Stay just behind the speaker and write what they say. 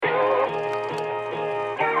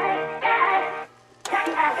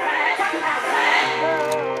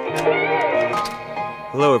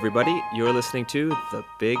Hello, everybody. You're listening to the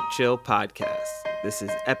Big Chill Podcast. This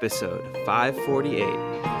is episode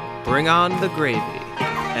 548. Bring on the gravy.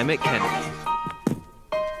 Emmet Kennedy.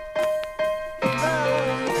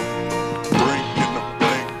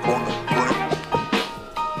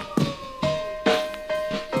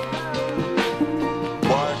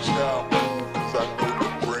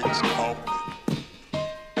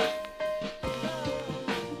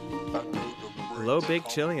 Hello, Big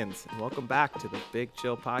Chillians, and welcome back to the Big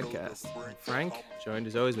Chill Podcast. I'm Frank, joined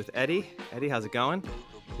as always with Eddie. Eddie, how's it going?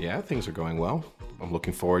 Yeah, things are going well. I'm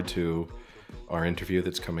looking forward to our interview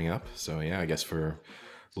that's coming up. So yeah, I guess for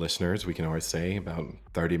listeners, we can always say about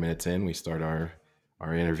 30 minutes in, we start our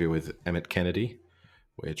interview with Emmet Kennedy,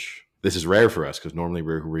 which this is rare for us because normally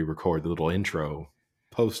we record the little intro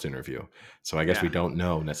post-interview. So I guess we don't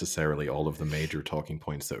know necessarily all of the major talking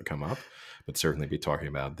points that would come up, but certainly be talking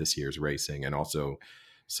about this year's racing and also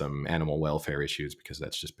some animal welfare issues because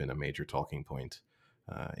that's just been a major talking point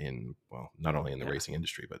not only in the racing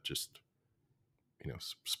industry, but just,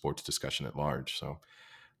 sports discussion at large. So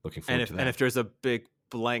looking forward to that. And if there's a big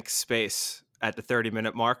blank space at the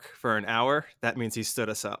 30-minute mark for an hour, that means he stood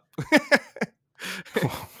us up.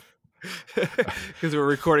 Because we're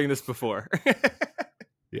recording this before.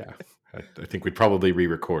 Yeah, I think we'd probably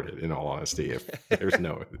re-record it, in all honesty, if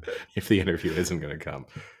the interview isn't going to come.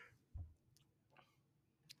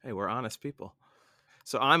 Hey, we're honest people.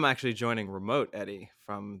 So I'm actually joining remote, Eddie,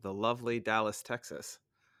 from the lovely Dallas, Texas.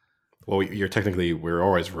 Well, we're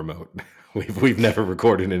always remote. We've never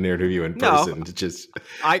recorded an interview in person.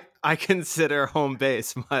 No, I consider home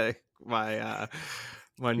base my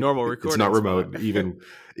normal recording. It's not remote, even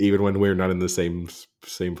when we're not in the same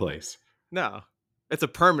place. No, it's a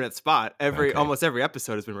permanent spot. Almost every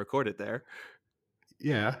episode has been recorded there.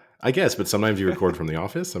 Yeah, I guess, but sometimes you record from the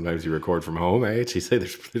office, sometimes you record from home. I actually say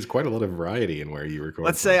there's quite a lot of variety in where you record.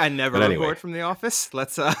 Let's say I never record from the office.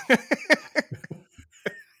 Let's Well,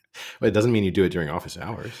 it doesn't mean you do it during office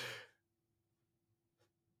hours.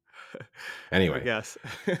 Anyway, I guess.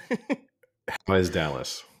 How is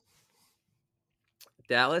Dallas?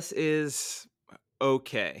 Dallas is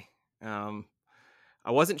okay. I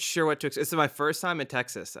wasn't sure what to expect. This is my first time in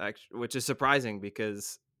Texas, actually, which is surprising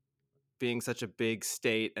because being such a big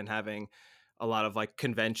state and having a lot of like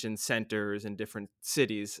convention centers in different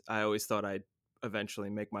cities, I always thought I'd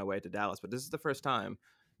eventually make my way to Dallas, but this is the first time,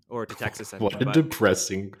 or to Texas. What a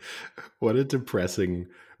depressing.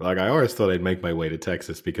 Like, I always thought I'd make my way to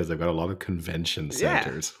Texas because I've got a lot of convention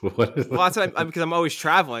centers. Yeah. Well, that's because I'm always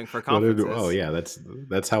traveling for conferences.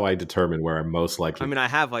 That's how I determine where I'm most likely. I mean, I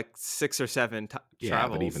have like 6 or 7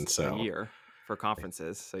 travels but even so, a year for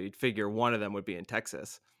conferences, so you'd figure one of them would be in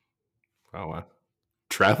Texas. Oh, wow.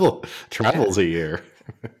 Travels a year.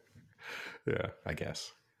 Yeah, I guess.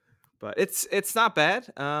 But it's not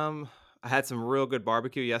bad. I had some real good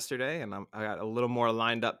barbecue yesterday, and I got a little more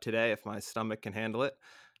lined up today if my stomach can handle it.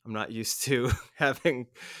 I'm not used to having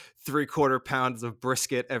 3/4 pounds of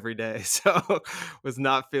brisket every day, so was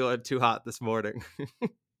not feeling too hot this morning.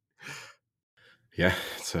 Yeah,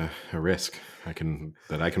 it's a risk I can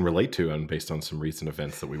relate to, and based on some recent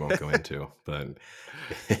events that we won't go into, but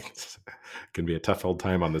it can be a tough old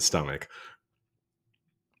time on the stomach.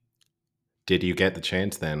 Did you get the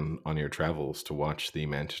chance then on your travels to watch the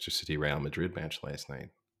Manchester City Real Madrid match last night?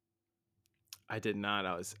 I did not.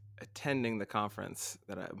 I was attending the conference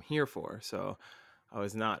that I'm here for, so I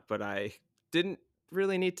was not. But I didn't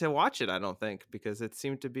really need to watch it, I don't think, because it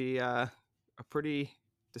seemed to be a pretty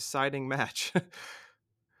deciding match.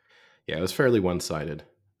 Yeah, it was fairly one-sided.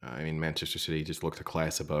 I mean, Manchester City just looked a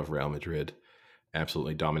class above Real Madrid.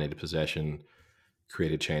 Absolutely dominated possession,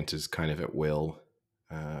 created chances kind of at will.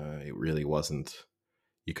 It really wasn't.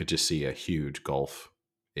 You could just see a huge gulf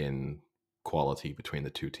in quality between the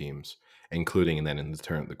two teams, including and then in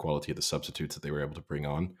turn the quality of the substitutes that they were able to bring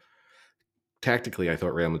on. Tactically, I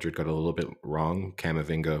thought Real Madrid got a little bit wrong.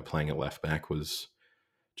 Camavinga playing at left back was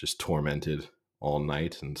just tormented all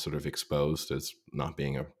night and sort of exposed as not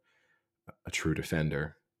being a true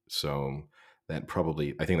defender. So that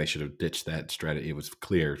probably, I think they should have ditched that strategy. It was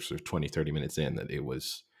clear sort of 20, 30 minutes in that he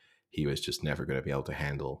was just never going to be able to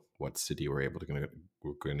handle what City were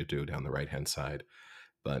going to do down the right-hand side.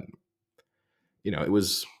 But, it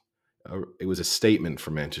was a statement for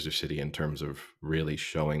Manchester City in terms of really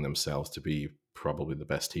showing themselves to be probably the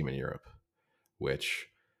best team in Europe, which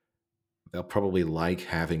they'll probably like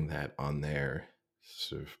having that on their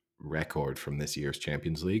sort of record from this year's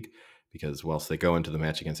Champions League, because whilst they go into the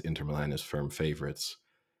match against Inter Milan as firm favourites,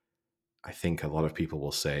 I think a lot of people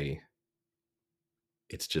will say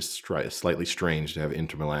it's just slightly strange to have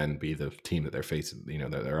Inter Milan be the team that they're facing,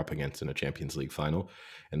 that they're up against in a Champions League final.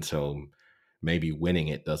 And so maybe winning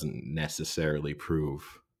it doesn't necessarily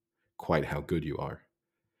prove quite how good you are.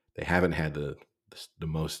 They haven't had the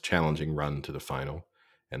most challenging run to the final,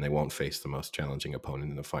 and they won't face the most challenging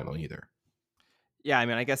opponent in the final either. Yeah, I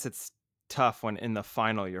mean, I guess it's tough when in the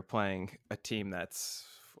final you're playing a team that's,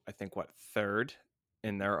 I think, what, third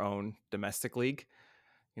in their own domestic league.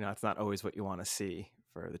 It's not always what you want to see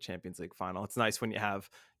for the Champions League final. It's nice when you have,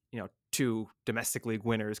 two domestic league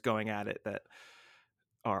winners going at it that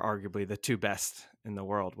are arguably the two best in the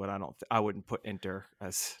world. But I wouldn't put Inter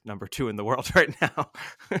as number two in the world right now.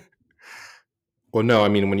 Well, no, I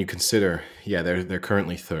mean, when you consider, yeah, they're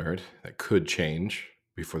currently third. That could change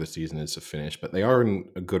before the season is finished, but they are in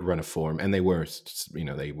a good run of form, and they were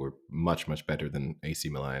much better than AC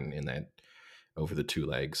Milan in that over the two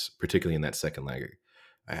legs, particularly in that second leg.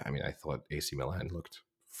 I mean, I thought AC Milan looked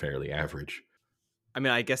fairly average. I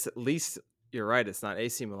mean, I guess at least you're right. It's not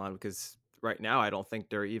AC Milan because right now I don't think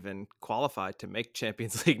they're even qualified to make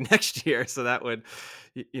Champions League next year. So that would,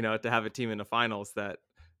 to have a team in the finals that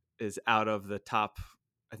is out of the top,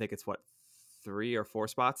 I think it's what, 4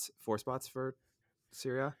 spots for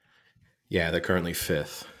Syria. Yeah, they're currently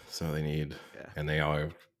fifth, so Yeah. and they are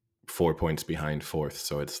 4 points behind fourth,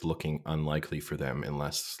 so it's looking unlikely for them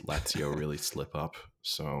unless Lazio really slip up.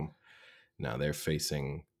 So now they're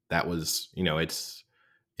facing, that was,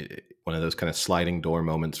 one of those kind of sliding door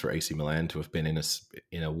moments for AC Milan to have been in a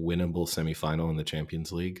winnable semifinal in the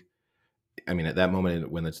Champions League. I mean, at that moment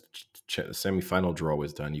when the semifinal draw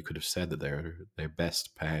was done, you could have said that their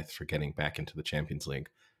best path for getting back into the Champions League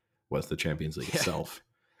was the Champions League Yeah. itself.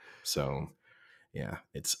 So, yeah,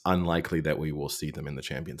 it's unlikely that we will see them in the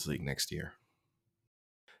Champions League next year.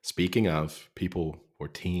 Speaking of people or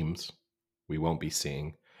teams we won't be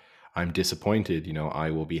seeing, I'm disappointed. I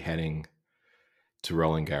will be heading to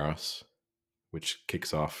Roland Garros, which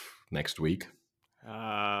kicks off next week.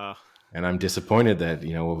 Uh, And I'm disappointed that,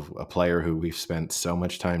 a player who we've spent so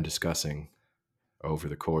much time discussing over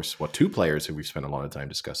the course, two players who we've spent a lot of time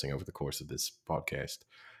discussing over the course of this podcast,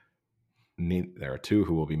 there are two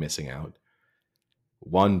who will be missing out.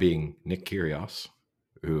 One being Nick Kyrgios,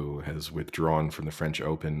 who has withdrawn from the French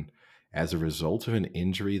Open as a result of an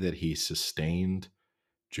injury that he sustained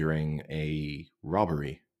during a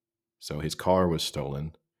robbery. So his car was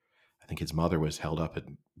stolen. I think his mother was held up at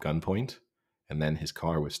gunpoint, and then his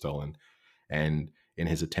car was stolen. And in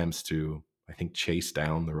his attempts to, I think, chase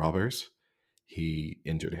down the robbers, he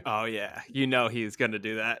injured him. oh yeah, he's gonna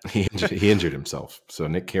do that. He injured himself. So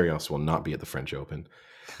Nick Kyrgios will not be at the French Open.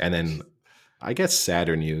 And then, I guess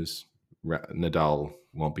sadder news: Nadal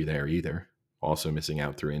won't be there either. Also missing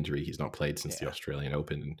out through injury. He's not played since the Yeah. Australian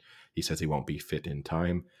Open, and he says he won't be fit in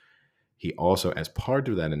time. He also, as part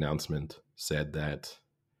of that announcement, said that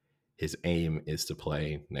his aim is to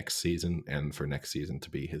play next season and for next season to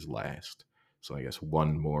be his last. So I guess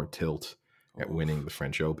one more tilt at winning the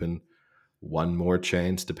French Open, one more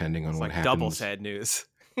chance depending on It's what like double happens. sad news.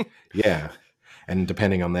 Yeah. And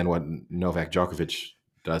depending on then what Novak Djokovic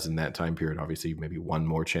does in that time period, obviously maybe one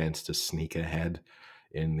more chance to sneak ahead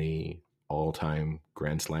in the all-time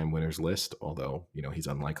Grand Slam winners list, although, he's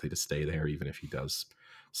unlikely to stay there even if he does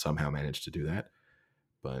somehow manage to do that.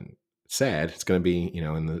 But sad, it's going to be,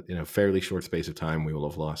 in a fairly short space of time, we will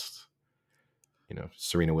have lost,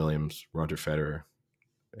 Serena Williams, Roger Federer,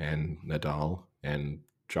 and Nadal, and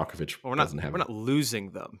Djokovic Well, doesn't we're have. not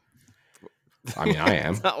losing them. I mean, I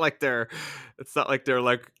It's am. not like they're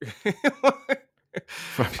like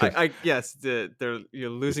I guess you're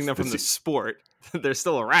losing them from the sport. They're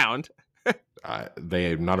still around.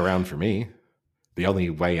 They are not around for me. The only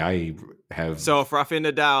way I have. So if Rafael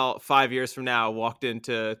Nadal 5 years from now walked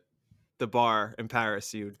into the bar in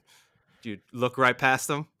Paris, you'd look right past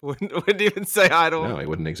him. Wouldn't even say hi to him. No, it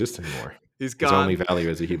wouldn't exist anymore. He's His only gone. value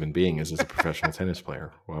as a human being is as a professional tennis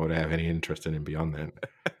player. Why would I have any interest in him beyond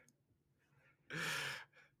that?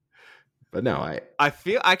 But no, I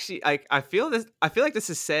feel actually I feel this. I feel like this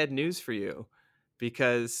is sad news for you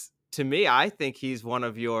because to me, I think he's one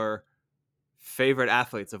of your favorite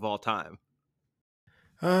athletes of all time.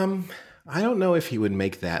 I don't know if he would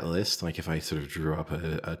make that list. Like if I sort of drew up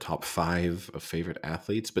a top 5 of favorite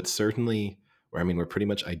athletes, but certainly, we're pretty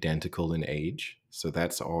much identical in age, so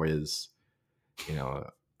that's always, it's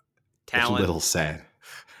a Talent. little sad.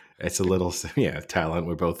 It's a little, yeah, talent.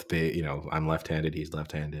 We're both big. I'm left-handed. He's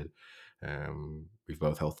left-handed. We've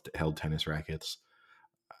both held tennis rackets.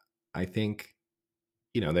 I think,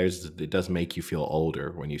 it does make you feel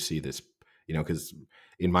older when you see this, because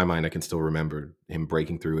in my mind, I can still remember him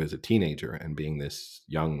breaking through as a teenager and being this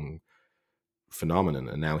young phenomenon,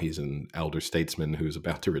 and now he's an elder statesman who's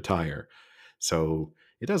about to retire. So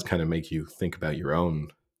it does kind of make you think about your own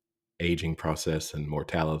aging process and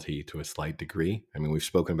mortality to a slight degree. I mean, we've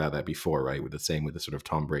spoken about that before, right? With the same with the sort of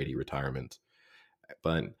Tom Brady retirement.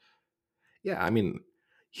 But yeah, I mean,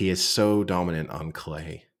 he is so dominant on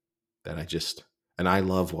clay that and I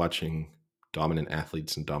love watching dominant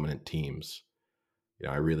athletes and dominant teams.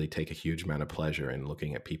 I really take a huge amount of pleasure in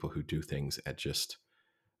looking at people who do things at just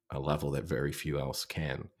a level that very few else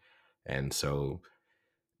can. And so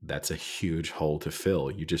that's a huge hole to fill.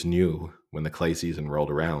 You just knew when the clay season rolled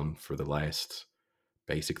around for the last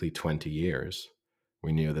basically 20 years,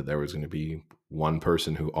 we knew that there was going to be one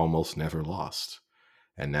person who almost never lost.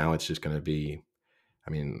 And now it's just going to be, I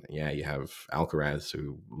mean, yeah, you have Alcaraz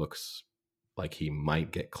who looks like he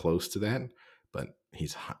might get close to that, but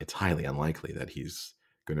it's highly unlikely that he's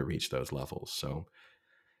going to reach those levels. So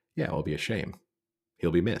yeah, it'll be a shame.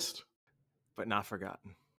 He'll be missed. but not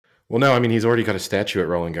forgotten. Well, no, I mean, he's already got a statue at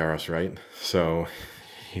Roland Garros, right? So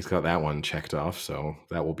he's got that one checked off. So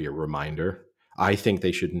that will be a reminder. I think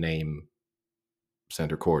they should name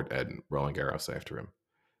center court at Roland Garros after him,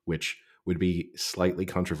 which would be slightly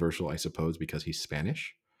controversial, I suppose, because he's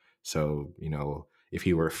Spanish. So, if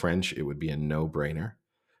he were French, it would be a no-brainer.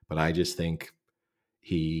 But I just think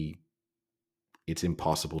it's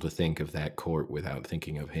impossible to think of that court without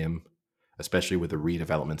thinking of him, especially with the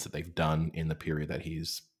redevelopments that they've done in the period that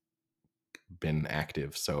he's been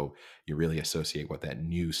active. So you really associate what that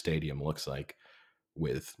new stadium looks like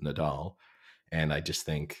with Nadal. And I just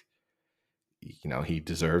think, he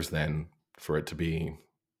deserves then for it to be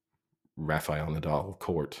Rafael Nadal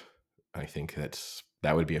court. I think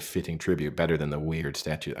that would be a fitting tribute, better than the weird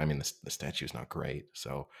statue. I mean, the statue's not great,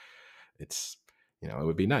 so it's it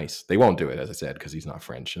would be nice. They won't do it, as I said, because he's not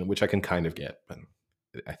French, which I can kind of get, but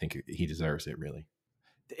I think he deserves it, really.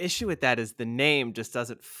 The issue with that is the name just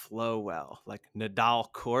doesn't flow well. Like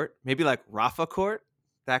Nadal Court, maybe like Rafa Court.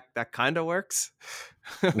 That kind of works,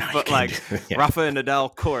 No, you but can't like do it. Yeah. Rafa and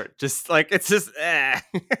Nadal Court, just like it's just.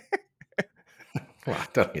 Well, I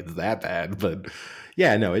don't think it's that bad, but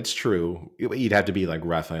yeah, no, it's true. You'd have to be like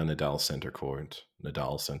Rafael Nadal center court,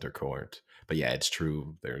 Nadal center court. But yeah, it's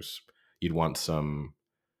true. You'd want some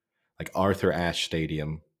like Arthur Ashe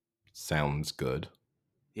Stadium sounds good.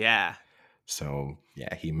 Yeah. So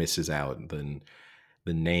yeah, he misses out. Then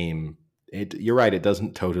the name, you're right, it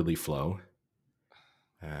doesn't totally flow,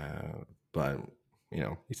 but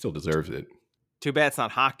he still deserves it. Too bad it's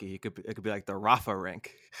not hockey. It could be like the Rafa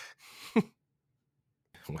rink.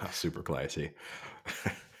 Wow, super classy.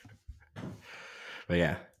 But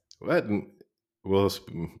yeah, but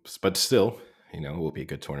but still, it will be a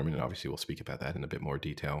good tournament, and obviously we'll speak about that in a bit more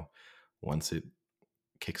detail once it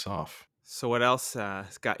kicks off. So what else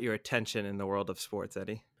has got your attention in the world of sports,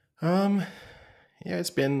 Eddie? Yeah,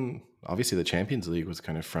 it's been obviously the Champions League was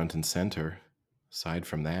kind of front and center. Aside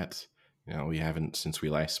from that, we haven't since we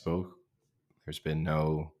last spoke. There's been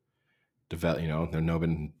no there's no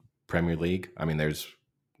been Premier League. I mean, there's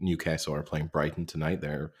Newcastle are playing Brighton tonight.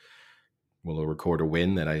 Will record a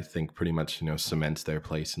win that I think pretty much cements their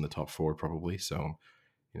place in the top four probably. So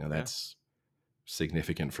that's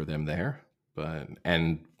significant for them there. But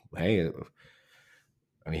and hey,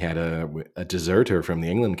 we had a deserter from the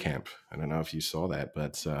England camp. I don't know if you saw that,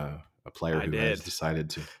 but a player who has decided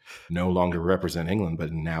to no longer represent England,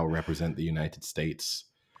 but now represent the United States,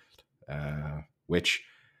 which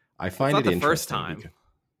I find it interesting. First time.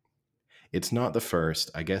 It's not the first.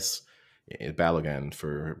 I guess Balogun,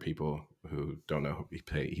 for people who don't know,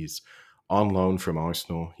 he's on loan from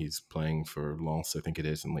Arsenal. He's playing for Lens, I think it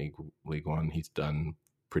is, in League One. He's done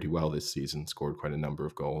pretty well this season, scored quite a number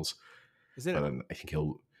of goals. Isn't but, it? I think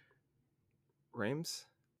he'll. Reims?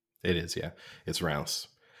 It is, yeah. It's Reims.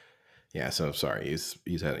 Yeah, so sorry,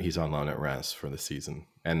 he's on loan at Reims for the season,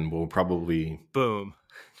 and will probably boom.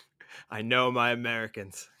 I know my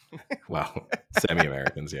Americans. Well,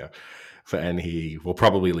 semi-Americans, yeah. And he will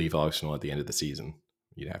probably leave Arsenal at the end of the season,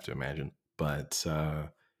 you'd have to imagine. But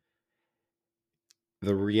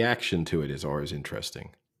the reaction to it is always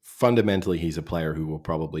interesting. Fundamentally, he's a player who will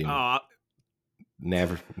probably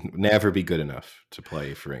never be good enough to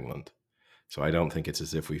play for England. So I don't think it's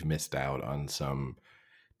as if we've missed out on some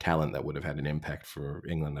talent that would have had an impact for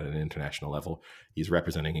England at an international level. He's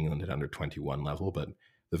representing England at under 21 level, but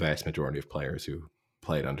the vast majority of players who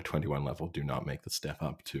play at under 21 level do not make the step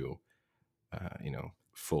up to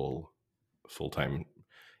full-time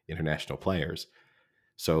international players.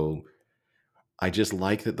 So I just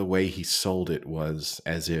like that the way he sold it was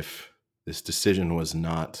as if this decision was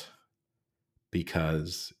not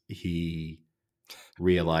because he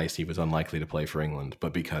realized he was unlikely to play for England,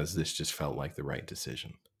 but because this just felt like the right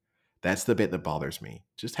decision. That's the bit that bothers me.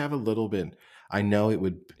 Just have a little bit. I know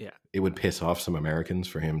Yeah. it would piss off some Americans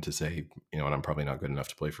for him to say, and I'm probably not good enough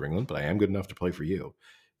to play for England, but I am good enough to play for you.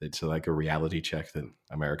 It's like a reality check that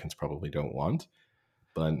Americans probably don't want.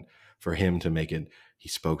 But for him to make it, he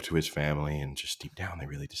spoke to his family, and just deep down they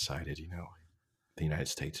really decided, the United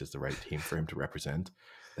States is the right team for him to represent.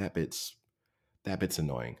 That bit's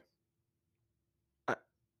annoying. I,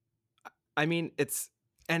 I mean, it's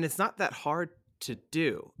not that hard to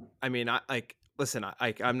do. I mean, I like listen.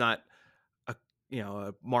 I'm not a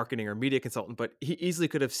a marketing or media consultant, but he easily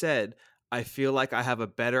could have said, "I feel like I have a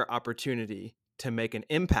better opportunity to make an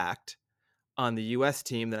impact on the US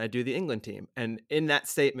team than I do the England team." And in that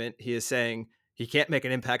statement, he is saying he can't make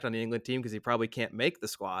an impact on the England team because he probably can't make the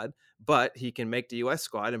squad, but he can make the US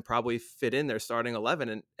squad and probably fit in their starting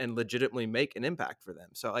 11 and legitimately make an impact for them.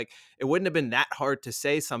 So, like, it wouldn't have been that hard to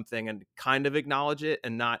say something and kind of acknowledge it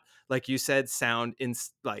and not, like you said, sound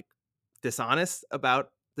like dishonest about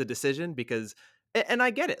the decision because, and I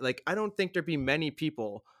get it. Like, I don't think there'd be many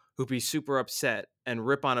people who'd be super upset and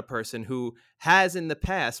rip on a person who has in the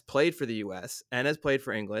past played for the US and has played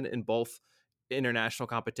for England in both international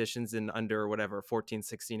competitions in under whatever 14,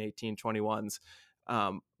 16, 18, 21s.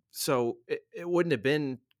 So it wouldn't have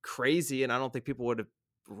been crazy and I don't think people would have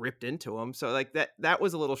ripped into him. So like that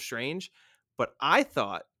was a little strange, but I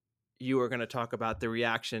thought you were going to talk about the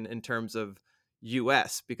reaction in terms of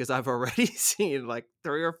US because I've already seen like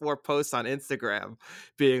 3 or 4 posts on Instagram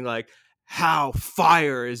being like, how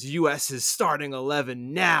fire is US's starting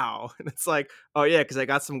 11 now? And it's like, oh yeah, because I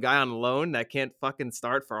got some guy on loan that can't fucking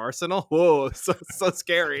start for Arsenal. Whoa, so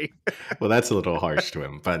scary. Well, that's a little harsh to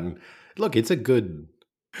him, but look, it's a good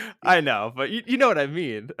I know, but you know what I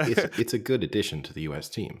mean. it's a good addition to the US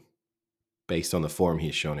team based on the form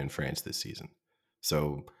he's shown in France this season.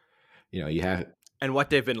 So, you have And what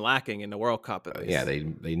they've been lacking in the World Cup at yeah,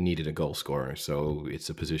 least. they needed a goal scorer. So, it's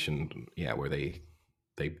a position where they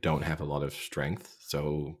don't have a lot of strength.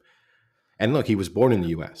 So, and look, he was born in the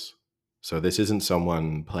US. So, this isn't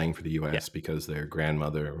someone playing for the Yeah. US because their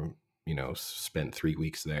grandmother, spent 3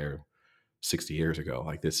 weeks there 60 years ago.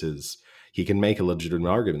 Like, he can make a legitimate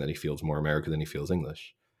argument that he feels more American than he feels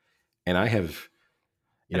English. And I have,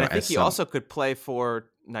 And I think as he some, also could play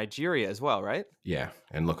for Nigeria as well, right? yeah.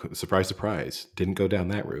 And look, surprise, surprise, didn't go down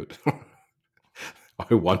that route.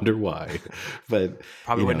 I wonder why. But,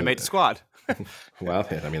 Probably you wouldn't have know, made the squad. well,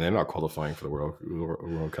 I mean, they're not qualifying for the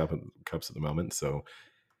World Cups at the moment. So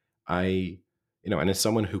I, and as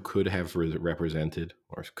someone who could have represented,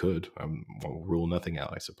 or could, will rule nothing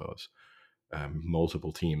out, I suppose,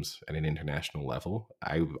 multiple teams at an international level,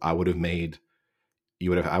 I would have made, I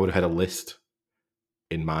would have had a list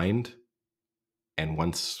in mind. And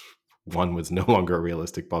once one was no longer a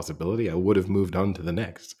realistic possibility, I would have moved on to the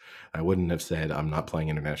next. I wouldn't have said, I'm not playing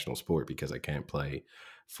international sport because I can't play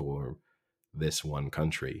for this one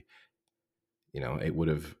country. It would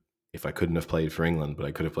have, if I couldn't have played for England, but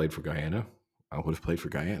I could have played for Guyana, I would have played for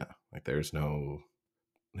Guyana. Like, there's no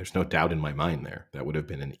doubt in my mind there. That would have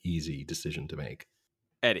been an easy decision to make.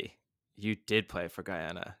 Eddie, you did play for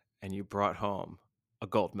Guyana and you brought home a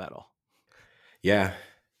gold medal. Yeah,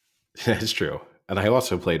 that's true. And I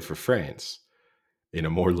also played for France in a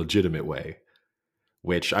more legitimate way,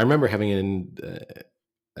 which I remember having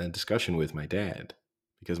a discussion with my dad,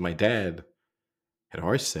 because my dad had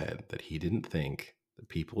always said that he didn't think that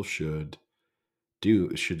people should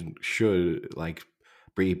like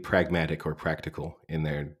be pragmatic or practical in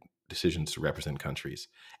their decisions to represent countries,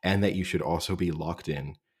 and that you should also be locked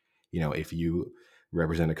in. If you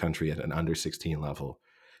represent a country at an under 16 level,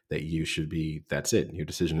 that you should be, that's it, your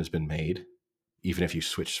decision has been made, even if you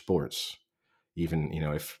switch sports, even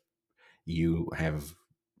if you have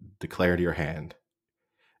declared your hand.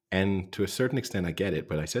 And to a certain extent I get it,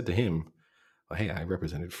 but I said to him, well, hey, I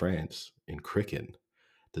represented France in cricket.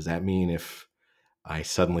 Does that mean if I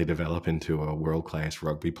suddenly develop into a world-class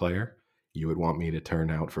rugby player, you would want me to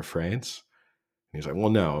turn out for France? And he's like, well,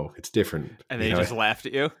 no, it's different. And they just laughed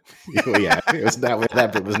at you. Yeah, it was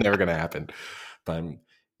that bit was never going to happen. But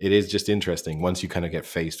it is just interesting once you kind of get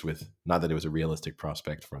faced with, not that it was a realistic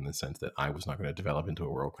prospect from the sense that I was not going to develop into a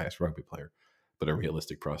world-class rugby player, but a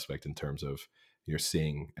realistic prospect in terms of you're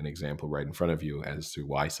seeing an example right in front of you as to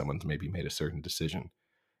why someone's maybe made a certain decision.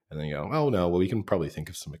 And then you go, oh, no, well, we can probably think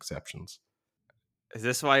of some exceptions. Is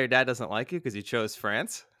this why your dad doesn't like you? Because you chose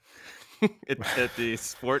France at the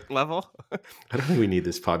sport level? I don't think we need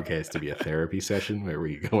this podcast to be a therapy session where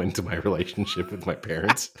we go into my relationship with my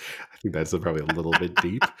parents. I think that's probably a little bit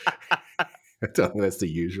deep. That's the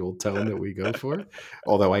usual tone that we go for.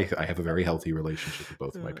 Although I have a very healthy relationship with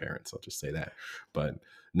both of my Uh, parents, I'll just say that. But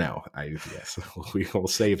no, yes, we will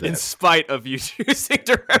save in that. spite of you choosing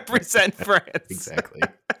to represent France. Exactly.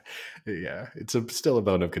 Yeah, it's still a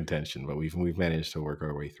bone of contention, but we've managed to work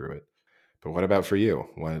our way through it. But what about for you?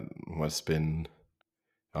 What's been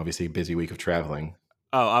obviously a busy week of traveling?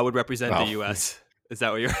 Oh, I would represent the Well, U.S. Is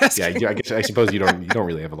that what you're yeah, asking? I suppose you don't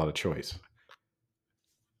really have a lot of choice.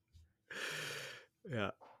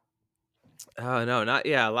 Yeah. Oh no, not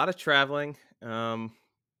yeah. A lot of traveling.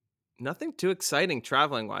 Nothing too exciting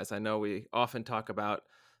traveling wise. I know we often talk about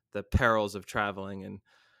the perils of traveling, and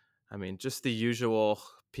I mean just the usual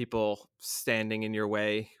people standing in your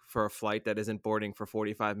way for a flight that isn't boarding for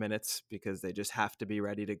 45 minutes because they just have to be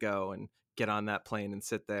ready to go and get on that plane and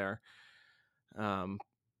sit there. Um,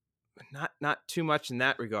 not too much in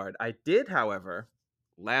that regard. I did, however,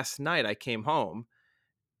 last night I came home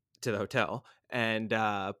to the hotel and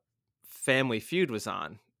Family Feud was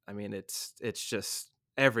on. I mean, it's just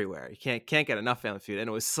everywhere. You can't get enough Family Feud, and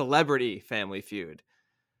it was Celebrity Family Feud.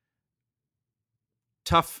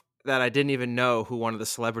 Tough that I didn't even know who one of the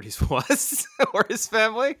celebrities was or his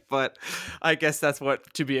family, but I guess that's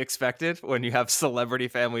what to be expected when you have Celebrity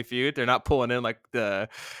Family Feud. They're not pulling in like the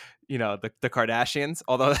Kardashians,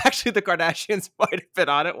 although actually the Kardashians might have been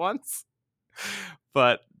on it once,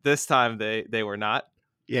 but this time they were not.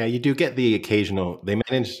 Yeah, you do get the occasional. They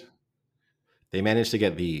manage to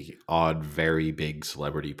get the odd, very big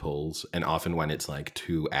celebrity pulls, and often when it's like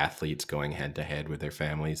two athletes going head to head with their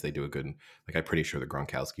families, they do a good. Like I'm pretty sure the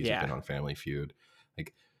Gronkowskis have Yeah, been on Family Feud.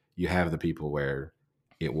 Like you have the people where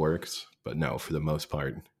it works, but no, for the most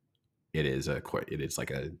part, it is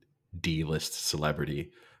like a D-list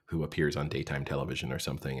celebrity who appears on daytime television or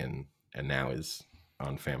something, and now is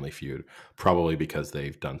on Family Feud, probably because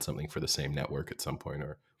they've done something for the same network at some point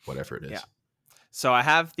or whatever it yeah. is. So I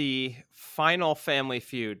have the final Family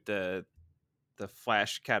Feud, the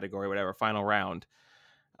Flash category, whatever, final round.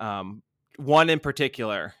 Um, One in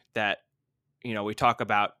particular that we talk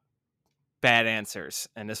about bad answers,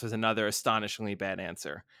 and this was another astonishingly bad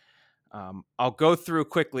answer. I'll go through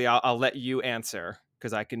quickly. I'll let you answer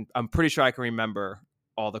because I'm pretty sure I can remember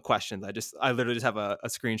all the questions. I literally just have a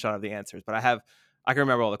screenshot of the answers, but I can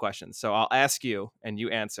remember all the questions. So I'll ask you and you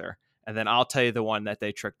answer, and then I'll tell you the one that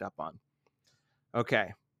they tricked up on.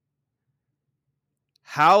 Okay.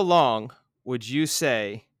 How long would you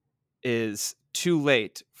say is too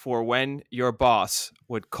late for when your boss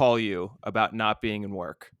would call you about not being in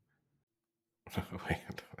work? Wait,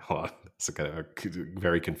 hold on. It's a kind of a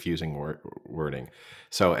very confusing wording.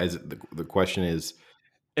 So, as the question is,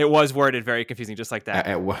 It was worded very confusing, just like that.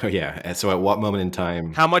 at what? Yeah. So, at what moment in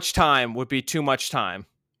time? How much time would be too much time?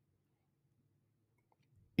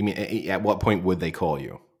 You mean at what point would they call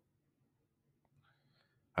you?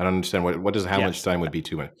 I don't understand what does how much Yes. time would be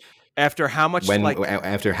too much. After how much, When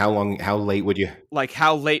after how long? How late like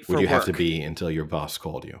how late would for you have to work? be until your boss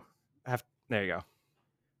called you? There you go.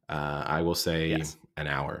 I will say Yes. an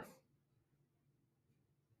hour.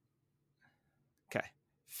 Okay.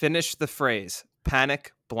 Finish the phrase.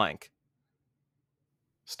 Panic blank.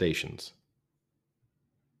 Stations.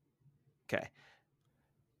 Okay.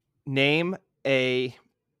 Name a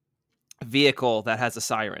vehicle that has a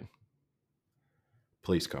siren.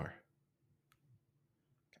 Police car.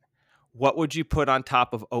 What would you put on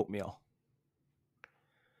top of oatmeal?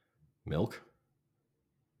 Milk.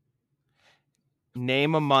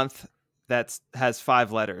 Name a month that has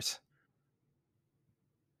 5 letters.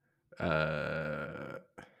 Uh,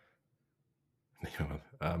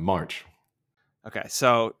 March. Okay,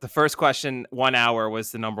 so the first question, 1 hour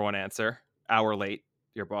was the number one answer. Hour late,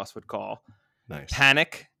 your boss would call. Nice.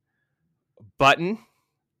 Panic, button,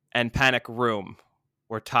 and panic room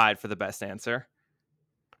were tied for the best answer.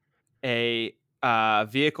 A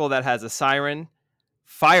vehicle that has a siren,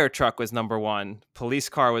 fire truck was number one, police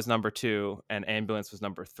car was number two, and ambulance was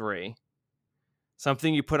number three.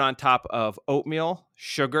 Something you put on top of oatmeal,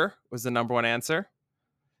 sugar was the number one answer.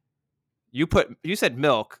 You said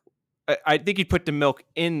milk. I think you'd put the milk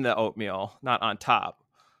in the oatmeal, not on top.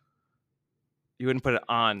 You wouldn't put it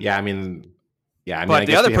on. Yeah, I mean, I But the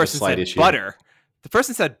guess other we have a person slight said issue. butter. The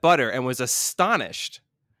person said butter and was astonished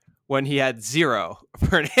when he had 0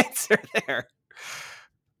 for an answer there.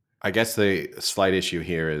 I guess the slight issue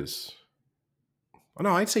here is, oh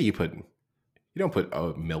no, I'd say you don't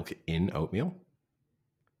put milk in oatmeal,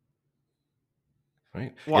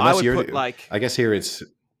 right? Well, I Unless would put you're, like I guess here it's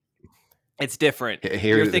it's different. You're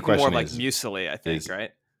here the thinking more of question like muesli, I think, is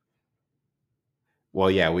right? well,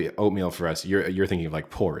 yeah, we oatmeal for us. You're thinking of like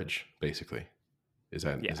porridge, basically. Is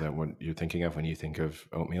Yeah. that what you're thinking of when you think of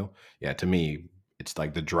oatmeal? Yeah, to me, it's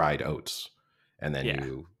like the dried oats, and then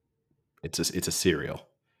Yeah. it's a cereal.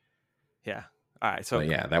 Yeah. All right. So But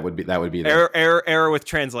yeah, that would be the error with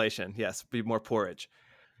translation. Yes, be more porridge.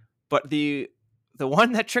 But the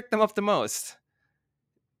one that tricked them up the most.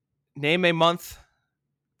 Name a month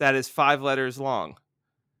that is 5 letters long.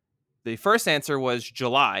 The first answer was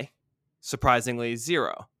July, surprisingly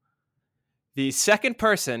 0. The second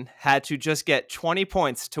person had to just get 20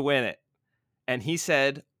 points to win it, and he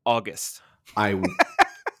said August. I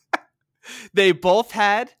They both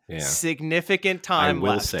had yeah, significant I time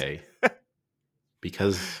will left. say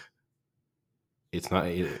because it's not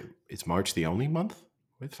it's March the only month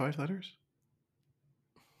with 5 letters?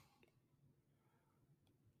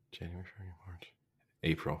 January, February, March,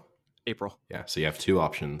 April. April. Yeah, so you have 2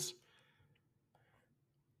 options.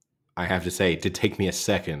 I have to say, it did take me a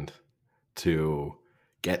second to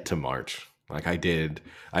get to March. Like I did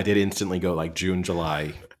instantly go like June,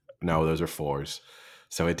 July. No, those are fours.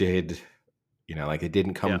 So it did, like it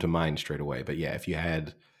didn't come Yeah. to mind straight away. But yeah, if you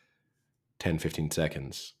had 10, 15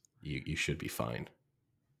 seconds, you should be fine.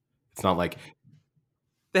 It's not like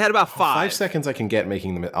They had about 5 5. seconds I can get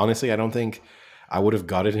making them. Honestly, I don't think I would have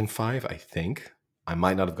got it in 5. I think I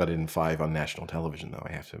might not have got it in 5 on national television though.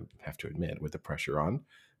 I have to admit with the pressure on.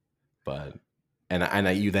 But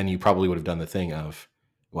you probably would have done the thing of,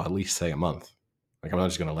 well, at least say a month. Like I'm not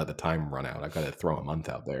just going to let the time run out. I've got to throw a month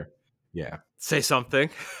out there. Yeah. Say something.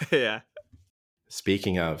 Yeah.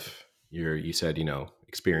 Speaking of you said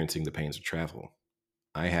experiencing the pains of travel.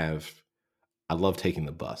 I love taking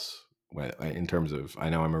the bus. In terms of, I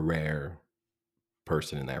know I'm a rare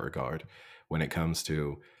person in that regard when it comes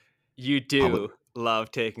to You public do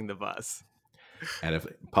love taking the bus. and if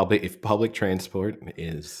public transport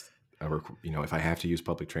is if I have to use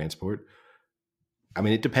public transport. I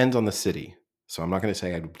mean, it depends on the city. So I'm not going to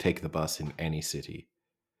say I'd take the bus in any city,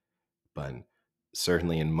 but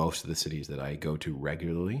certainly in most of the cities that I go to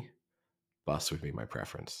regularly, bus would be my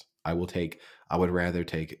preference. I would rather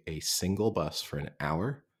take a single bus for an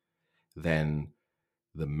hour than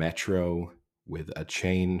the metro with a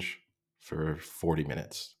change for 40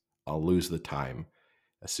 minutes. I'll lose the time.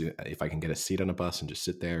 If I can get a seat on a bus and just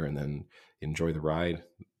sit there and then enjoy the ride,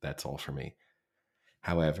 that's all for me.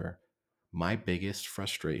 However, my biggest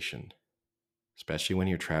frustration, especially when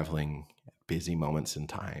you're traveling at busy moments in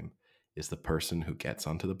time, is the person who gets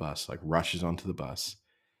onto the bus, like rushes onto the bus,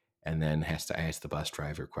 and then has to ask the bus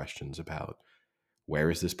driver questions about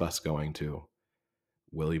where is this bus going to?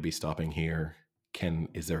 Will you be stopping here?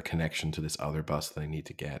 Is there a connection to this other bus that I need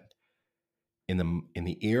to get? In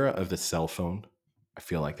the era of the cell phone, I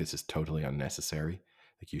feel like this is totally unnecessary.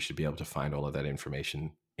 Like you should be able to find all of that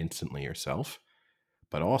information instantly yourself.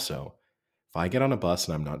 But also, if I get on a bus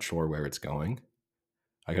and I'm not sure where it's going,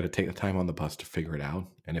 I got to take the time on the bus to figure it out.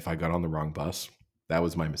 And if I got on the wrong bus, that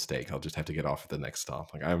was my mistake. I'll just have to get off at the next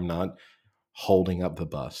stop. Like I'm not holding up the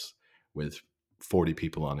bus with 40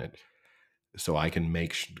 people on it, so I can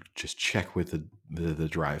just check with the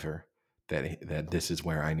driver that this is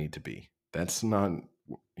where I need to be. That's not,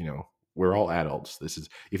 you know, we're all adults. This is,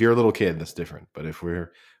 if you're a little kid, that's different. But if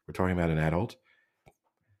we're talking about an adult,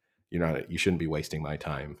 you shouldn't be wasting my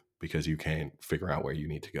time because you can't figure out where you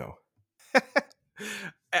need to go.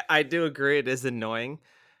 I do agree it is annoying.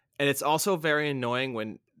 And it's also very annoying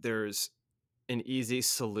when there's an easy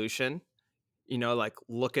solution. Like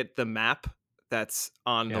look at the map that's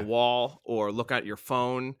on the Yeah. wall or look at your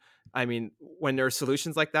phone. I mean, when there are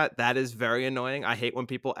solutions like that, that is very annoying. I hate when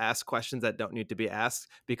people ask questions that don't need to be asked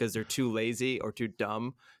because they're too lazy or too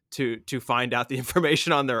dumb to find out the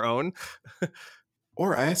information on their own.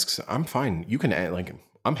 Or asks, I'm fine. You can like,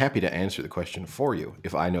 I'm happy to answer the question for you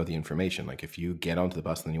if I know the information. Like if you get onto the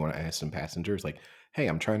bus and then you want to ask some passengers, like, hey,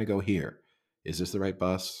 I'm trying to go here. Is this the right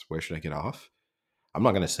bus? Where should I get off? I'm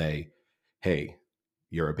not going to say, hey,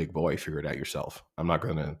 you're a big boy, figure it out yourself.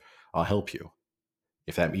 I'll help you.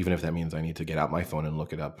 Even if that means I need to get out my phone and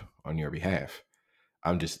look it up on your behalf.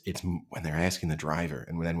 It's when they're asking the driver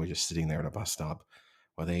and then we're just sitting there at a bus stop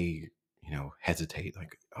while they, hesitate,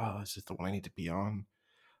 like, oh, is this the one I need to be on?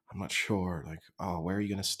 I'm not sure. Like, oh, where are you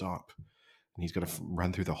going to stop? And he's going to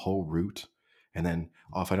run through the whole route. And then,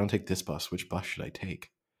 oh, if I don't take this bus, which bus should I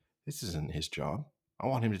take? This isn't his job. I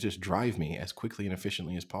want him to just drive me as quickly and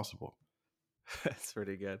efficiently as possible. That's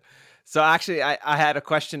pretty good. So actually, I had a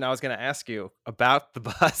question I was going to ask you about the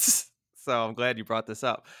bus. So I'm glad you brought this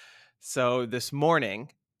up. So this morning,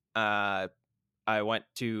 uh, I went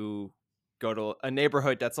to go to a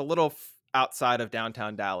neighborhood that's a little outside of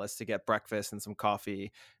downtown Dallas to get breakfast and some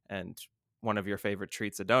coffee and one of your favorite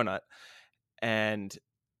treats, a donut. And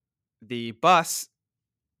the bus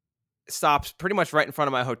stops pretty much right in front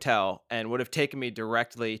of my hotel and would have taken me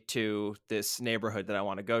directly to this neighborhood that I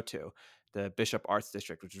want to go to, the Bishop Arts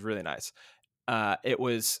District, which is really nice. It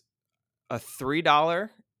was a $3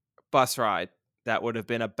 bus ride that would have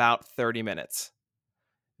been about 30 minutes.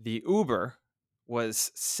 The Uber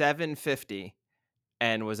was 750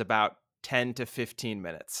 and was about 10 to 15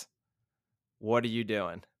 minutes. What are you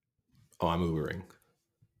doing? Oh, I'm Ubering.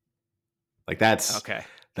 Like that's Okay.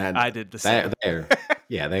 that I did the that same. there.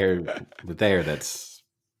 Yeah, there. That's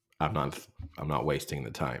I'm not wasting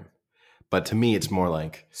the time. But to me, it's more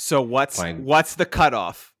like So if I what's the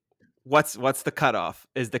cutoff? What's the cutoff?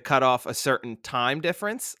 Is the cutoff a certain time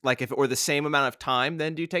difference? Like if it were the same amount of time,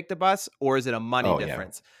 then do you take the bus, or is it a money oh yeah.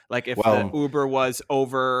 difference? Like if the Well, Uber was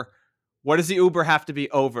over, what does the Uber have to be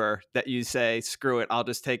over that you say, screw it, I'll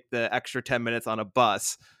just take the extra 10 minutes on a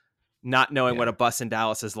bus, not knowing what yeah, a bus in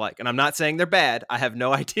Dallas is like? And I'm not saying they're bad. I have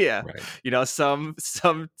no idea. right. Some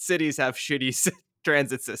cities have shitty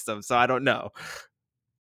transit systems, so I don't know.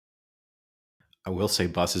 I will say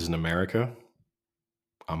buses in America,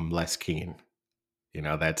 I'm less keen.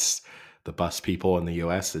 That's the bus people in the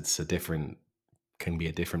US, can be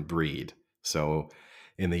a different breed. So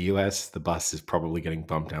in the US, the bus is probably getting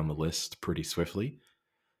bumped down the list pretty swiftly.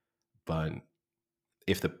 But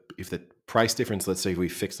if the price difference, let's say we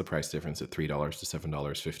fix the price difference at $3 to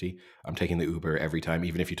 $7.50, I'm taking the Uber every time,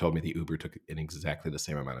 even if you told me the Uber took in exactly the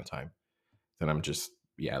same amount of time. Then I'm just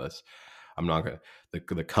yeah, that's I'm not gonna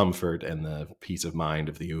the comfort and the peace of mind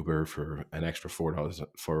of the Uber for an extra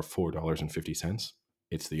 $4.50.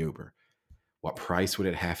 It's the Uber. What price would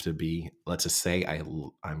it have to be? Let's just say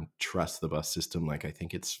I'm trust the bus system. Like I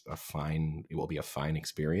think it will be a fine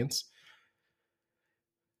experience.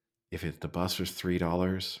 If the bus was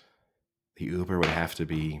 $3, the Uber would have to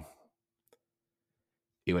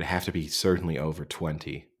be certainly over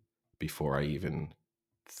 20 before I even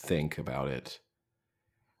think about it.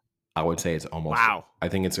 I would say Wow. I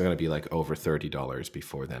think it's going to be like over $30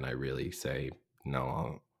 before then I really say,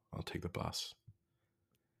 no, I'll take the bus.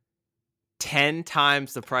 10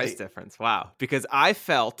 times the price I, difference. Wow. Because I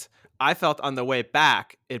felt on the way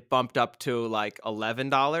back it bumped up to like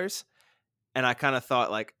 $11, and I kind of thought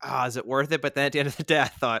like, "Ah, is it worth it?" But then at the end of the day I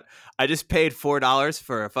thought, I just paid $4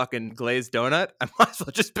 for a fucking glazed donut. I might as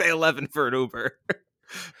well just pay 11 for an Uber.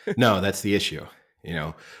 no, that's the issue, you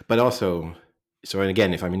know. But also, so and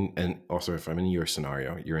again, if I'm in your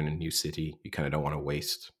scenario, you're in a new city, you kind of don't want to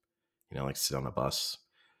waste, like sit on a bus.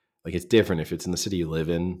 Like it's different if it's in the city you live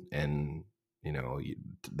in and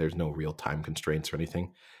there's no real time constraints or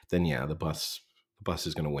anything. Then yeah, the bus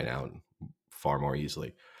is going to win out far more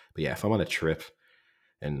easily. But yeah, if I'm on a trip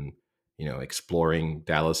and exploring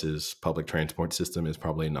Dallas's public transport system is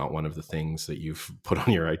probably not one of the things that you've put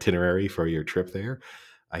on your itinerary for your trip there.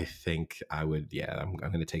 I think I would, yeah, I'm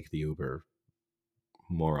going to take the Uber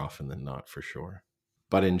more often than not for sure.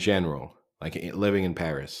 But in general, like living in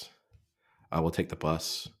Paris, I will take the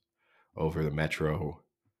bus over the metro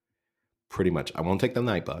pretty much. I won't take the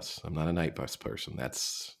night bus. I'm not a night bus person.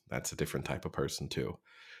 That's a different type of person too.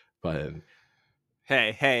 But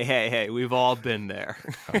Hey, hey, hey, hey, we've all been there.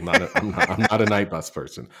 I'm not a night bus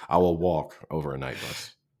person. I will walk over a night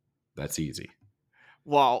bus. That's easy.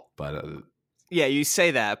 Well, But yeah, you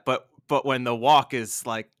say that, but when the walk is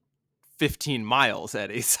like 15 miles,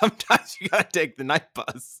 Eddie, sometimes you got to take the night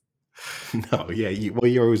bus. no, yeah,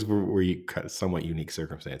 you always were somewhat unique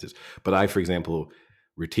circumstances. But I, for example,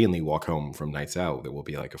 routinely walk home from nights out. There will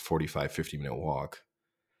be like a 45, 50-minute walk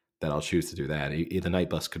that I'll choose to do that. The night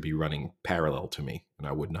bus could be running parallel to me, and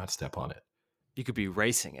I would not step on it. You could be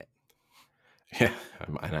racing it. Yeah,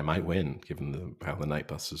 and I might win given how the night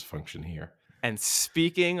buses function here. And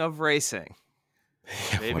speaking of racing,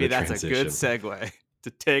 What maybe a that's a good transition. segue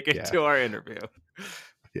to take it Yeah, to our interview.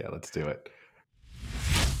 yeah, let's do it.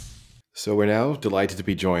 So we're now delighted to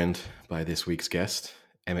be joined by this week's guest,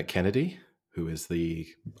 Emmet Kennedy, who is the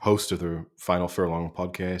host of the Final Furlong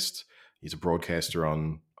podcast. He's a broadcaster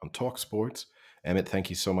on Talk Sports. Emmet, thank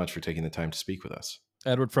you so much for taking the time to speak with us.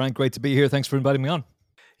 Edward, Frank, great to be here. Thanks for inviting me on.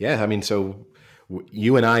 Yeah, I mean, so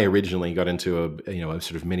you and I originally got into a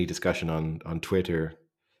sort of mini discussion on Twitter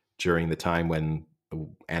during the time when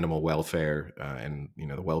animal welfare and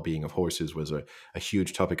the well-being of horses was a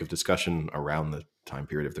huge topic of discussion around the time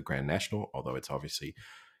period of the Grand National, although it's obviously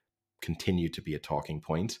continued to be a talking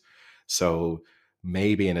point. So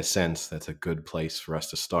maybe in a sense that's a good place for us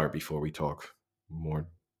to start before we talk more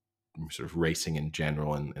sort of racing in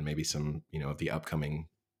general and maybe some of the upcoming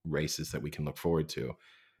races that we can look forward to.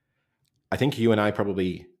 I think you and I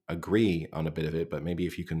probably agree on a bit of it, but maybe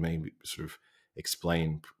if you can maybe sort of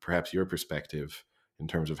explain perhaps your perspective in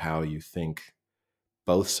terms of how you think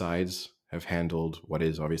both sides have handled what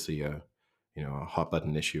is obviously a hot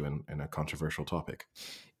button issue and a controversial topic.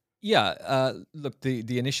 Yeah, look,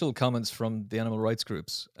 the initial comments from the animal rights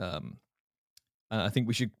groups, I think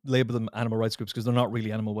we should label them animal rights groups because they're not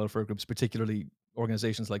really animal welfare groups, particularly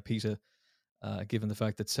organizations like PETA. Given the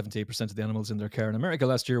fact that 78% of the animals in their care in America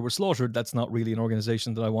last year were slaughtered, that's not really an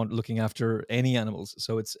organization that I want looking after any animals.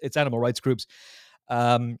 So it's animal rights groups.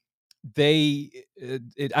 Um,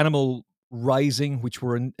 Animal Rising, which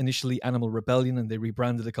were initially Animal Rebellion, and they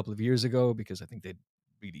rebranded a couple of years ago because I think they'd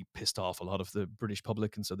really pissed off a lot of the British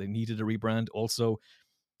public, and so they needed a rebrand. Also,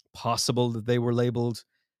 possible that they were labeled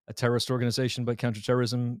a terrorist organization by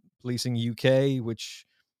Counterterrorism Policing UK, which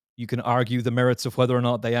you can argue the merits of whether or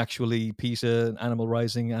not they actually, PETA, Animal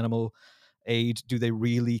Rising, Animal Aid, do they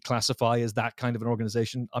really classify as that kind of an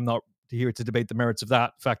organization? I'm not here to debate the merits of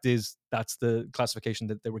that. Fact is, that's the classification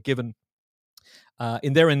that they were given.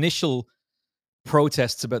 In their initial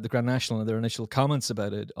protests about the Grand National and their initial comments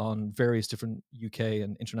about it on various different UK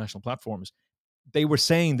and international platforms, they were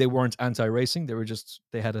saying they weren't anti-racing.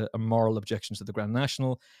 They had a moral objection to the Grand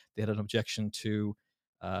National. They had an objection to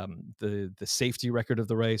the safety record of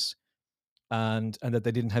the race, and that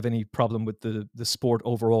they didn't have any problem with the sport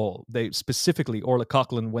overall. They specifically, Orla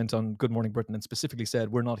Coughlin went on Good Morning Britain and specifically said,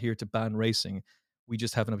 "We're not here to ban racing. We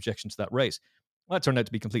just have an objection to that race." Well, that turned out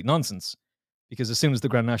to be complete nonsense because as soon as the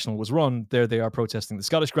Grand National was run, there they are protesting the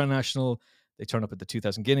Scottish Grand National. They turn up at the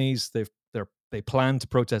 2000 Guineas. They plan to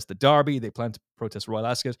protest the Derby. They plan to protest Royal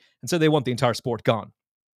Ascot, and so they want the entire sport gone.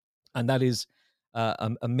 And that is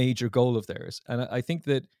a major goal of theirs. And I think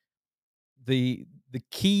that the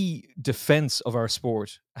key defense of our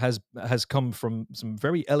sport has come from some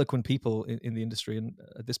very eloquent people in the industry, and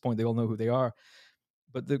at this point they all know who they are.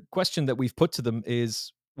 But the question that we've put to them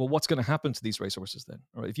is, well, what's going to happen to these racehorses then?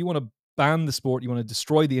 All right, if you want to ban the sport, you want to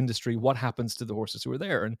destroy the industry, what happens to the horses who are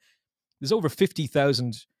there? And there's over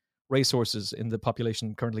 50,000 racehorses in the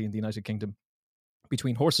population currently in the United Kingdom,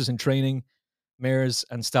 between horses in training, mares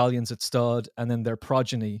and stallions at stud, and then their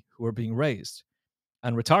progeny who are being raised,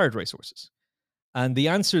 and retired racehorses. And the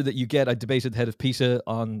answer that you get, I debated the head of PETA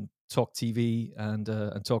on Talk TV and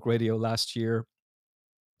Talk Radio last year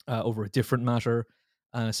over a different matter.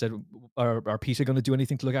 And I said, are PETA going to do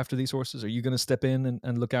anything to look after these horses? Are you going to step in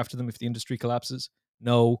and look after them if the industry collapses?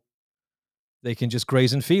 No, they can just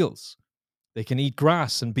graze in fields. They can eat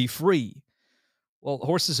grass and be free. Well,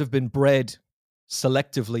 horses have been bred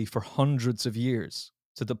selectively for hundreds of years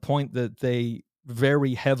to the point that they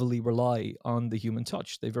very heavily rely on the human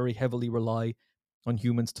touch. They very heavily rely on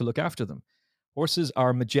humans to look after them. Horses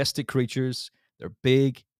are majestic creatures. They're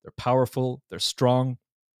big, they're powerful, they're strong,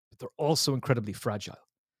 but they're also incredibly fragile.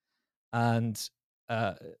 And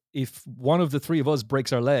uh, if one of the three of us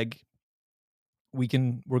breaks our leg, we're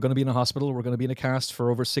going to be in a hospital. We're going to be in a cast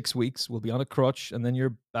for over 6 weeks. We'll be on a crutch, and then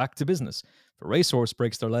you're back to business. If a racehorse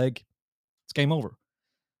breaks their leg, it's game over.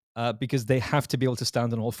 Because they have to be able to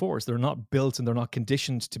stand on all fours. They're not built and they're not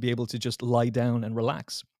conditioned to be able to just lie down and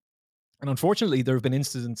relax. And unfortunately, there have been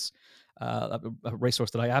incidents. A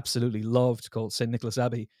racehorse that I absolutely loved called St. Nicholas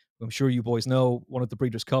Abbey, who I'm sure you boys know, won at the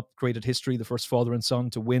Breeders' Cup, created history, the first father and son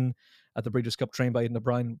to win at the Breeders' Cup, trained by Aidan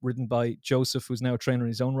O'Brien, ridden by Joseph, who's now a trainer in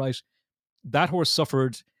his own right. That horse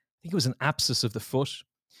suffered, I think it was an abscess of the foot,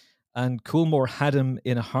 and Coolmore had him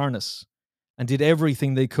in a harness and did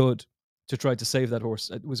everything they could to try to save that horse.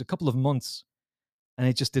 It was a couple of months, and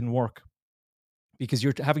it just didn't work because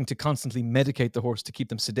you're having to constantly medicate the horse to keep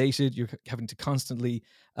them sedated. You're having to constantly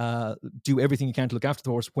do everything you can to look after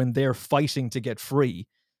the horse when they're fighting to get free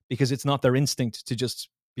because it's not their instinct to just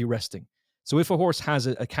be resting. So if a horse has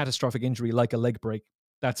a catastrophic injury like a leg break,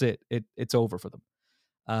 that's it. It's over for them.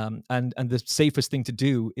 And the safest thing to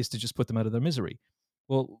do is to just put them out of their misery.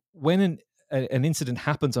 Well, when an incident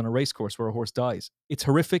happens on a race course where a horse dies, it's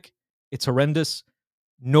horrific, it's horrendous.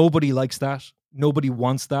 Nobody likes that. Nobody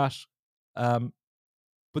wants that. Um,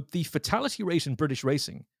 but the fatality rate in British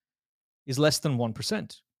racing is less than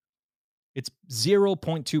 1%. It's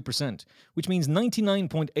 0.2%, which means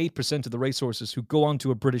 99.8% of the racehorses who go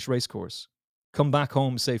onto a British racecourse come back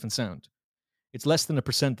home safe and sound. It's less than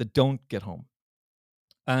 1% that don't get home.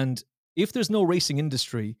 And if there's no racing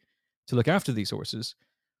industry to look after these horses,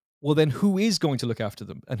 well, then who is going to look after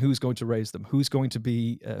them and who's going to raise them? Who's going to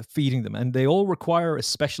be feeding them? And they all require a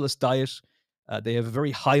specialist diet. They have a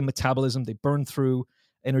very high metabolism. They burn through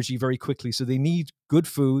energy very quickly. So they need good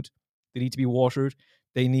food. They need to be watered.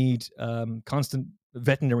 They need constant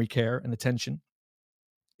veterinary care and attention.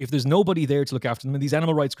 If there's nobody there to look after them, and these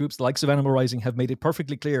animal rights groups, the likes of Animal Rising, have made it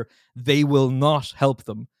perfectly clear they will not help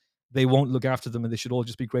them. They won't look after them, and they should all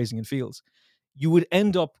just be grazing in fields. You would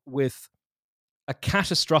end up with a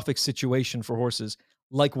catastrophic situation for horses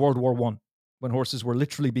like World War One, when horses were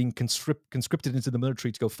literally being conscripted into the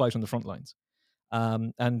military to go fight on the front lines.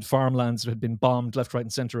 And farmlands had been bombed left, right,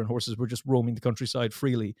 and center, and horses were just roaming the countryside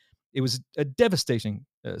freely. It was a devastating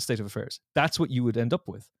state of affairs. That's what you would end up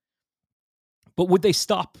with. But would they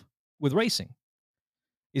stop with racing?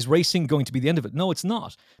 Is racing going to be the end of it? No, it's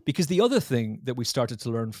not. Because the other thing that we started to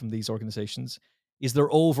learn from these organizations is their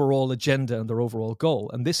overall agenda and their overall goal.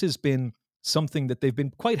 And this has been something that they've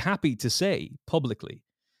been quite happy to say publicly.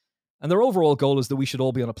 And their overall goal is that we should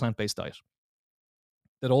all be on a plant based diet.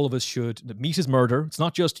 That all of us should, that meat is murder. It's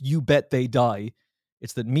not just you bet they die,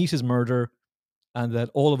 it's that meat is murder and that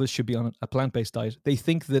all of us should be on a plant based diet. They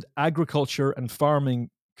think that agriculture and farming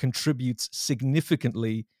contributes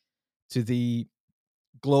significantly to the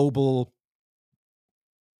global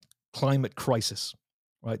climate crisis,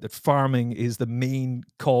 right? That farming is the main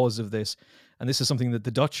cause of this. And this is something that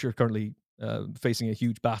the Dutch are currently facing a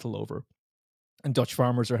huge battle over. And Dutch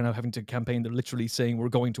farmers are now having to campaign. They're literally saying we're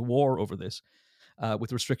going to war over this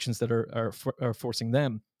with restrictions that are forcing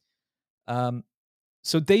them.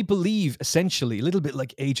 So they believe essentially a little bit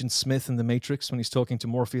like Agent Smith in The Matrix when he's talking to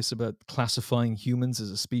Morpheus about classifying humans as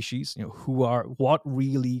a species. You know, what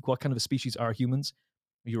kind of a species are humans?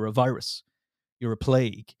 You're a virus. You're a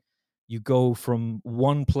plague. You go from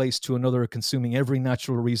one place to another, consuming every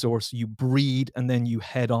natural resource. You breed, and then you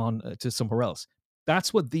head on to somewhere else.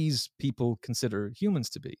 That's what these people consider humans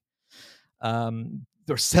to be.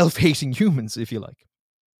 They're self-hating humans, if you like.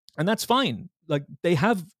 And that's fine. Like, they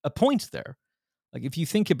have a point there. Like, if you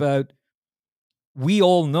think about, we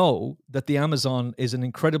all know that the Amazon is an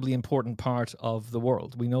incredibly important part of the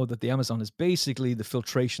world. We know that the Amazon is basically the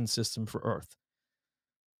filtration system for Earth.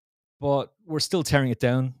 But we're still tearing it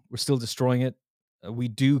down. We're still destroying it. We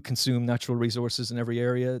do consume natural resources in every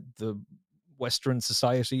area. The Western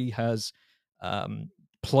society has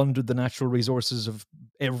plundered the natural resources of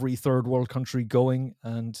every third world country going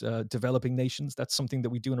and developing nations. That's something that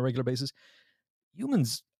we do on a regular basis.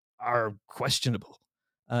 Humans are questionable.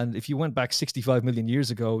 And if you went back 65 million years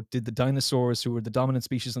ago, did the dinosaurs, who were the dominant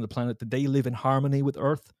species on the planet, did they live in harmony with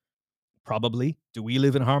Earth? Probably. Do we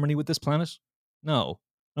live in harmony with this planet? No,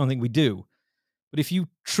 I don't think we do. But if you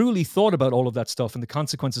truly thought about all of that stuff and the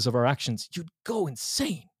consequences of our actions, you'd go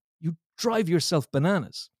insane. You'd drive yourself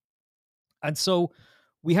bananas. And so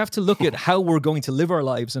we have to look at how we're going to live our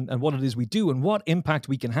lives and what it is we do and what impact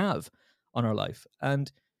we can have on our life.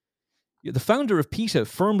 And the founder of PETA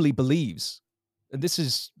firmly believes, and this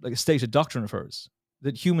is like a stated doctrine of hers,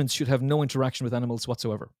 that humans should have no interaction with animals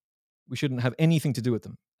whatsoever. We shouldn't have anything to do with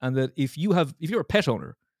them. And that if you're a pet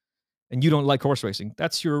owner and you don't like horse racing,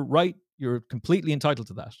 that's your right. You're completely entitled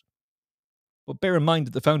to that. But bear in mind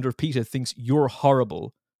that the founder of PETA thinks you're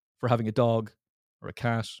horrible for having a dog or a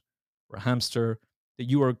cat or a hamster, that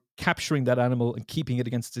you are capturing that animal and keeping it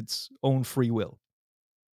against its own free will,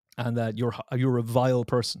 and that you're a vile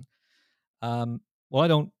person. Well, I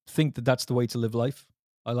don't think that that's the way to live life.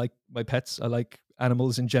 I like my pets. I like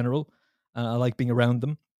animals in general. I like being around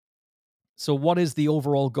them. So what is the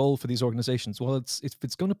overall goal for these organizations? Well, if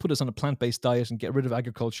it's going to put us on a plant-based diet and get rid of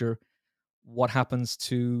agriculture, what happens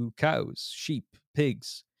to cows, sheep,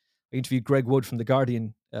 pigs? I interviewed Greg Wood from The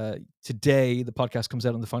Guardian today. The podcast comes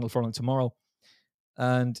out on the final furlong tomorrow.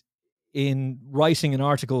 And in writing an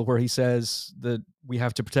article where he says that we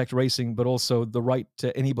have to protect racing, but also the right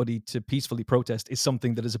to anybody to peacefully protest is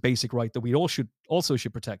something that is a basic right that we all should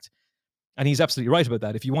protect. And he's absolutely right about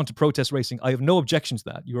that. If you want to protest racing, I have no objection to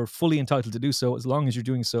that. You are fully entitled to do so as long as you're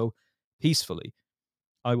doing so peacefully.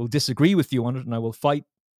 I will disagree with you on it and I will fight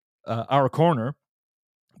our corner,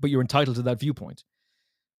 but you're entitled to that viewpoint.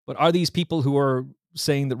 But are these people who are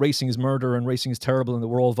saying that racing is murder and racing is terrible and that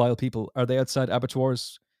we're all vile people, are they outside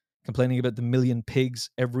abattoirs complaining about the million pigs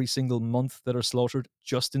every single month that are slaughtered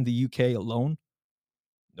just in the UK alone?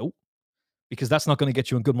 Nope. Because that's not going to get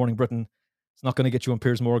you on Good Morning Britain. It's not going to get you on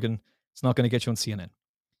Piers Morgan. It's not going to get you on CNN.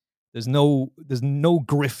 There's no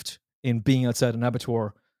grift in being outside an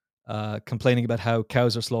abattoir complaining about how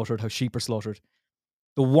cows are slaughtered, how sheep are slaughtered.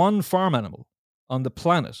 The one farm animal on the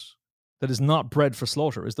planet that is not bred for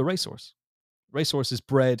slaughter is the racehorse. Racehorse is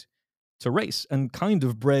bred to race and kind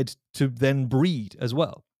of bred to then breed as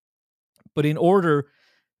well. But in order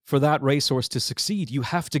for that racehorse to succeed, you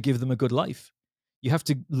have to give them a good life. You have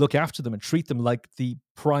to look after them and treat them like the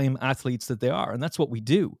prime athletes that they are. And that's what we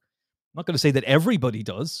do. I'm not going to say that everybody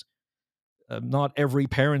does. Not every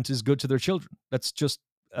parent is good to their children. That's just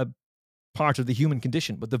a part of the human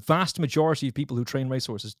condition. But the vast majority of people who train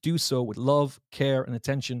racehorses do so with love, care, and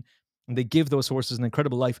attention. And they give those horses an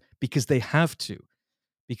incredible life because they have to.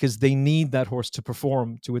 because they need that horse to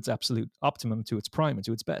perform to its absolute optimum, to its prime, and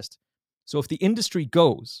to its best. So if the industry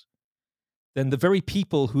goes, then the very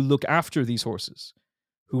people who look after these horses,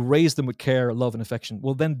 who raise them with care, love, and affection,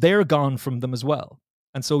 well, then they're gone from them as well.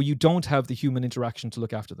 And so you don't have the human interaction to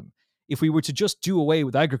look after them. If we were to just do away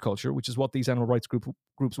with agriculture, which is what these animal rights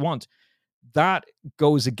groups want, that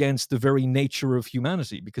goes against the very nature of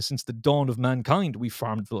humanity, because since the dawn of mankind, we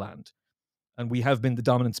farmed the land and we have been the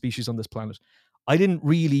dominant species on this planet. I didn't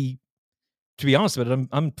really, to be honest with it,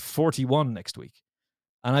 I'm 41 next week.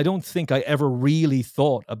 And I don't think I ever really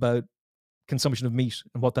thought about consumption of meat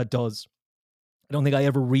and what that does. I don't think I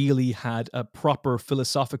ever really had a proper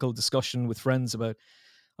philosophical discussion with friends about.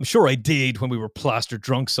 I'm sure I did when we were plastered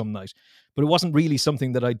drunk some night, but it wasn't really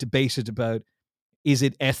something that I debated about. Is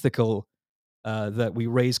it ethical that we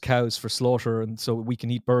raise cows for slaughter and so we can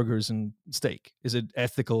eat burgers and steak? Is it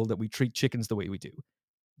ethical that we treat chickens the way we do?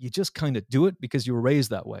 You just kind of do it because you were raised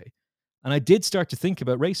that way. And I did start to think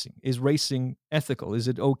about racing. Is racing ethical? Is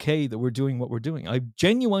it okay that we're doing what we're doing? I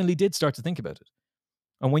genuinely did start to think about it.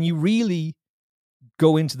 And when you really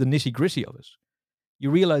go into the nitty gritty of it, you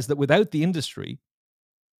realize that without the industry,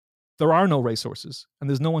 there are no racehorses and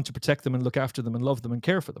there's no one to protect them and look after them and love them and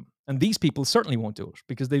care for them. And these people certainly won't do it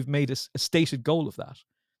because they've made a stated goal of that.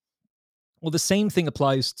 Well, the same thing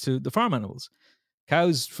applies to the farm animals.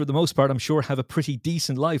 Cows, for the most part, I'm sure, have a pretty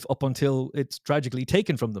decent life up until it's tragically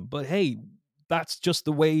taken from them. But hey, that's just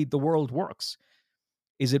the way the world works.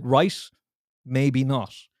 Is it right? Maybe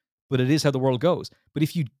not. But it is how the world goes. But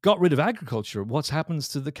if you got rid of agriculture, what happens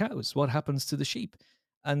to the cows? What happens to the sheep?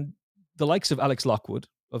 And the likes of Alex Lockwood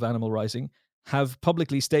of Animal Rising have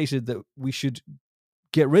publicly stated that we should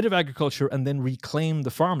get rid of agriculture and then reclaim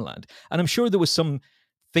the farmland. And I'm sure there was some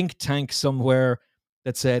think tank somewhere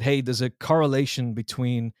that said, hey, there's a correlation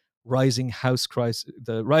between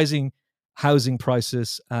the rising housing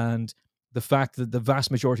prices and the fact that the vast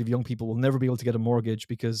majority of young people will never be able to get a mortgage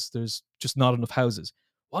because there's just not enough houses.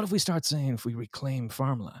 What if we start saying if we reclaim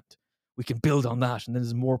farmland, we can build on that and then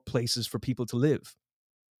there's more places for people to live?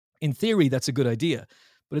 In theory, that's a good idea,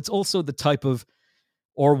 but it's also the type of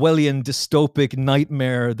Orwellian dystopic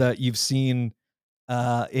nightmare that you've seen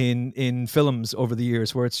in films over the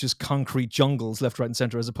years, where it's just concrete jungles left, right, and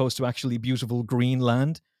center, as opposed to actually beautiful green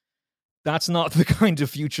land. That's not the kind of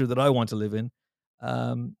future that I want to live in.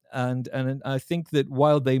 And I think that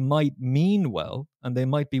while they might mean well and they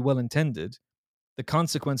might be well intended, the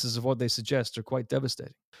consequences of what they suggest are quite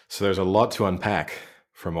devastating. So there's a lot to unpack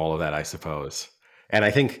from all of that, I suppose. And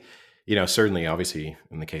I think, certainly, obviously,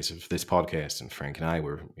 in the case of this podcast, and Frank and I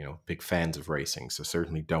were, big fans of racing. So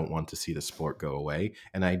certainly don't want to see the sport go away.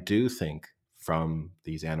 And I do think from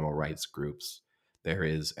these animal rights groups, there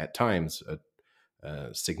is at times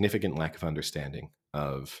a significant lack of understanding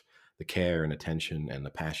of the care and attention and the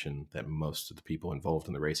passion that most of the people involved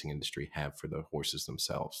in the racing industry have for the horses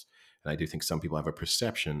themselves. And I do think some people have a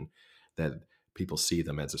perception that people see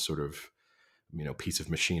them as a sort of piece of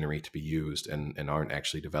machinery to be used, and aren't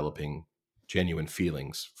actually developing genuine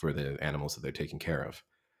feelings for the animals that they're taking care of.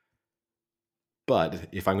 But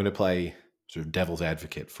if I'm going to play sort of devil's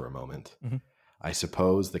advocate for a moment, Mm-hmm. I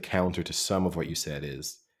suppose the counter to some of what you said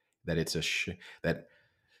is that it's that,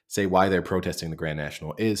 say, why they're protesting the Grand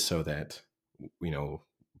National is so that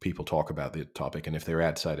people talk about the topic, and if they're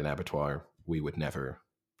outside an abattoir, we would never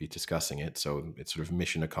be discussing it. So it's sort of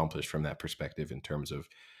mission accomplished from that perspective in terms of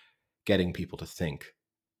getting people to think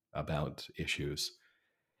about issues.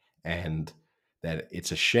 And that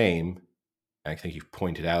it's a shame. I think you've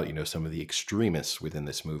pointed out, some of the extremists within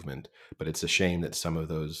this movement, but it's a shame that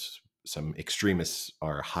some extremists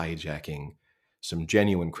are hijacking some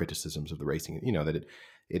genuine criticisms of the racing. That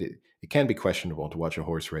it can be questionable to watch a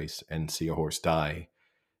horse race and see a horse die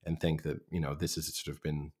and think that, this has sort of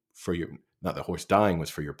been for your, not the horse dying was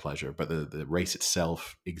for your pleasure, but the race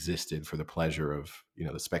itself existed for the pleasure of,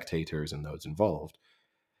 the spectators and those involved,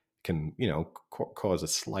 can, cause a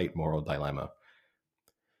slight moral dilemma.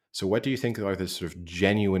 So what do you think are the sort of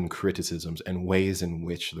genuine criticisms and ways in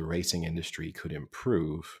which the racing industry could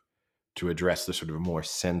improve to address the sort of more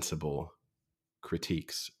sensible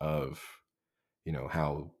critiques of,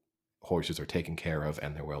 how horses are taken care of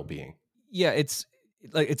and their well-being? Yeah, it's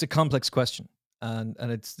a complex question, and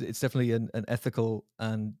it's definitely an ethical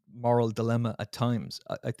and moral dilemma at times.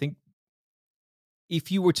 I think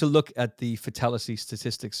if you were to look at the fatality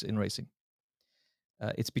statistics in racing,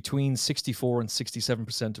 it's between 64 and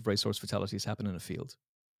 67% of racehorse fatalities happen in a field.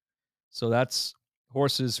 So that's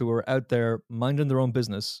horses who are out there minding their own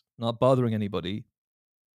business, not bothering anybody,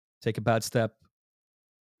 take a bad step,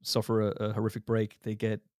 suffer a horrific break, they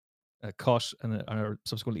get caught and are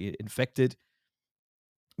subsequently infected.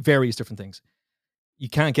 various different things. You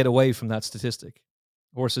can't get away from that statistic.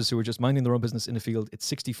 Horses who are just minding their own business in the field, it's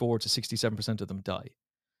 64 to 67% of them die.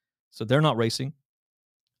 So they're not racing.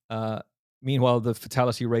 Uh, Meanwhile, the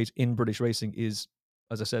fatality rate in British racing is,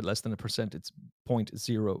 as I said, less than a percent. It's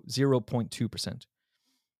 0.2%.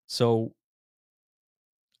 So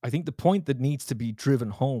I think the point that needs to be driven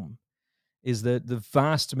home is that the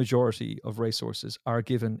vast majority of racehorses are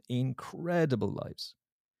given incredible lives.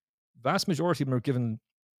 Vast majority of them are given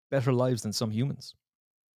better lives than some humans.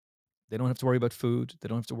 They don't have to worry about food. They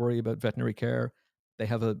don't have to worry about veterinary care. They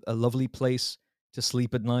have a lovely place to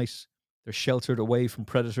sleep at night. They're sheltered away from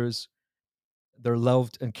predators. They're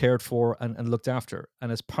loved and cared for and looked after.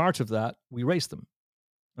 And as part of that, we race them.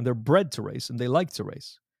 And they're bred to race and they like to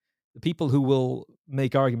race. The people who will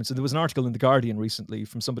make arguments, and there was an article in The Guardian recently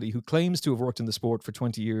from somebody who claims to have worked in the sport for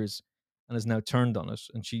 20 years and has now turned on it.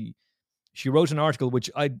 And she wrote an article which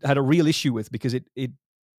I had a real issue with because it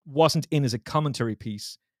wasn't in as a commentary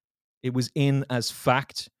piece. It was in as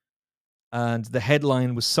fact. And the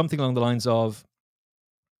headline was something along the lines of,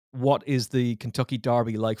 "What is the Kentucky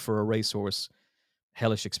Derby like for a racehorse?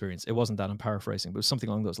 Hellish experience." It wasn't that, I'm paraphrasing, but it was something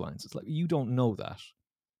along those lines. It's like, you don't know that.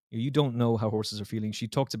 You don't know how horses are feeling. She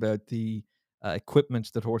talked about the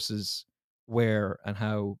equipment that horses wear and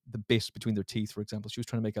how the bit between their teeth, for example, she was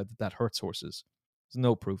trying to make out that that hurts horses. There's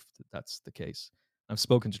no proof that that's the case. I've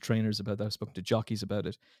spoken to trainers about that. I've spoken to jockeys about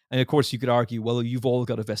it. And of course, you could argue, well, you've all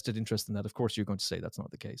got a vested interest in that. Of course, you're going to say that's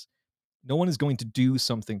not the case. No one is going to do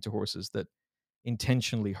something to horses that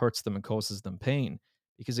intentionally hurts them and causes them pain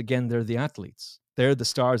because, again, they're the athletes. They're the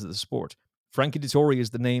stars of the sport. Frankie Dettori is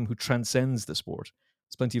the name who transcends the sport.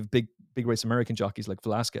 There's plenty of big race American jockeys like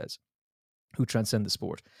Velasquez who transcend the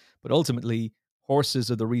sport. But ultimately,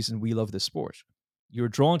 horses are the reason we love this sport. You're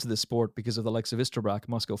drawn to this sport because of the likes of Isterbrak,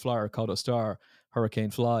 Moscow Flyer, Kauto Star,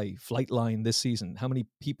 Hurricane Fly, Flightline this season. How many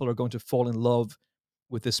people are going to fall in love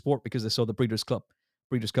with this sport because they saw the Breeders' Cup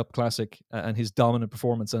Classic and his dominant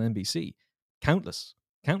performance on NBC? Countless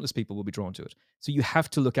people will be drawn to it. So you have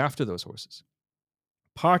to look after those horses.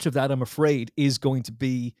 Part of that, I'm afraid, is going to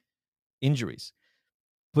be injuries.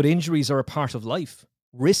 But injuries are a part of life.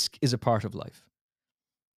 Risk is a part of life.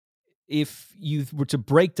 If you were to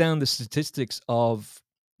break down the statistics of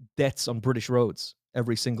deaths on British roads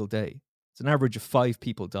every single day, it's an average of 5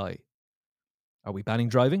 people die. Are we banning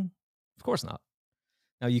driving? Of course not.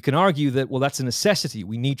 Now, you can argue that, well, that's a necessity.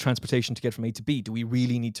 We need transportation to get from A to B. Do we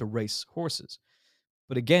really need to race horses?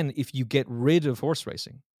 But again, if you get rid of horse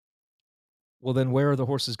racing, well, then where are the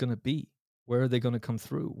horses going to be? Where are they going to come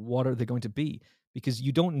through? What are they going to be? Because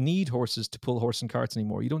you don't need horses to pull horse and carts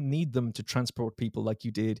anymore. You don't need them to transport people like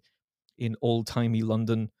you did in old-timey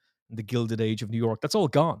London and the Gilded Age of New York. That's all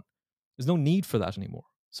gone. There's no need for that anymore.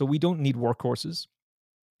 So we don't need workhorses.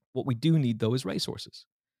 What we do need, though, is racehorses.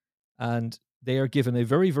 And they are given a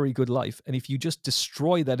very, very good life. And if you just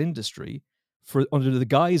destroy that industry for under the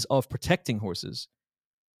guise of protecting horses,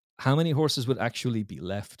 how many horses would actually be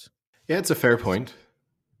left? Yeah, it's a fair point.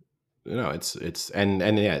 No, it's and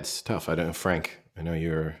yeah, it's tough. I don't know, Frank. I know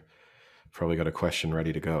you're probably got a question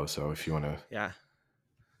ready to go. So if you want to, Yeah.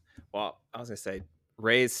 Well, I was gonna say,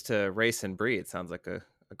 raised to race and breed sounds like a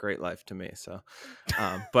great life to me. So,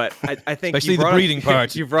 but I think you Especially the brought up breeding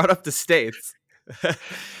part. you brought up the states.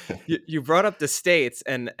 You brought up the states,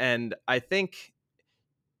 and I think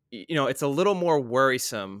it's a little more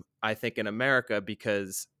worrisome. I think in America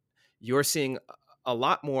because you're seeing a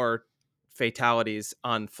lot more fatalities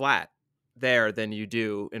on flat there than you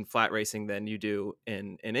do in flat racing than you do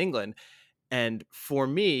in England. And for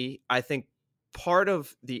me, I think part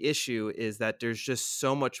of the issue is that there's just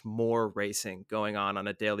so much more racing going on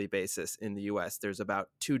a daily basis in the US. There's about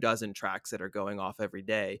 24 tracks that are going off every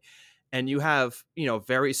day. And you have,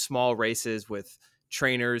 very small races with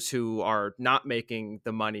trainers who are not making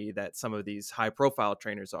the money that some of these high profile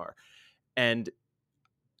trainers are. And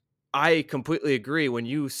I completely agree when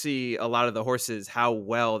you see a lot of the horses, how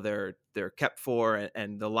well they're kept for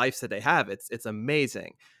and the lives that they have. It's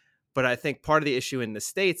amazing. But I think part of the issue in the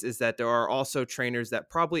States is that there are also trainers that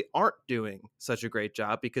probably aren't doing such a great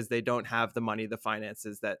job because they don't have the money, the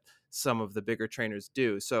finances that some of the bigger trainers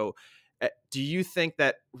do. So, do you think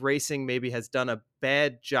that racing maybe has done a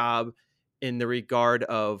bad job in the regard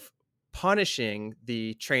of punishing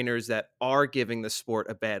the trainers that are giving the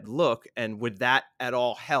sport a bad look? And would that at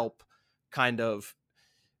all help kind of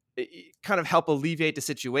help alleviate the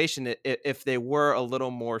situation if they were a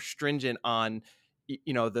little more stringent on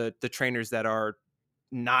the trainers that are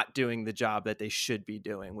not doing the job that they should be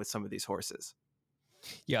doing with some of these horses?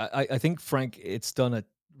 Yeah, I think, Frank,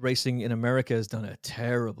 racing in America has done a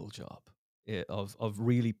terrible job of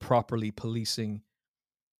really properly policing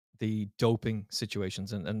the doping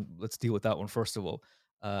situations, and let's deal with that one first of all.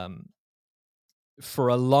 Um, for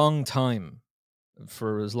a long time,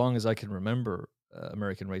 for as long as I can remember,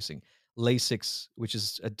 American racing, Lasix, which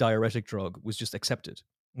is a diuretic drug, was just accepted.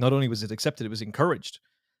 Not only was it accepted, it was encouraged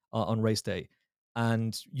on race day.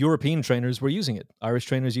 And European trainers were using it. Irish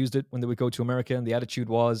trainers used it when they would go to America, and the attitude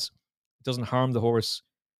was, it doesn't harm the horse,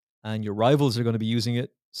 and your rivals are going to be using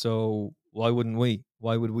it. So why wouldn't we?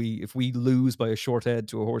 Why would we, if we lose by a short head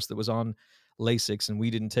to a horse that was on Lasix and we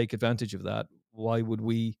didn't take advantage of that? Why would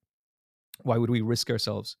we? Why would we risk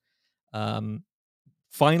ourselves? Um,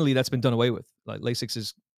 Finally, that's been done away with. Like Lasix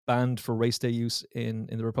is banned for race day use in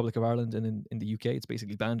the Republic of Ireland and in the UK. It's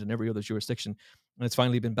basically banned in every other jurisdiction, and it's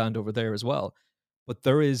finally been banned over there as well. But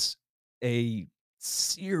there is a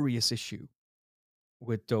serious issue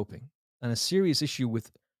with doping and a serious issue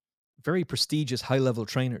with very prestigious high level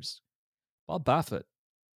trainers. Bob Baffett,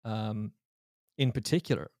 um, in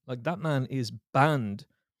particular, like that man is banned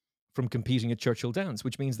from competing at Churchill Downs,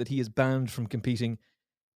 which means that he is banned from competing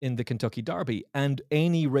in the Kentucky Derby and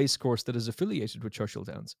any race course that is affiliated with Churchill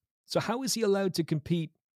Downs. So how is he allowed to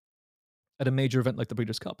compete at a major event like the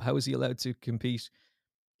Breeders' Cup? How is he allowed to compete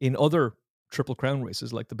in other Triple Crown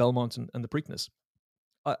races like the Belmont and the Preakness?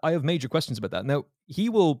 I have major questions about that. Now, he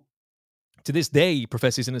will, to this day,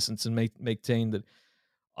 profess his innocence and maintain that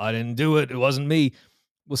I didn't do it. It wasn't me.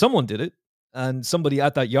 Well, someone did it, and somebody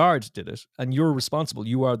at that yard did it, and you're responsible.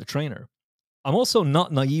 You are the trainer. I'm also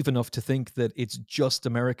not naive enough to think that it's just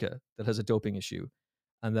America that has a doping issue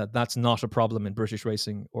and that that's not a problem in British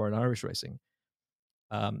racing or in Irish racing.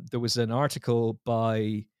 There was an article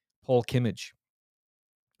by Paul Kimmage,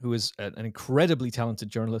 who is an incredibly talented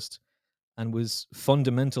journalist and was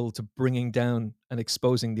fundamental to bringing down and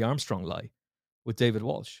exposing the Armstrong lie with David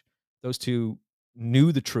Walsh. Those two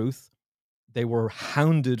knew the truth. They were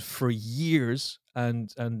hounded for years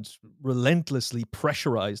and relentlessly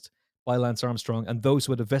pressurized by Lance Armstrong and those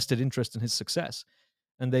who had a vested interest in his success.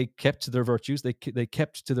 And they kept to their virtues. They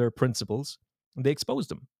kept to their principles, and they exposed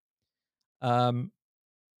them. Um,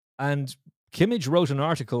 and Kimmage wrote an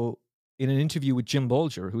article in an interview with Jim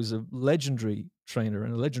Bolger, who's a legendary trainer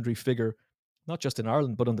and a legendary figure, not just in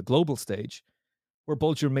Ireland but on the global stage, where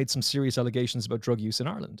Bolger made some serious allegations about drug use in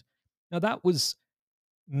Ireland. Now that was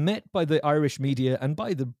met by the Irish media and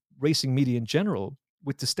by the racing media in general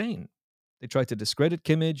with disdain. They tried to discredit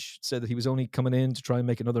Kimmage, said that he was only coming in to try and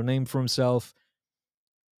make another name for himself.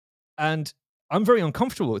 And I'm very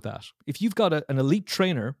uncomfortable with that. If you've got an elite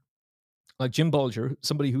trainer like Jim Bolger,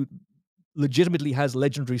 somebody who legitimately has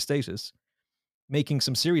legendary status, making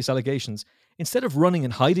some serious allegations, instead of running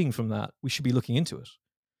and hiding from that, we should be looking into it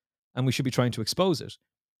and we should be trying to expose it.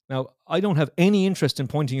 Now, I don't have any interest in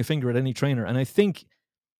pointing a finger at any trainer. And I think,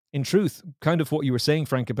 in truth, kind of what you were saying,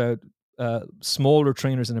 Frank, about smaller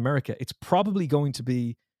trainers in America, it's probably going to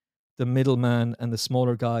be the middleman and the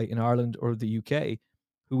smaller guy in Ireland or the UK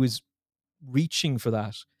who is reaching for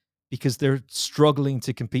that because they're struggling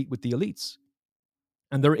to compete with the elites.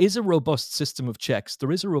 And there is a robust system of checks.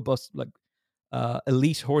 There is a robust, like,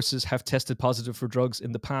 elite horses have tested positive for drugs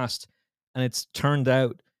in the past, and it's turned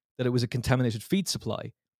out that it was a contaminated feed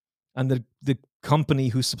supply. And the company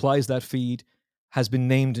who supplies that feed has been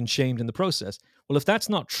named and shamed in the process. Well, if that's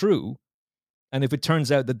not true, and if it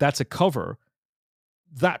turns out that that's a cover,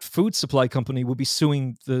 that food supply company will be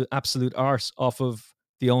suing the absolute arse off of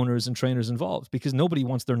the owners and trainers involved because nobody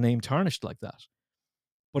wants their name tarnished like that.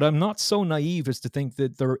 But I'm not so naive as to think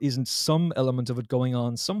that there isn't some element of it going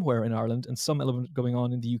on somewhere in Ireland and some element going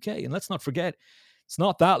on in the UK. And let's not forget, it's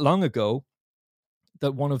not that long ago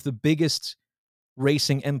that one of the biggest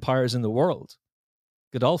racing empires in the world,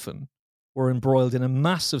 Godolphin, were embroiled in a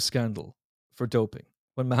massive scandal for doping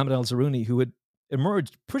when Mohammed Al Zarouni, who had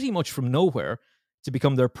emerged pretty much from nowhere to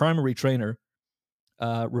become their primary trainer,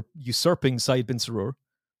 usurping Said bin Sarur,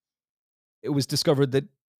 it was discovered that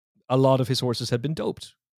a lot of his horses had been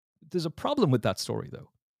doped. There's a problem with that story, though.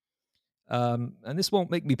 And this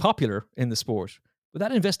won't make me popular in the sport, but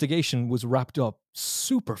that investigation was wrapped up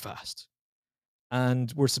super fast.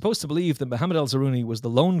 And we're supposed to believe that Mohammed Al Zarouni was the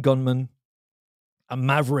lone gunman, a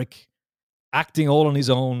maverick, acting all on his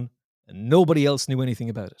own, and nobody else knew anything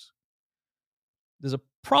about it. There's a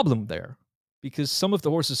problem there because some of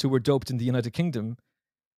the horses who were doped in the United Kingdom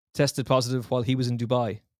tested positive while he was in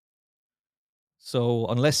Dubai. So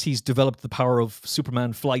unless he's developed the power of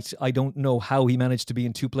Superman flight, I don't know how he managed to be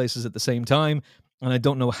in two places at the same time, and I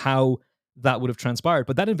don't know how that would have transpired.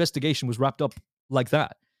 But that investigation was wrapped up like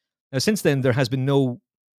that. Now, since then, there has been no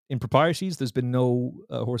improprieties. There's been no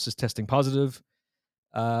horses testing positive.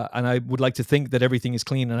 And I would like to think that everything is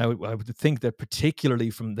clean. And I would think that particularly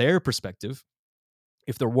from their perspective,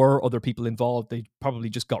 If there were other people involved, they probably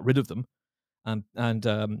just got rid of them, and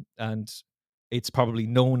it's probably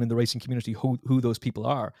known in the racing community who those people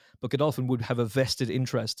are. But Godolphin would have a vested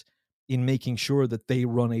interest in making sure that they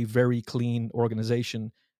run a very clean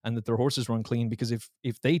organization and that their horses run clean, because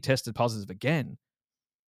if they tested positive again,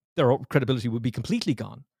 their credibility would be completely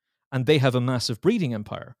gone. And they have a massive breeding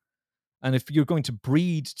empire. And if you're going to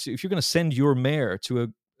if you're going to send your mare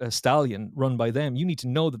to a stallion run by them, you need to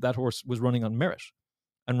know that that horse was running on merit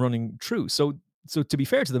and running true. So to be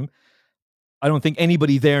fair to them, I don't think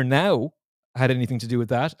anybody there now had anything to do with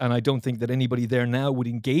that, and I don't think that anybody there now would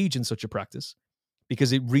engage in such a practice,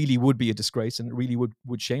 because it really would be a disgrace and it really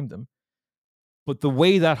would shame them. But the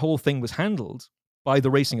way that whole thing was handled by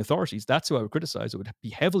the racing authorities, that's who I would criticize. I would be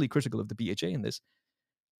heavily critical of the BHA in this.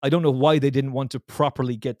 I don't know why they didn't want to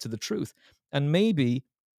properly get to the truth. And maybe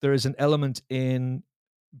there is an element in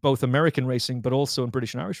both American racing, but also in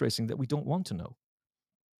British and Irish racing, that we don't want to know.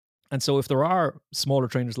 And so if there are smaller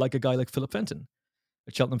trainers, like a guy like Philip Fenton,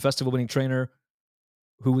 a Cheltenham Festival winning trainer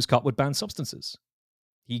who was caught with banned substances,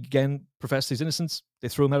 he again professed his innocence. They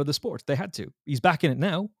threw him out of the sport. They had to. He's back in it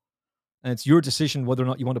now, and it's your decision whether or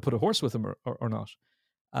not you want to put a horse with him or not.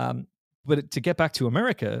 But to get back to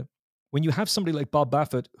America, when you have somebody like Bob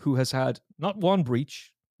Baffett, who has had not one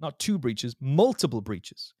breach, not two breaches, multiple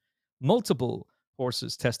breaches, multiple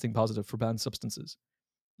horses testing positive for banned substances,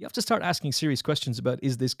 you have to start asking serious questions about,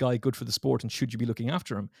 is this guy good for the sport and should you be looking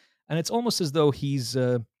after him? And it's almost as though he's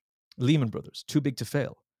Lehman Brothers, too big to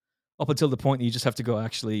fail. Up until the point that you just have to go,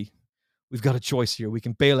 actually, we've got a choice here. We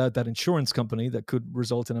can bail out that insurance company that could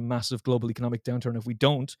result in a massive global economic downturn if we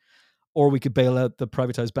don't, or we could bail out the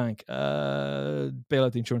privatized bank, bail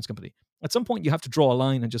out the insurance company. At some point, you have to draw a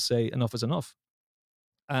line and just say, enough is enough.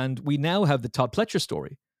 And we now have the Todd Pletcher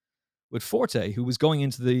story with Forte, who was going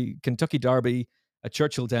into the Kentucky Derby at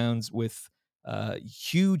Churchill Downs with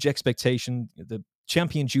huge expectation, the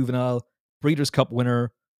champion juvenile, Breeders' Cup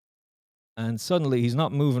winner, and suddenly he's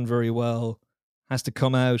not moving very well, has to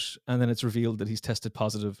come out, and then it's revealed that he's tested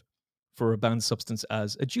positive for a banned substance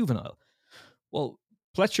as a juvenile. Well,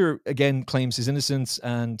 Pletcher again claims his innocence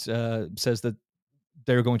and says that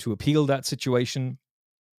they're going to appeal that situation,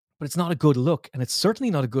 but it's not a good look, and it's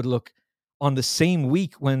certainly not a good look on the same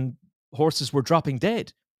week when horses were dropping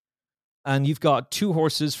dead. And you've got two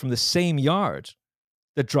horses from the same yard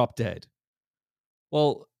that drop dead.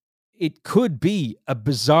 Well, it could be a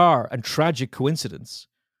bizarre and tragic coincidence,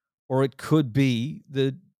 or it could be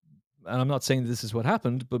and I'm not saying this is what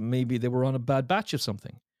happened, but maybe they were on a bad batch of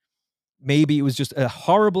something. Maybe it was just a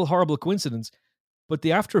horrible, horrible coincidence, but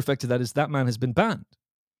the after effect of that is that man has been banned.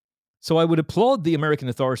 So I would applaud the American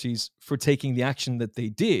authorities for taking the action that they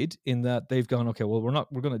did, in that they've gone, okay, well,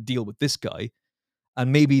 we're going to deal with this guy,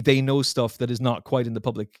 and maybe they know stuff that is not quite in the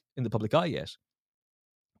public eye yet.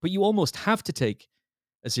 But you almost have to take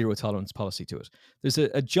a zero tolerance policy to it. There's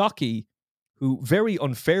a jockey who very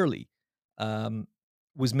unfairly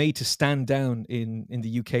was made to stand down in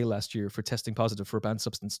the UK last year for testing positive for a banned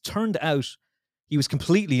substance. Turned out he was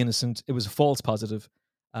completely innocent. It was a false positive,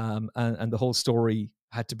 and the whole story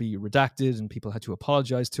had to be redacted, and people had to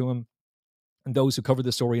apologize to him. And those who covered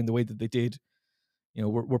the story in the way that they did,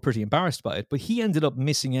 were pretty embarrassed by it. But he ended up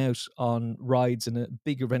missing out on rides in a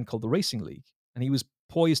big event called the Racing League, and he was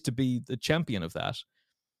poised to be the champion of that.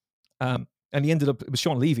 And he ended up, it was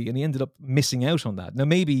Sean Levy, and he ended up missing out on that. Now,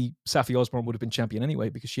 maybe Safi Osborne would have been champion anyway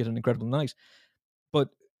because she had an incredible night. But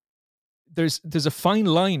there's a fine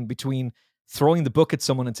line between throwing the book at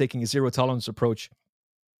someone and taking a zero tolerance approach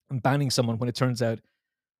and banning someone when it turns out,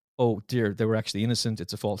 oh dear, they were actually innocent,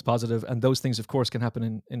 it's a false positive. And those things, of course, can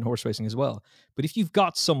happen in horse racing as well. But if you've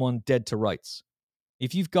got someone dead to rights,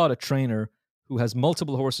 if you've got a trainer who has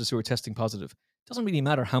multiple horses who are testing positive, it doesn't really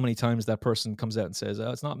matter how many times that person comes out and says,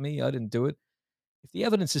 oh, it's not me, I didn't do it. If the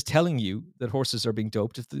evidence is telling you that horses are being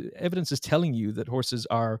doped, if the evidence is telling you that horses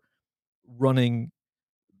are running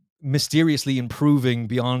mysteriously improving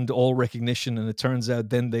beyond all recognition, and it turns out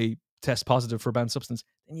then they test positive for a banned substance,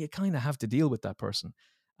 then you kind of have to deal with that person.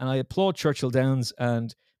 And I applaud Churchill Downs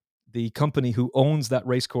and the company who owns that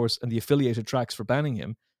racecourse and the affiliated tracks for banning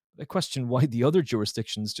him. I question why the other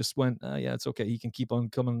jurisdictions just went, yeah, it's okay. He can keep on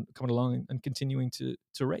coming along and continuing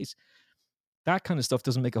to race. That kind of stuff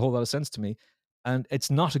doesn't make a whole lot of sense to me. And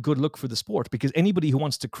it's not a good look for the sport, because anybody who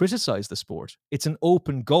wants to criticize the sport, it's an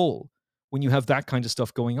open goal when you have that kind of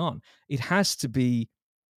stuff going on. It has to be,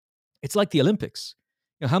 it's like the Olympics.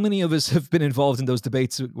 How many of us have been involved in those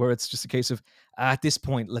debates where it's just a case of, at this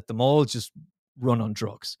point, let them all just run on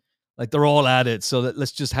drugs. Like, they're all at it, so that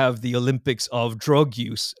let's just have the Olympics of drug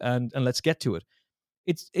use and let's get to it.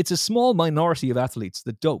 It's a small minority of athletes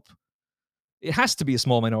that dope. It has to be a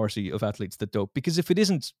small minority of athletes that dope, because if it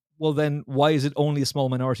isn't, well, then why is it only a small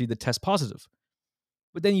minority that test positive?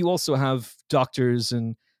 But then you also have doctors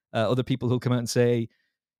and other people who'll come out and say,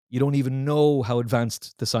 you don't even know how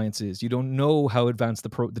advanced the science is. You don't know how advanced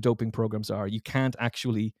the doping programs are. You can't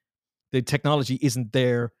actually, the technology isn't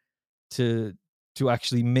there to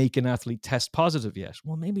actually make an athlete test positive yet.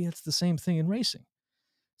 Well, maybe it's the same thing in racing.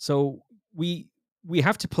 So we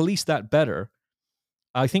have to police that better.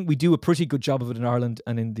 I think we do a pretty good job of it in Ireland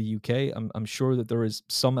and in the UK. I'm sure that there is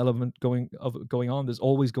some element going on. There's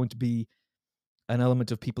always going to be an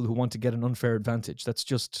element of people who want to get an unfair advantage. That's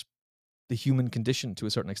just the human condition to a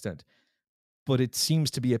certain extent. But it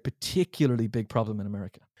seems to be a particularly big problem in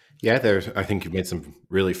America. Yeah, I think you've made some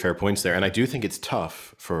really fair points there. And I do think it's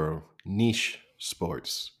tough for niche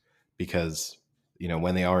sports because,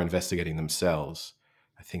 when they are investigating themselves,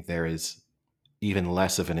 I think there is even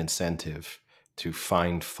less of an incentive to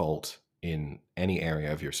find fault in any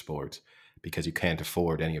area of your sport because you can't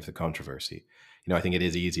afford any of the controversy. I think it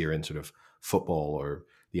is easier in sort of football or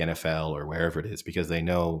the NFL or wherever it is because they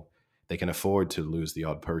know they can afford to lose the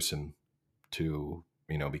odd person to,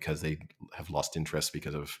 because they have lost interest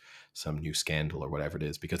because of some new scandal or whatever it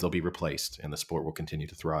is, because they'll be replaced and the sport will continue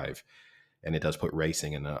to thrive. And it does put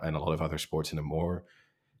racing and a lot of other sports in a more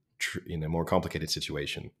complicated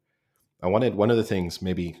situation. I wanted one of the things,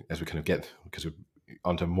 maybe as we kind of get because we're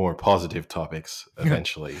onto more positive topics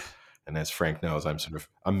eventually. And as Frank knows, I'm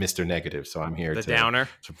Mr. Negative, so I'm here The to downer.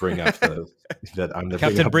 bring up that I'm the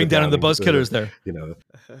Captain Bring Down and the Buzz Killers there.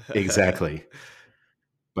 Exactly.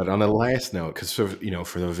 But on a last note, because for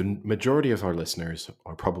the majority of our listeners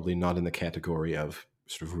are probably not in the category of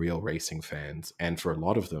sort of real racing fans, and for a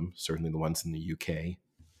lot of them, certainly the ones in the UK,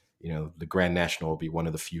 the Grand National will be one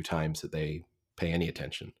of the few times that they pay any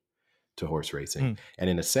attention to horse racing. And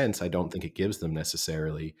in a sense, I don't think it gives them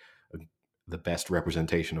necessarily the best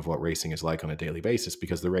representation of what racing is like on a daily basis,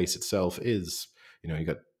 because the race itself is, you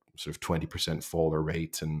got sort of 20% faller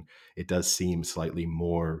rate, and it does seem slightly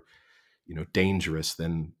more dangerous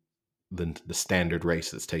than the standard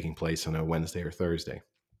race that's taking place on a Wednesday or Thursday.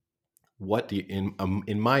 What do you,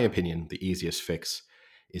 in my opinion, the easiest fix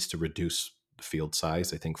is to reduce the field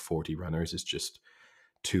size. I think 40 runners is just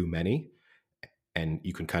too many, and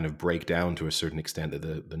you can kind of break down to a certain extent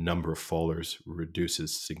that the number of fallers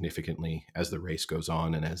reduces significantly as the race goes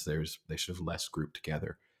on and as they sort of less grouped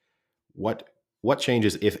together. What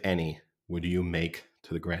changes, if any, would you make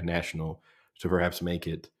to the Grand National to perhaps make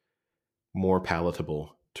it more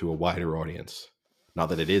palatable to a wider audience? Not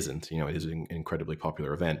that it isn't, it is an incredibly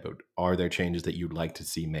popular event, but are there changes that you'd like to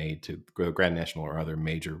see made to Grand National or other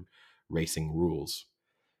major racing rules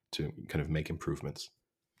to kind of make improvements?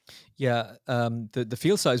 Yeah, the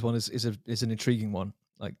field size one is an intriguing one.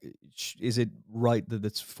 Like, is it right that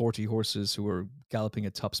it's 40 horses who are galloping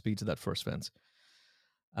at top speed to that first fence?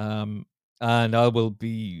 And I will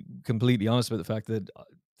be completely honest about the fact that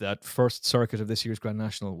that first circuit of this year's Grand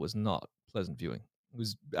National was not pleasant viewing. It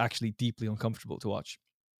was actually deeply uncomfortable to watch.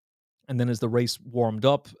 And then as the race warmed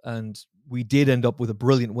up, and we did end up with a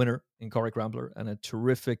brilliant winner in Corrick Rambler and a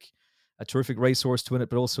terrific racehorse to win it,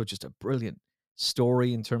 but also just a brilliant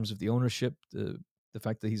story in terms of the ownership, the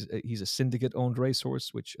fact that he's a syndicate owned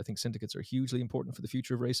racehorse, which I think syndicates are hugely important for the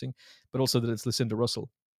future of racing, but also that it's Lucinda Russell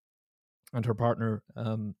and her partner,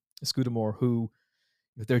 Scudamore, who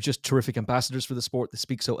they're just terrific ambassadors for the sport. They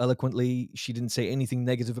speak so eloquently. She didn't say anything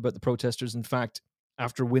negative about the protesters. In fact,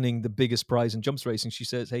 after winning the biggest prize in jumps racing, she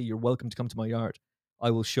says, "Hey, you're welcome to come to my yard. I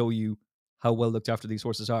will show you how well looked after these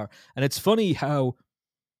horses are." And it's funny how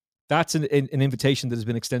that's an invitation that has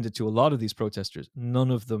been extended to a lot of these protesters. None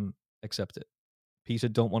of them accept it. PETA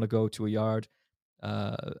don't want to go to a yard.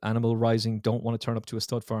 Animal Rising don't want to turn up to a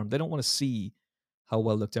stud farm. They don't want to see how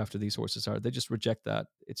well looked after these horses are. They just reject that.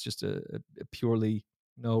 It's just a purely,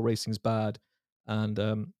 no, racing's bad. And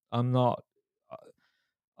I'm not.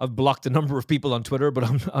 I've blocked a number of people on Twitter, but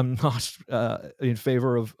I'm not in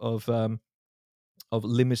favor of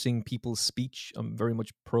limiting people's speech. I'm very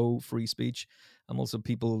much pro free speech. I'm also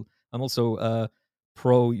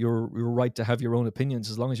pro your right to have your own opinions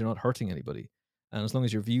as long as you're not hurting anybody, and as long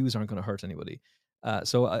as your views aren't going to hurt anybody.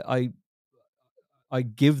 So I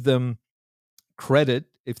give them credit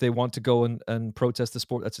if they want to go and protest the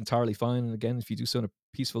sport. That's entirely fine. And again, if you do so in a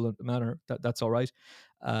peaceful manner, that's all right.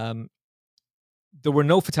 Um, there were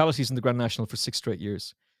no fatalities in the Grand National for 6 straight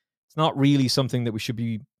years. It's not really something that we should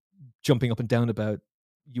be jumping up and down about.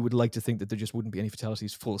 You would like to think that there just wouldn't be any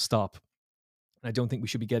fatalities, full stop. And I don't think we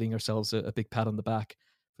should be getting ourselves a big pat on the back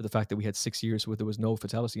for the fact that we had 6 years where there was no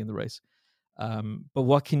fatality in the race. But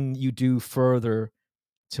what can you do further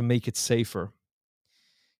to make it safer?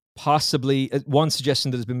 Possibly, one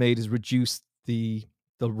suggestion that has been made is reduce the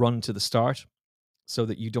run to the start so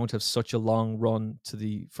that you don't have such a long run to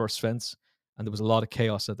the first fence. And there was a lot of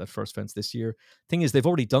chaos at that first fence this year. Thing is, they've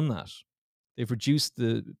already done that.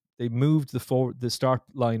 They moved the start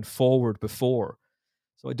line forward before.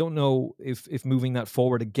 So I don't know if moving that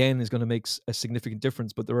forward again is going to make a significant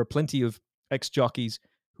difference. But there are plenty of ex jockeys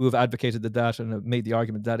who have advocated that and have made the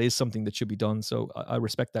argument that is something that should be done. So I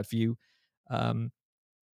respect that view. Um,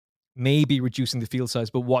 Maybe reducing the field size,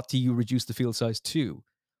 but what do you reduce the field size to?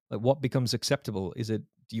 Like, what becomes acceptable? Is it,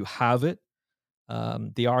 do you have it?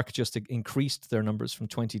 The Arc just increased their numbers from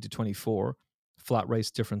 20 to 24. Flat race,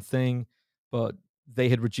 different thing, but they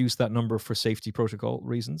had reduced that number for safety protocol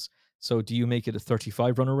reasons. So, do you make it a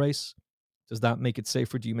 35 runner race? Does that make it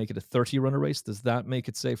safer? Do you make it a 30 runner race? Does that make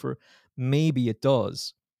it safer? Maybe it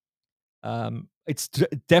does. It's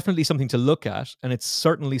definitely something to look at, and it's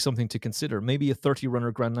certainly something to consider. Maybe a 30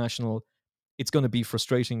 runner Grand National, it's going to be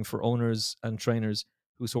frustrating for owners and trainers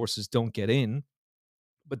whose horses don't get in,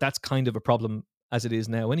 but that's kind of a problem as it is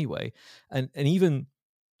now anyway. And even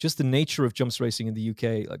just the nature of jumps racing in the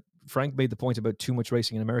UK, like Frank made the point about too much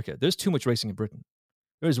racing in America. There's too much racing in Britain.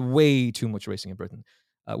 There's way too much racing in Britain.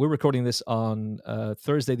 We're recording this on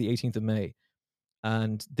Thursday, the 18th of May.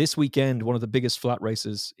 And this weekend, one of the biggest flat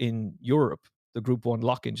races in Europe, the Group 1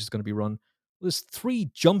 Lock-in, is going to be run. There's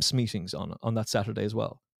 3 jumps meetings on that Saturday as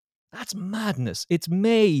well. That's madness. It's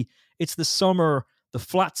May. It's the summer. The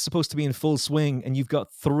flat's supposed to be in full swing, and you've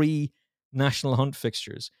got 3 national hunt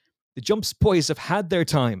fixtures. The jumps boys have had their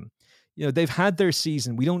time. You know, they've had their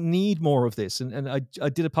season. We don't need more of this. And I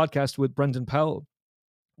did a podcast with Brendan Powell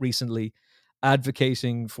recently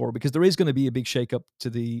advocating for, because there is going to be a big shakeup to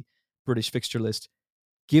the British fixture list,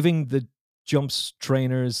 giving the jumps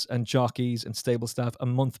trainers and jockeys and stable staff a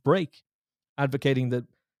month break, advocating that,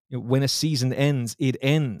 you know, when a season ends, it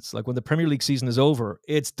ends. Like when the Premier League season is over,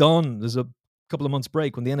 it's done. There's a couple of months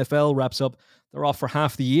break. When the NFL wraps up, they're off for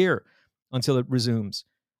half the year until it resumes.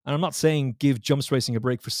 And I'm not saying give jumps racing a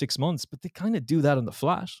break for 6 months, but they kind of do that on the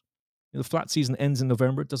flat. You know, the flat season ends in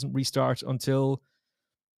November. It doesn't restart until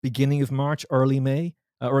beginning of March, early May,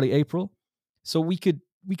 early April. So we could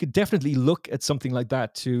definitely look at something like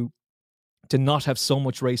that to not have so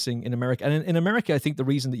much racing in America. And in America, I think the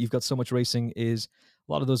reason that you've got so much racing is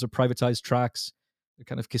a lot of those are privatized tracks, they're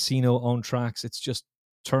kind of casino-owned tracks. It's just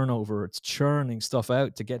turnover. It's churning stuff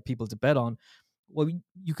out to get people to bet on. Well,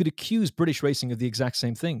 you could accuse British racing of the exact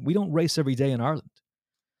same thing. We don't race every day in Ireland.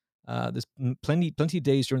 There's plenty of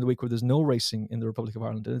days during the week where there's no racing in the Republic of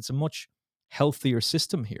Ireland, and it's a much healthier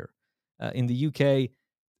system here. In the UK,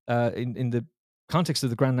 in the context of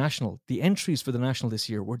the Grand National, the entries for the National this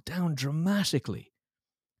year were down dramatically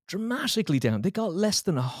down. They got less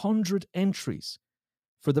than 100 entries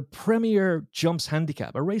for the Premier Jumps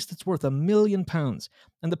Handicap, a race that's worth £1 million.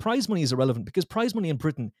 And the prize money is irrelevant because prize money in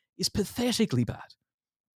Britain is pathetically bad.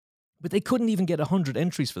 But they couldn't even get 100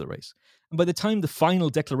 entries for the race. And by the time the final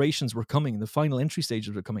declarations were coming, the final entry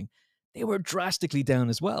stages were coming, they were drastically down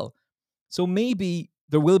as well. So maybe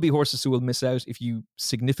there will be horses who will miss out if you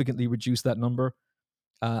significantly reduce that number.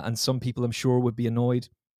 And some people, I'm sure, would be annoyed.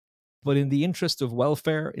 But in the interest of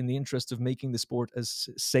welfare, in the interest of making the sport as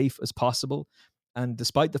safe as possible, and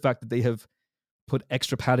despite the fact that they have put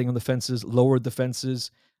extra padding on the fences, lowered the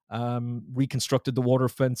fences, reconstructed the water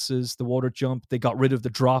fences, the water jump, they got rid of the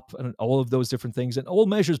drop and all of those different things. And all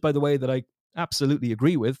measures, by the way, that I absolutely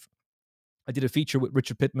agree with. I did a feature with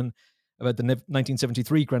Richard Pittman about the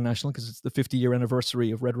 1973 Grand National because it's the 50-year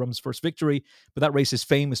anniversary of Red Rum's first victory. But that race is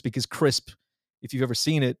famous because Crisp, if you've ever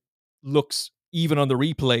seen it, looks, even on the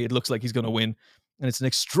replay, it looks like he's going to win. And it's an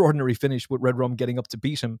extraordinary finish with Red Rum getting up to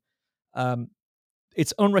beat him.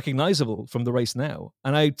 It's unrecognizable from the race now.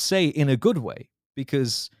 And I'd say in a good way,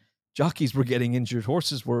 because jockeys were getting injured,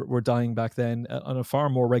 horses were dying back then on a far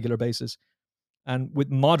more regular basis. And with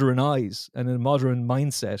modern eyes and a modern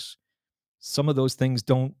mindset, some of those things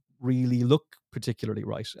don't really look particularly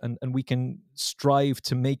right. And we can strive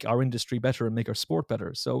to make our industry better and make our sport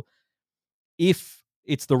better. So if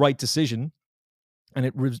it's the right decision and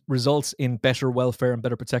it results in better welfare and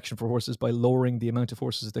better protection for horses by lowering the amount of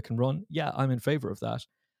horses that can run, yeah, I'm in favor of that.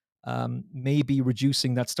 Maybe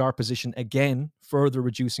reducing that start position again, further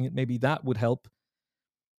reducing it, maybe that would help.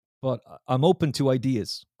 But I'm open to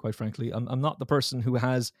ideas, quite frankly. I'm not the person who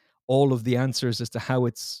has all of the answers as to how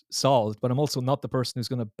it's solved, but I'm also not the person who's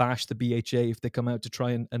going to bash the BHA if they come out to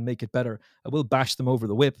try and make it better. I will bash them over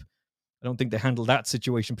the whip. I don't think they handle that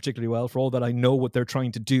situation particularly well, for all that I know what they're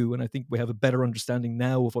trying to do. And I think we have a better understanding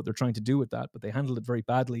now of what they're trying to do with that, but they handled it very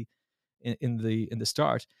badly in the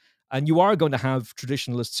start. And you are going to have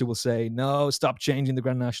traditionalists who will say, no, stop changing the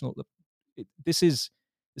Grand National. Look, this is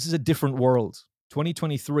a different world.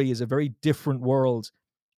 2023 is a very different world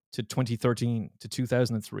to 2013, to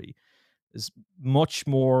 2003. There's much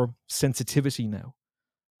more sensitivity now.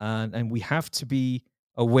 And we have to be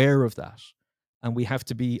aware of that. And we have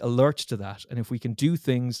to be alert to that. And if we can do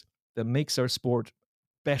things that makes our sport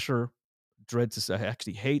better, dread to say, I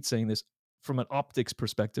actually hate saying this, from an optics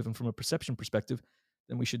perspective and from a perception perspective,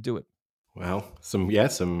 then we should do it. Well, some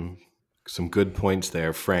good points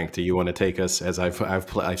there, Frank. Do you want to take us, as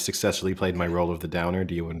I've successfully played my role of the downer?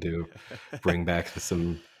 Do you want to bring back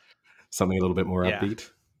something a little bit more Yeah, upbeat?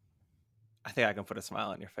 I think I can put a smile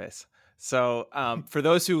on your face. So, for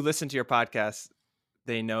those who listen to your podcast,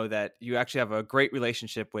 they know that you actually have a great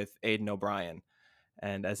relationship with Aidan O'Brien.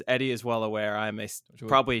 And as Eddie is well aware, I'm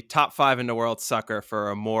probably top 5 in the world sucker for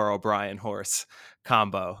a Moore O'Brien horse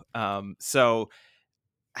combo. So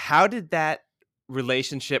how did that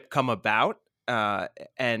relationship come about?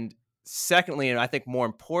 And secondly, and I think more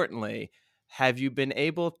importantly, have you been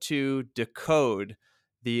able to decode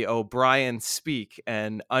the O'Brien speak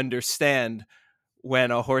and understand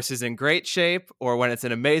when a horse is in great shape or when it's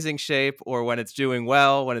in amazing shape or when it's doing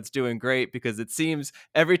well, when it's doing great? Because it seems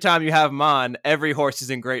every time you have him on, every horse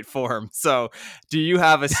is in great form. So do you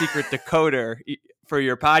have a secret decoder for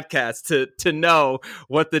your podcast to know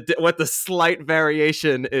what the slight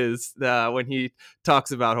variation is when he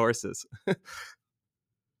talks about horses?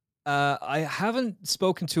 I haven't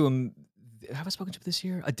spoken to him. Have I spoken to him this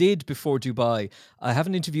year? I did before Dubai. I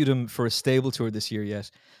haven't interviewed him for a stable tour this year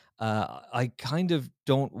yet. I kind of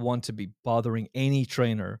don't want to be bothering any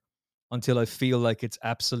trainer until I feel like it's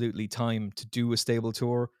absolutely time to do a stable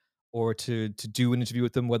tour or to do an interview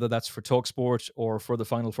with them, whether that's for Talksport or for the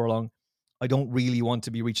Final Furlong. I don't really want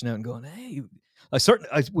to be reaching out and going, "Hey,"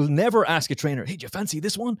 I will never ask a trainer, "Hey, do you fancy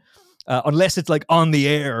this one?" Unless it's like on the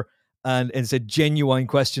air and it's a genuine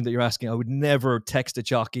question that you're asking. I would never text a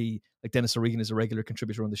jockey like Dennis O'Regan is a regular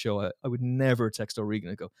contributor on the show. I would never text O'Regan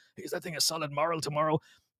and go, "Hey, is that thing a solid moral tomorrow?"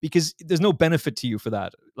 Because there's no benefit to you for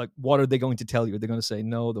that. Like, what are they going to tell you? They're going to say,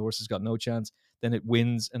 no, the horse has got no chance. Then it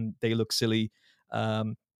wins and they look silly.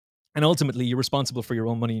 And ultimately, you're responsible for your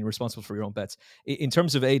own money and you're responsible for your own bets. In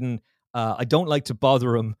terms of Aidan, I don't like to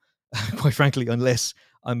bother him, quite frankly, unless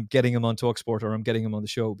I'm getting him on Talksport or I'm getting him on the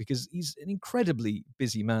show, because he's an incredibly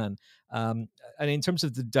busy man. And in terms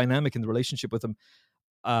of the dynamic and the relationship with him,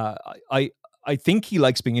 uh, I I think he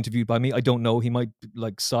likes being interviewed by me. I don't know. He might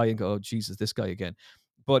like sigh and go, "Oh Jesus, this guy again."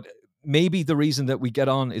 But maybe the reason that we get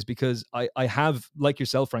on is because I have, like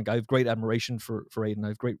yourself, Frank, I have great admiration for Aidan. I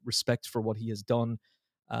have great respect for what he has done.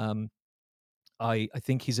 Um, I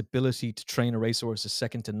think his ability to train a racehorse is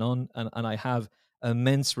second to none, and I have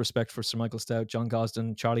immense respect for Sir Michael Stout, John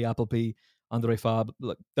Gosden, Charlie Appleby, Andre Fabre.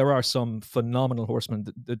 Look, there are some phenomenal horsemen.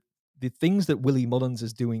 The things that Willie Mullins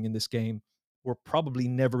is doing in this game, we're probably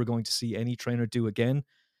never going to see any trainer do again.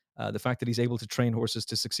 The fact that he's able to train horses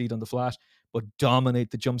to succeed on the flat, but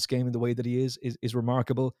dominate the jumps game in the way that he is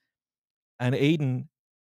remarkable. And Aidan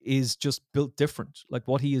is just built different. Like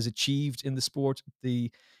what he has achieved in the sport,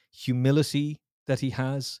 the humility that he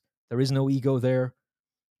has. There is no ego there.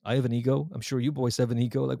 I have an ego. I'm sure you boys have an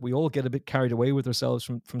ego. Like we all get a bit carried away with ourselves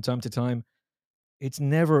from time to time. It's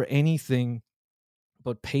never anything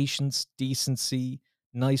but patience, decency,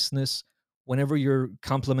 niceness. Whenever you're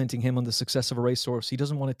complimenting him on the success of a racehorse, he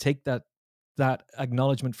doesn't want to take that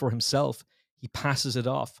acknowledgement for himself. He passes it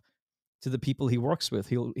off to the people he works with.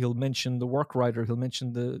 He'll mention the work rider, he'll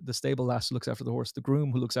mention the stable lass who looks after the horse, the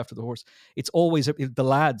groom who looks after the horse. It's always the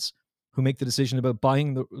lads who make the decision about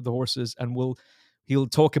buying the horses, and he'll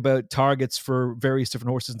talk about targets for various different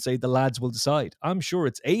horses and say the lads will decide. I'm sure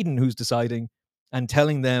it's Aidan who's deciding and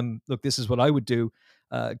telling them, look, this is what I would do.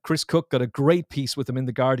 Chris Cook got a great piece with him in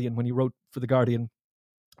the Guardian when he wrote for the Guardian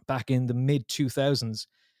back in the mid 2000s.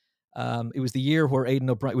 It was the year where Aidan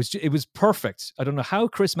O'Brien it was perfect. I don't know how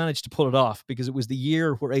Chris managed to pull it off, because it was the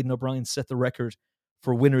year where Aidan O'Brien set the record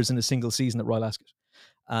for winners in a single season at Royal Ascot.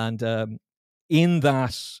 And in an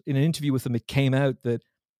interview with him, it came out that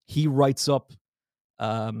he writes up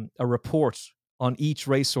a report on each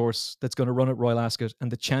racehorse that's going to run at Royal Ascot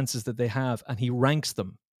and the chances that they have, and he ranks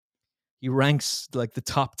them. He ranks like the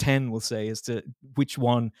top 10, we'll say, as to which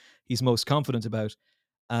one he's most confident about.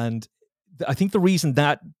 And I think the reason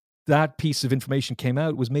that piece of information came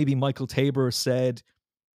out was maybe Michael Tabor said,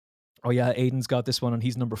 "Oh yeah, Aidan's got this one, and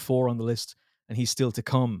he's number 4 on the list, and he's still to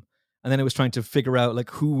come." And then it was trying to figure out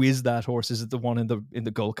like who is that horse? Is it the one in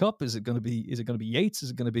the Gold Cup? Is it going to be Yates?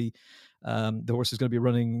 Is it going to be the horse is going to be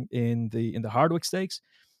running in the Hardwick Stakes?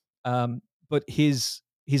 But his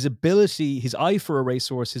his ability, his eye for a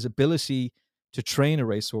racehorse, his ability to train a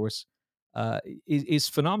racehorse is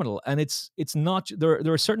phenomenal. And it's not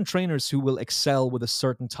there are certain trainers who will excel with a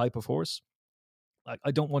certain type of horse.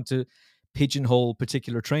 I don't want to pigeonhole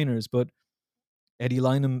particular trainers, but Eddie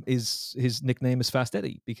Lynham is his nickname is Fast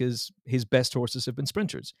Eddie because his best horses have been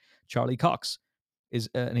sprinters. Charlie Cox is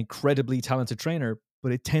an incredibly talented trainer,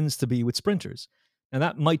 but it tends to be with sprinters. And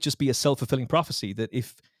that might just be a self-fulfilling prophecy that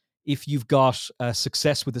if you've got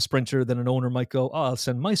success with a sprinter, then an owner might go, "Oh, I'll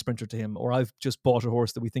send my sprinter to him," or "I've just bought a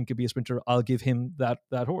horse that we think could be a sprinter. I'll give him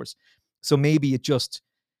that horse." So maybe it just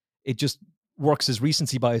works as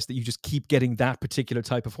recency bias that you just keep getting that particular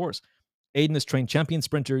type of horse. Aidan has trained champion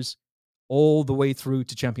sprinters all the way through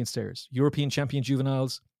to champion stayers, European champion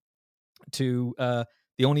juveniles, to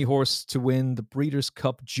the only horse to win the Breeders'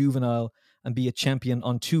 Cup Juvenile and be a champion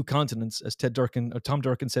on 2 continents, as Tom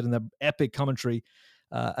Durkin said in that epic commentary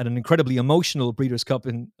at an incredibly emotional Breeders' Cup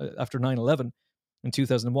after 9/11 in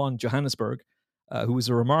 2001, Johannesburg, who was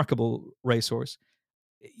a remarkable racehorse.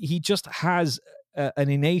 He just has an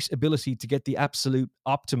innate ability to get the absolute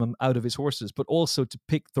optimum out of his horses, but also to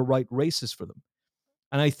pick the right races for them.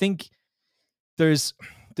 And I think there's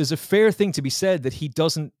a fair thing to be said that he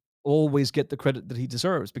doesn't always get the credit that he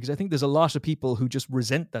deserves, because I think there's a lot of people who just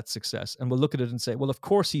resent that success and will look at it and say, well, of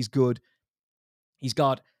course he's good. He's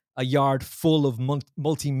got a yard full of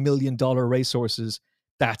multi-million dollar racehorses.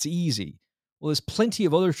 That's easy. Well, there's plenty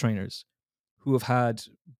of other trainers who have had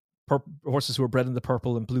horses who were bred in the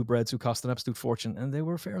purple and blue breds who cost an absolute fortune, and they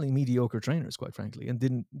were fairly mediocre trainers, quite frankly, and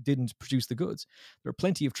didn't produce the goods. There are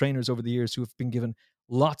plenty of trainers over the years who have been given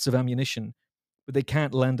lots of ammunition, but they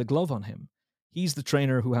can't land a glove on him. He's the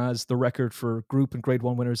trainer who has the record for Group and Grade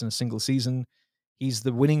 1 winners in a single season. He's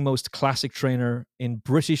the winning most classic trainer in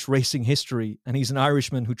British racing history, and he's an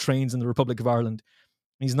Irishman who trains in the Republic of Ireland.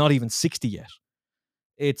 He's not even 60 yet.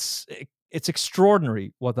 It's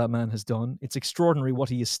extraordinary what that man has done. It's extraordinary what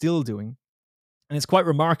he is still doing. And it's quite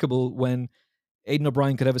remarkable when Aidan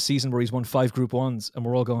O'Brien could have a season where he's won 5 Group 1s and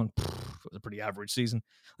we're all going, it was a pretty average season.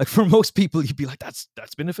 Like, for most people, you'd be like,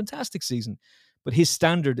 that's been a fantastic season. But his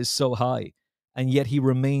standard is so high, and yet he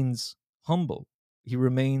remains humble. He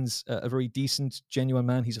remains a very decent, genuine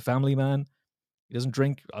man. He's a family man. He doesn't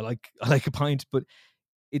drink. I like a pint, but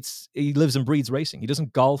he lives and breathes racing. He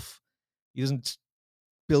doesn't golf. He doesn't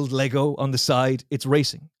build Lego on the side. It's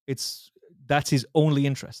racing. That's his only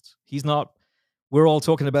interest. He's not. We're all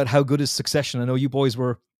talking about how good is Succession. I know you boys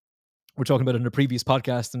were talking about it in a previous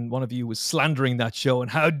podcast, and one of you was slandering that show.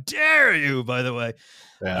 And how dare you, by the way?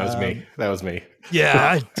 Yeah, that was me. That was me.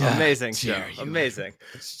 Yeah, amazing show. Amazing.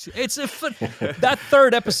 It's that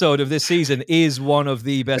 3rd episode of this season is one of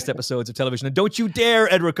the best episodes of television. And don't you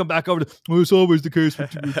dare, Edward, come back over to. Well, it's always the case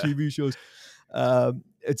with TV shows.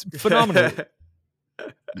 It's phenomenal.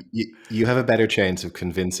 You have a better chance of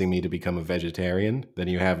convincing me to become a vegetarian than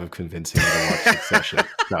you have of convincing me to watch Succession.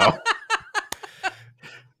 No.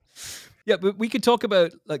 Yeah, but we could talk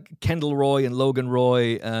about like Kendall Roy and Logan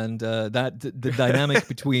Roy and the dynamic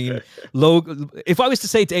between Logan. If I was to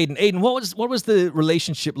say to Aidan, what was the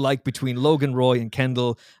relationship like between Logan Roy and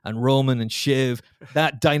Kendall and Roman and Shiv?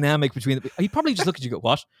 That dynamic between he'd probably just look at you and go,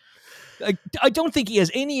 what? I don't think he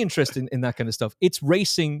has any interest in that kind of stuff. It's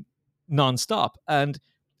racing nonstop. And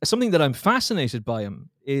something that I'm fascinated by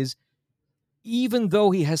him is, even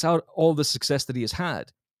though he has had all the success that he has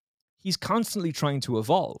had, he's constantly trying to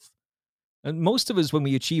evolve. And most of us, when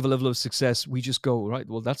we achieve a level of success, we just go, right,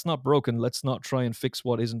 well, that's not broken. Let's not try and fix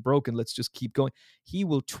what isn't broken. Let's just keep going. He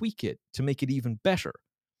will tweak it to make it even better,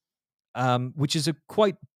 which is a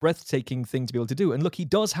quite breathtaking thing to be able to do. And look, he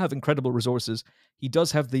does have incredible resources. He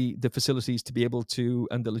does have the facilities to be able to,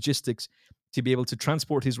 and the logistics to be able to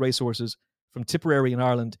transport his racehorses from Tipperary in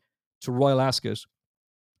Ireland to Royal Ascot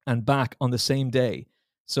and back on the same day.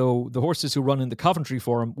 So the horses who run in the Coventry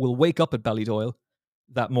Forum will wake up at Ballydoyle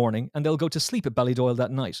that morning and they'll go to sleep at Ballydoyle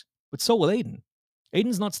that night. But so will Aidan.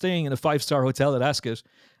 Aidan's not staying in a 5-star hotel at Ascot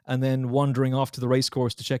and then wandering off to the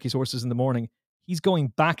racecourse to check his horses in the morning. He's going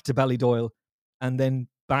back to Ballydoyle and then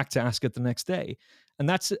back to Ascot the next day. And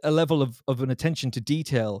that's a level of an attention to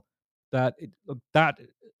detail that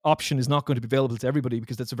option is not going to be available to everybody,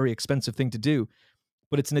 because that's a very expensive thing to do.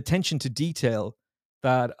 But it's an attention to detail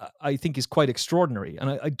that I think is quite extraordinary. And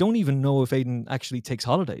I don't even know if Aidan actually takes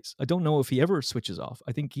holidays. I don't know if he ever switches off.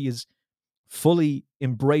 I think he has fully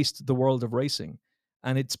embraced the world of racing.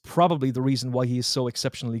 And it's probably the reason why he is so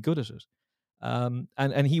exceptionally good at it.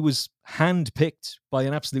 And he was handpicked by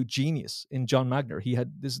an absolute genius in John Magner.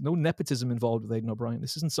 There's no nepotism involved with Aidan O'Brien.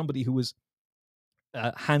 This isn't somebody who was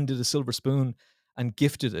handed a silver spoon and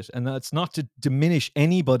gifted it. And that's not to diminish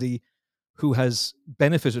anybody who has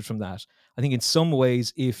benefited from that. I think in some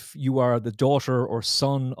ways, if you are the daughter or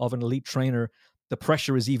son of an elite trainer, the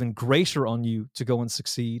pressure is even greater on you to go and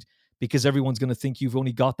succeed, because everyone's going to think you've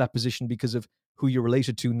only got that position because of who you're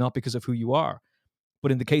related to, not because of who you are.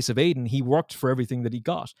 But in the case of Aidan, he worked for everything that he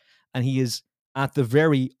got, and he is at the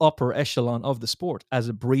very upper echelon of the sport as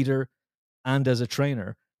a breeder and as a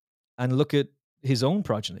trainer. And look at his own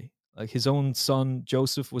progeny. Like his own son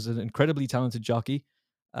Joseph was an incredibly talented jockey,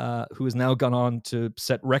 who has now gone on to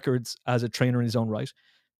set records as a trainer in his own right.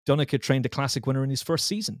 Dunica trained a classic winner in his first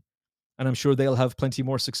season, and I'm sure they'll have plenty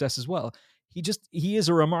more success as well. He is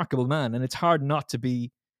a remarkable man, and it's hard not to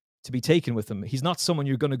be taken with him. He's not someone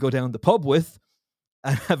you're going to go down the pub with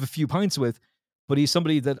and have a few pints with, but he's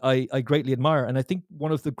somebody that I greatly admire. And I think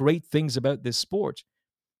one of the great things about this sport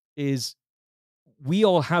is we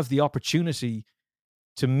all have the opportunity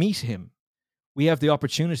to meet him. We have the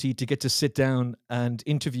opportunity to get to sit down and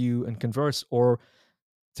interview and converse, or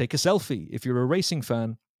take a selfie if you're a racing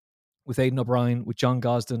fan, with Aidan O'Brien, with John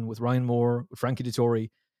Gosden, with Ryan Moore, with Frankie Dettori.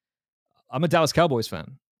 I'm a Dallas Cowboys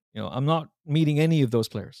fan. I'm not meeting any of those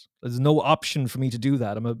players. There's no option for me to do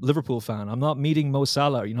that. I'm a Liverpool fan. I'm not meeting Mo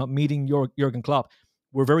Salah. You're not meeting Jurgen Klopp.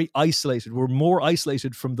 We're very isolated. We're more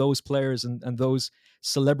isolated from those players and those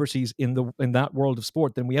celebrities in that world of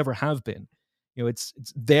sport than we ever have been. It's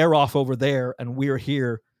they're off over there and we're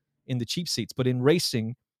here in the cheap seats. But in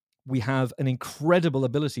racing, we have an incredible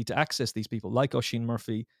ability to access these people, like Oisin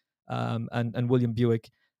Murphy, and William Buick.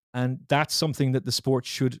 And that's something that the sport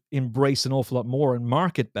should embrace an awful lot more and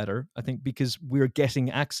market better, I think, because we're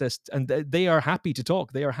getting access, and they are happy to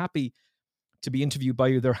talk. They are happy to be interviewed by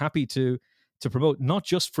you. They're happy to promote, not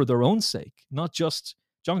just for their own sake. Not just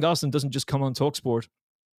John Gosling doesn't just come on TalkSport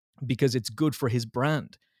because it's good for his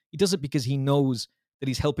brand. He does it because he knows that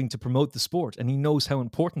he's helping to promote the sport, and he knows how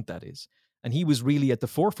important that is. And he was really at the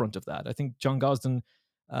forefront of that. I think John Gosden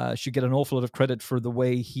should get an awful lot of credit for the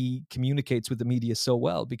way he communicates with the media so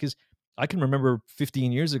well, because I can remember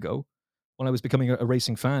 15 years ago when I was becoming a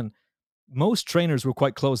racing fan, most trainers were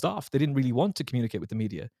quite closed off. They didn't really want to communicate with the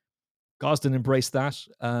media. Gosden embraced that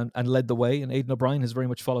and led the way, and Aidan O'Brien has very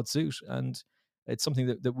much followed suit. And it's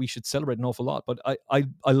something that we should celebrate an awful lot. But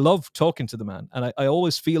I love talking to the man, and I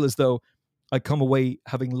always feel as though I come away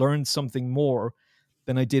having learned something more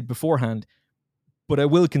than I did beforehand. But I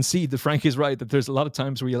will concede that Frank is right, that there's a lot of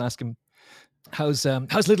times where you'll ask him, how's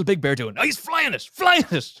little Big Bear doing? Oh, he's flying it.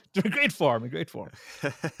 They're in great form.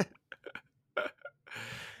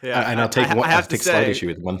 Yeah, And I'll take slight issue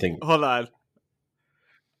with one thing. Hold on.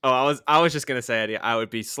 Oh, I was just gonna say, Eddie, I would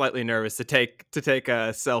be slightly nervous to take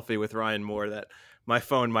a selfie with Ryan Moore, that my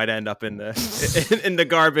phone might end up in the in the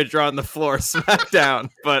garbage or on the floor, smacked down.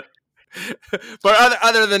 But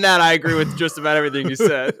other than that, I agree with just about everything you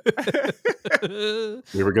said.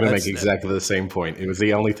 We were going to make exactly the same point. It was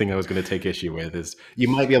the only thing I was going to take issue with. Is you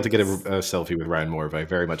might be able to get a selfie with Ryan Moore, but I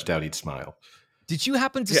very much doubt he'd smile. Did you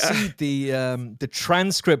happen to see the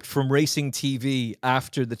transcript from Racing TV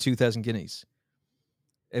after the 2000 Guineas?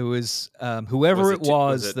 It was whoever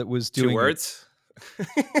was it that was doing 2 words.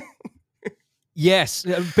 Yes,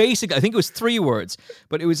 basically, I think it was 3 words,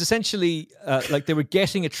 but it was essentially like they were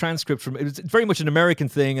getting a transcript from. It was very much an American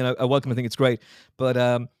thing, and I welcome. I think it's great,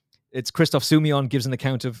 but it's Christoph Sumion gives an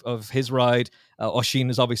account of his ride. Oisin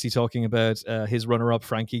is obviously talking about his runner-up.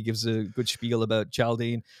 Frankie gives a good spiel about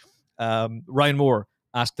Chaldine. Ryan Moore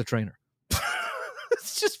asked the trainer.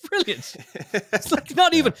 It's just brilliant. It's like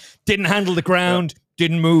not even didn't handle the ground,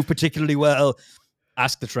 didn't move particularly well.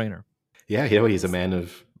 Ask the trainer. Yeah, he's a man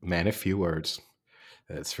of few words.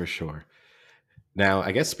 That's for sure. Now,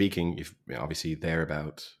 I guess speaking, if obviously there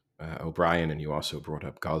about O'Brien, and you also brought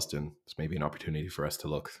up Gosden, it's maybe an opportunity for us to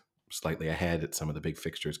look slightly ahead at some of the big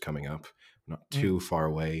fixtures coming up. Not too far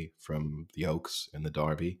away from the Oaks and the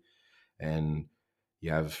Derby, and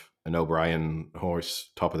you have an O'Brien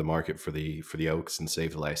horse top of the market for the Oaks and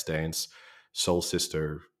Save the Last Dance. Soul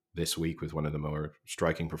Sister this week with one of the more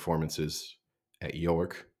striking performances at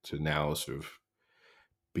York, to now sort of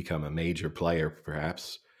become a major player,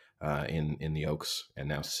 perhaps, in the Oaks, and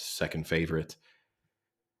now second favorite.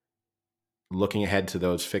 Looking ahead to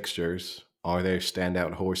those fixtures, are there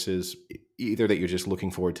standout horses either that you're just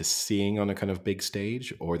looking forward to seeing on a kind of big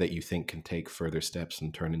stage, or that you think can take further steps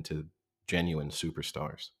and turn into genuine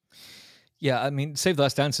superstars? Yeah, I mean, Save the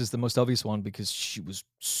Last Dance is the most obvious one because she was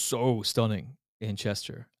so stunning in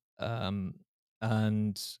Chester. And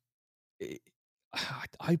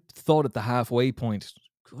I thought at the halfway point,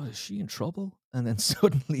 God, is she in trouble? And then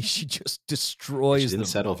suddenly she just destroys them. She didn't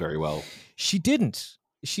settle very well. She didn't.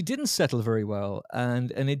 She didn't settle very well,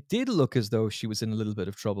 and it did look as though she was in a little bit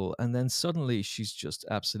of trouble, and then suddenly she's just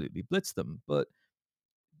absolutely blitzed them. But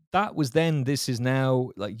that was then. This is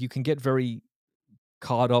now. Like, you can get very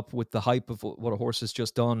caught up with the hype of what a horse has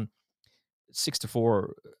just done. 6-4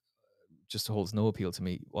 just holds no appeal to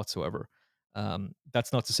me whatsoever.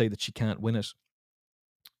 That's not to say that she can't win it.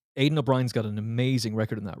 Aidan O'Brien's got an amazing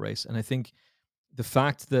record in that race, and I think the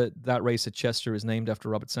fact that that race at Chester is named after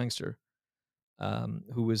Robert Sangster,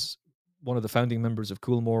 who was one of the founding members of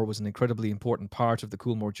Coolmore, was an incredibly important part of the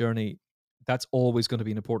Coolmore journey. That's always going to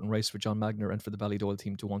be an important race for John Magner and for the Ballydoyle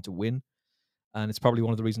team to want to win. And it's probably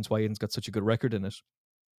one of the reasons why Aidan's got such a good record in it.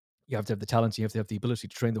 You have to have the talent, you have to have the ability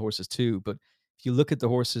to train the horses too. But if you look at the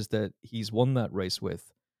horses that he's won that race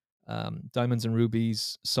with, Diamonds and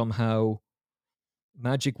Rubies, Somehow,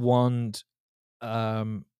 Magic Wand,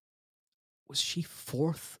 um, was she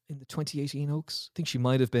fourth in the 2018 Oaks? I think she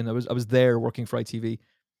might have been. I was there working for ITV.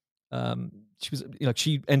 She was,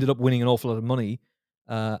 she ended up winning an awful lot of money,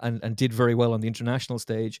 and did very well on the international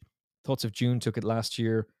stage. Thoughts of June took it last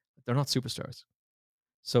year. They're not superstars.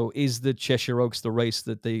 So is the Cheshire Oaks the race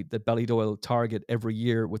that Ballydoyle target every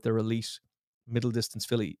year with their elite middle distance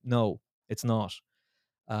filly? No, it's not.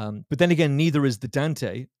 But then again, neither is the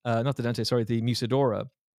Dante, not the Dante, sorry, the Musadora.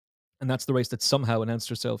 And that's the race that somehow announced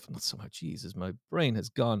herself. Not somehow, Jesus, my brain has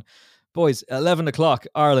gone. Boys, 11 o'clock,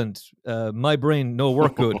 Ireland. My brain, no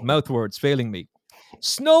work good. Mouth words failing me.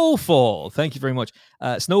 Snowfall. Thank you very much.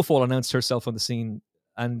 Snowfall announced herself on the scene,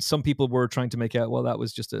 and some people were trying to make out, well, that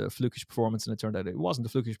was just a flukish performance, and it turned out it wasn't a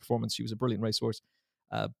flukish performance. She was a brilliant racehorse.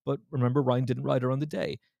 But remember, Ryan didn't ride her on the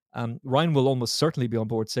day. Ryan will almost certainly be on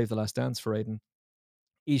board Save the Last Dance for Aidan.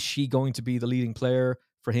 Is she going to be the leading player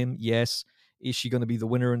for him? Yes. Is she going to be the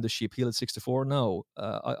winner, and does she appeal at 6-4? No.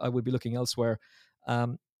 I would be looking elsewhere.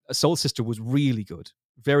 Soul Sister was really good.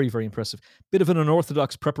 Very, very impressive. Bit of an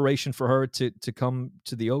unorthodox preparation for her to come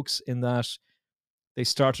to the Oaks, in that they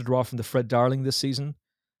started her off in the Fred Darling this season.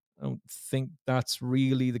 I don't think that's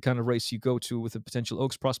really the kind of race you go to with a potential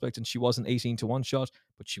Oaks prospect, and she was an 18-1 shot,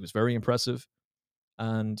 but she was very impressive,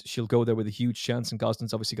 and she'll go there with a huge chance. And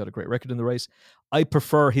Gosden's obviously got a great record in the race. I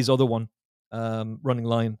prefer his other one, Running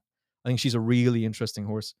Line. I think she's a really interesting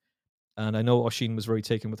horse. And I know Oisin was very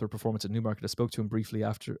taken with her performance at Newmarket. I spoke to him briefly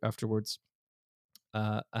afterwards.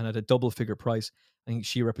 And at a double figure price, I think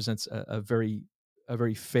she represents a very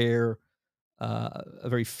fair a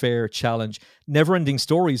very fair challenge. Never Ending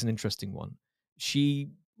Story is an interesting one. She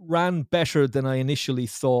ran better than I initially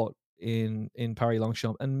thought in Paris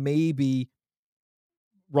Longchamp, and maybe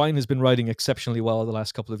Ryan has been riding exceptionally well the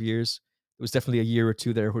last couple of years. There was definitely a year or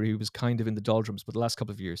two there where he was kind of in the doldrums, but the last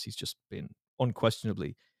couple of years he's just been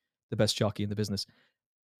unquestionably the best jockey in the business.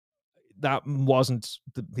 That wasn't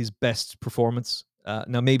his best performance.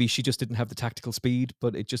 Now maybe she just didn't have the tactical speed,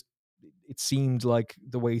 but it seemed like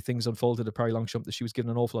the way things unfolded at Paris Longchamp that she was given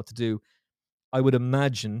an awful lot to do. I would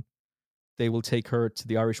imagine they will take her to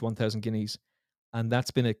the Irish 1,000 guineas, and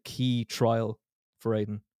that's been a key trial for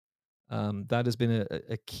Aidan. That has been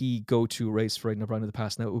a key go-to race for Aidan O'Brien in the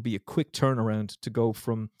past. Now, it would be a quick turnaround to go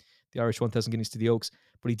from the Irish 1,000 guineas to the Oaks,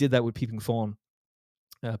 but he did that with Peeping Fawn.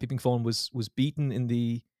 Peeping Fawn was beaten in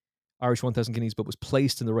the Irish 1,000 guineas, but was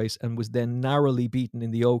placed in the race, and was then narrowly beaten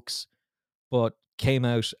in the Oaks, but came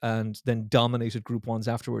out and then dominated Group Ones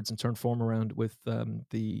afterwards and turned form around with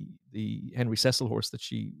the Henry Cecil horse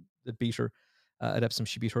that beat her at Epsom.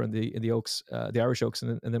 She beat her in the Oaks, the Irish Oaks,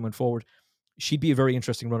 and then went forward. She'd be a very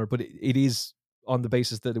interesting runner, but it is on the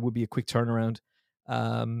basis that it would be a quick turnaround.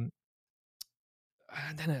 Um,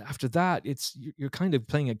 and then after that, you're kind of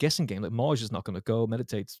playing a guessing game. Like, Maj is not going to go.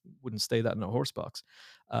 Meditate wouldn't stay that in a horse box.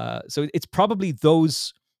 So it's probably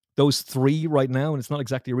those three right now, and it's not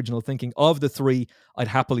exactly original thinking. Of the three, I'd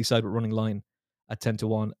happily side with Running Line at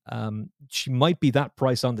 10-1. She might be that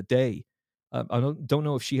price on the day. I don't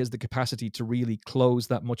know if she has the capacity to really close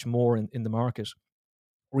that much more in the market,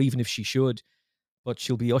 or even if she should. But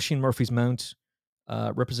she'll be Oisin Murphy's mount,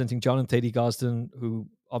 representing John and Thady Gosden, who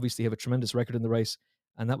obviously have a tremendous record in the race.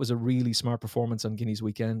 And that was a really smart performance on Guineas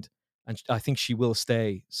weekend. And I think she will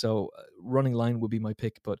stay. So Running Line would be my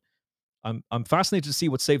pick. But I'm fascinated to see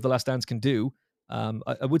what Save the Last Dance can do.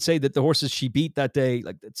 I would say that the horses she beat that day,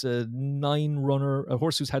 like, it's a 9 runner, a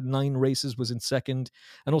horse who's had 9 races, was in second.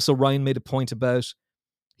 And also Ryan made a point about,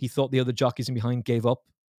 he thought the other jockeys in behind gave up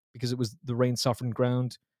because it was the rain softened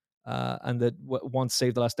ground, and that once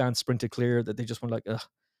Save the Last Dance sprinted clear, that they just went like, ugh.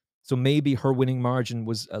 So maybe her winning margin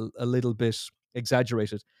was a little bit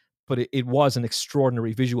exaggerated, but it was an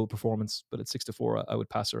extraordinary visual performance. But at 6-4, I would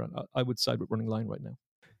pass her, and I would side with Running Line right now.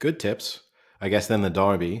 Good tips. I guess then the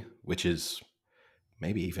Derby, which is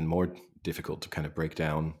maybe even more difficult to kind of break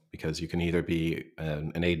down, because you can either be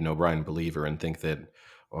an Aidan O'Brien believer and think that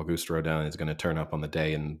Auguste Rodin is going to turn up on the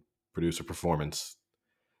day and produce a performance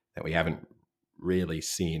that we haven't really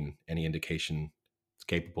seen any indication it's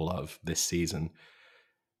capable of this season.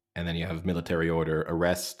 And then you have military order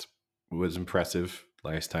arrest, was impressive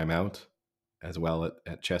last time out, as well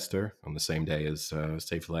at Chester on the same day as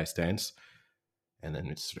Save the Last Dance. And then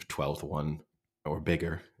it's sort of 12-1 or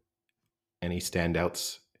bigger. Any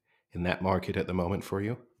standouts in that market at the moment for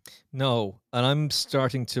you? No, and I'm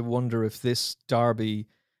starting to wonder if this derby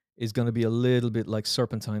is going to be a little bit like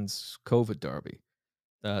Serpentine's COVID derby.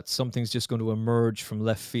 That something's just going to emerge from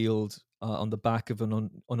left field on the back of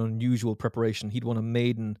an unusual preparation. He'd won a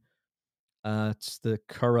maiden at the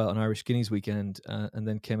Curragh on Irish Guineas weekend, and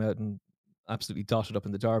then came out and absolutely dotted up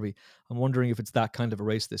in the Derby. I'm wondering if it's that kind of a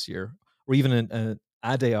race this year, or even an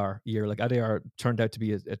Adayar year. Like Adayar turned out to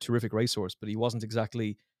be a terrific racehorse, but he wasn't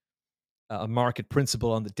exactly a market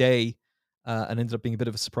principal on the day, and ended up being a bit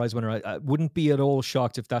of a surprise winner. I wouldn't be at all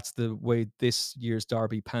shocked if that's the way this year's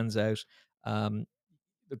Derby pans out. Um,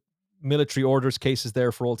 the military orders case is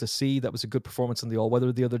there for all to see. That was a good performance on the all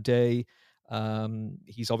weather the other day.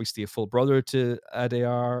 He's obviously a full brother to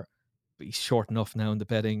Adar, but he's short enough now in the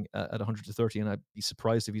betting at 100 to 30, and I'd be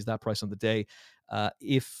surprised if he's that price on the day.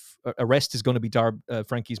 If Arrest is going to be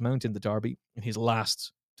Frankie's Mount in the Derby, in his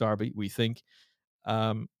last Derby, we think.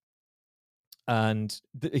 Um, and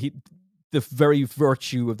the very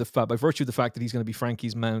virtue of the fact, by virtue of the fact that he's going to be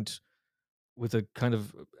Frankie's Mount with a kind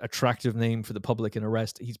of attractive name for the public in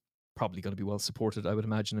Arrest, he's probably going to be well supported, I would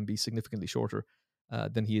imagine, and be significantly shorter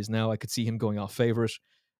than he is now. I could see him going off favourite.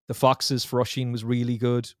 The Foxes for Oisin was really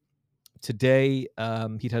good today.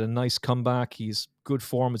 He'd had a nice comeback. He's good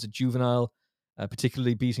form as a juvenile,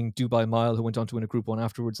 particularly beating Dubai Mile, who went on to win a Group 1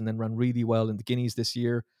 afterwards and then ran really well in the Guineas this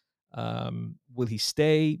year. Will he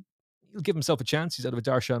stay? He'll give himself a chance. He's out of a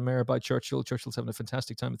Darshan mare by Churchill. Churchill's having a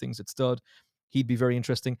fantastic time of things at stud. He'd be very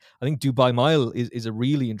interesting. I think Dubai Mile is a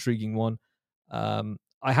really intriguing one.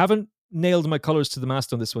 I haven't nailed my colours to the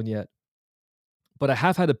mast on this one yet, but I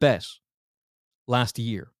have had a bet last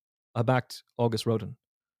year. I backed August Rodin,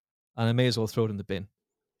 and I may as well throw it in the bin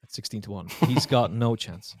at 16 to 1. He's got no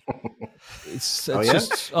chance. It's Oh it's yeah,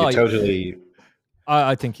 just you totally.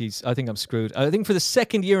 I think I'm screwed. I think for the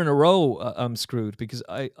second year in a row I'm screwed because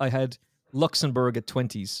I had Luxembourg at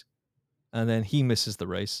 20s and then he misses the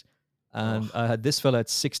race, Oh. and I had this fella at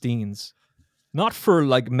 16s, not for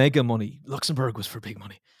like mega money. Luxembourg was for big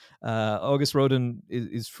money. August Rodin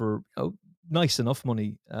is for nice enough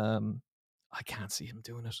money. I can't see him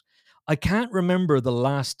doing it. I can't remember the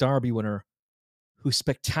last Derby winner who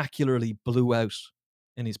spectacularly blew out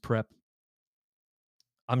in his prep.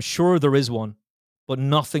 I'm sure there is one, but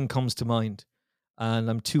nothing comes to mind. And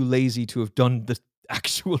I'm too lazy to have done the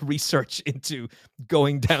actual research into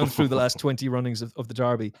going down through the last 20 runnings of the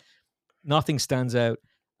Derby. Nothing stands out.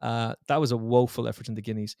 That was a woeful effort in the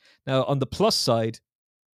Guineas. Now, on the plus side,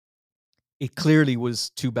 it clearly was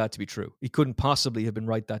too bad to be true. He couldn't possibly have been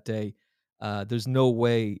right that day. There's no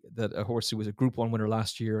way that a horse who was a Group 1 winner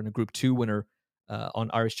last year and a Group 2 winner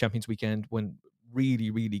on Irish Champions Weekend went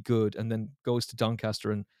really, really good and then goes to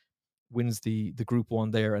Doncaster and wins the Group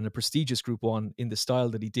 1 there, and a prestigious Group 1 in the style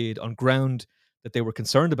that he did on ground that they were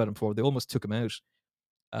concerned about him for. They almost took him out.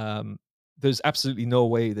 There's absolutely no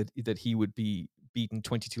way that he would be beaten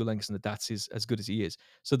 22 lengths and that's as good as he is.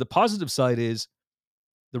 So the positive side is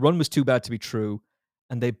the run was too bad to be true,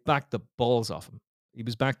 and they backed the balls off him. He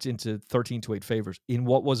was backed into 13 to 8 favours in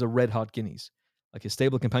what was a red hot Guineas. Like his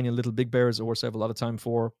stable companion, Little Big Bear, is a horse I have a lot of time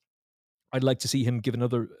for. I'd like to see him give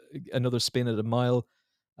another spin at a mile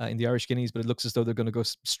in the Irish Guineas, but it looks as though they're going to go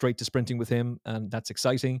straight to sprinting with him, and that's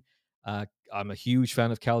exciting. I'm a huge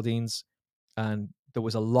fan of Caldine's, and there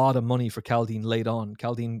was a lot of money for Caldine late on.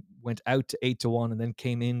 Caldine went out to 8 to 1 and then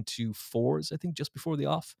came into fours, I think, just before the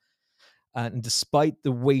off. And despite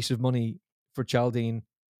the weight of money for Caldine,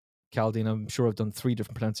 I'm sure I've done 3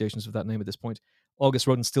 different pronunciations of that name at this point. August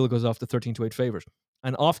Rodin still goes off the 13 to 8 favourite.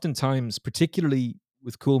 And oftentimes, particularly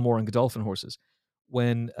with Coolmore and Godolphin horses,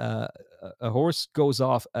 when a horse goes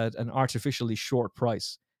off at an artificially short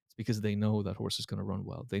price, it's because they know that horse is going to run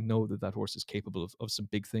well. They know that horse is capable of some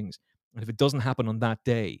big things. And if it doesn't happen on that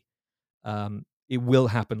day, it will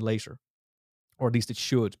happen later, or at least it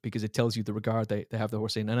should, because it tells you the regard they have the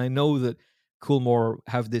horse in. And I know that Coolmore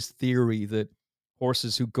have this theory that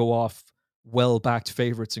horses who go off well-backed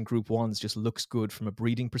favourites in Group 1s just looks good from a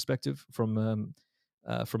breeding perspective, from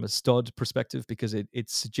a stud perspective, because it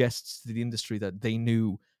suggests to the industry that they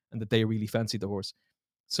knew and that they really fancied the horse.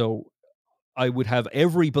 So I would have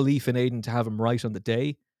every belief in Aidan to have him right on the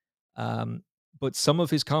day. Um, But some of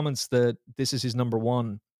his comments that this is his number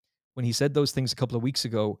one, when he said those things a couple of weeks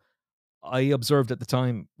ago, I observed at the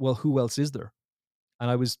time, well, who else is there? And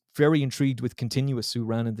I was very intrigued with Continuous, who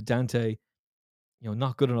ran in the Dante.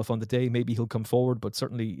 Not good enough on the day. Maybe he'll come forward, but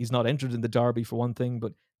certainly he's not entered in the Derby for one thing.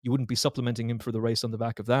 But you wouldn't be supplementing him for the race on the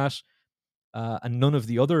back of that. And none of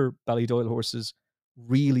the other Ballydoyle horses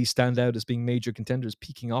really stand out as being major contenders.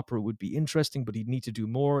 Peking Opera would be interesting, but he'd need to do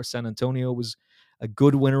more. San Antonio was a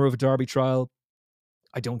good winner of a Derby trial.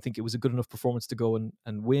 I don't think it was a good enough performance to go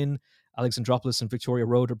and win. Alexandropolis and Victoria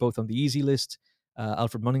Road are both on the easy list.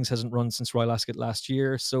 Alfred Munnings hasn't run since Royal Ascot last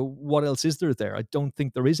year. So what else is there there? I don't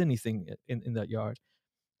think there is anything in that yard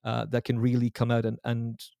that can really come out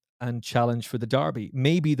and challenge for the Derby.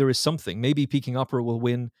 Maybe there is something. Maybe Peking Opera will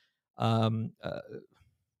win. Um, uh,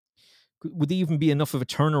 would there even be enough of a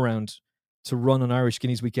turnaround to run on Irish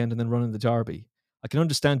Guineas weekend and then run in the Derby? I can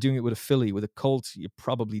understand doing it with a filly. With a colt, you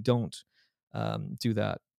probably don't do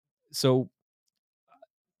that. So,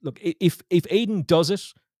 look, if Aidan does it,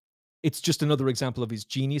 it's just another example of his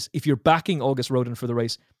genius. If you're backing August Rodin for the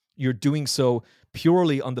race, you're doing so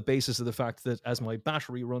purely on the basis of the fact that as my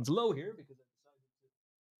battery runs low here, because I decided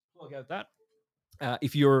to plug out that,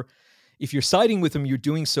 if you're siding with him, you're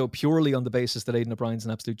doing so purely on the basis that Aidan O'Brien's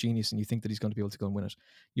an absolute genius and you think that he's going to be able to go and win it.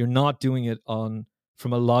 You're not doing it on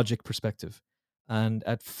from a logic perspective. And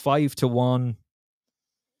at 5-1,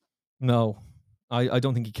 no, I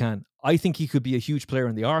don't think he can. I think he could be a huge player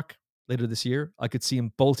in the Arc later this year. I could see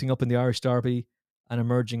him bolting up in the Irish Derby and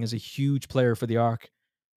emerging as a huge player for the Arc.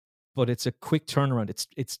 But it's a quick turnaround.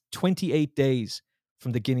 It's 28 days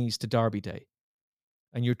from the Guineas to Derby Day,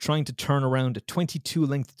 and you're trying to turn around a 22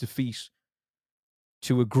 length defeat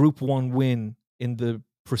to a Group 1 win in the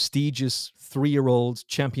prestigious 3-year-old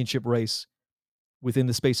championship race within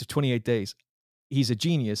the space of 28 days. He's a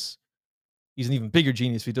genius. He's an even bigger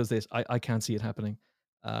genius if he does this. I can't see it happening.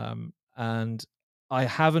 And I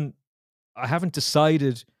haven't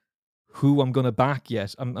decided who I'm going to back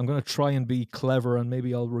yet. I'm going to try and be clever, and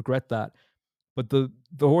maybe I'll regret that. But the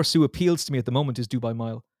horse who appeals to me at the moment is Dubai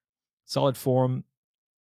Mile. Solid form,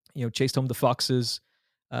 chased home the Foxes,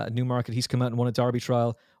 Newmarket. He's come out and won a Derby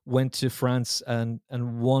trial. Went to France and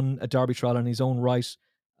won a Derby trial in his own right.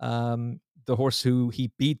 The horse who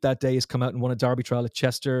he beat that day has come out and won a Derby trial at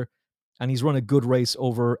Chester, and he's run a good race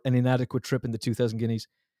over an inadequate trip in the 2000 Guineas.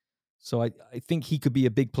 So I think he could be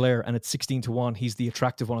a big player, and at 16-1, he's the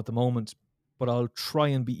attractive one at the moment. But I'll try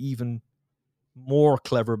and be even more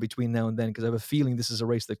clever between now and then, because I have a feeling this is a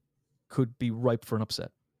race that could be ripe for an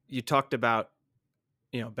upset. You talked about,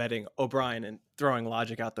 betting O'Brien and throwing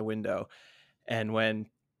logic out the window. And when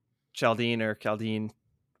Chaldean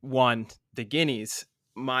won the Guineas,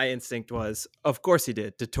 my instinct was, of course he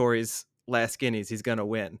did. Dettori's last Guineas, he's going to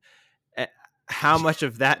win. How much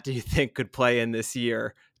of that do you think could play in this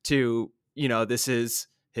year to, this is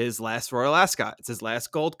his last Royal Ascot. It's his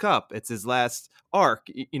last Gold Cup. It's his last Arc.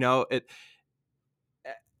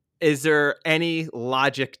 Is there any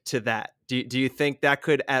logic to that? Do you think that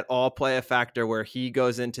could at all play a factor where he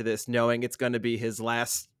goes into this knowing it's going to be his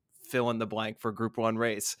last fill in the blank for Group 1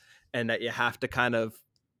 race, and that you have to kind of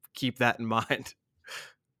keep that in mind?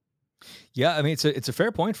 Yeah, I mean, it's a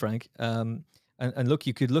fair point, Frank. And look,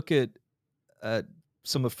 you could look at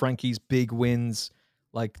some of Frankie's big wins,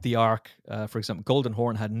 like the Arc, for example. Golden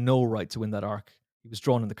Horn had no right to win that Arc. He was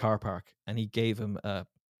drawn in the car park, and he gave him a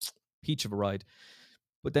peach of a ride.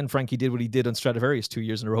 But then Frankie did what he did on Stradivarius 2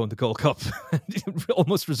 years in a row in the Gold Cup. It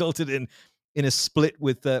almost resulted in a split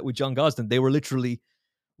with John Gosden. They were literally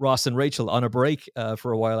Ross and Rachel on a break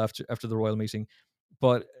for a while after the Royal meeting.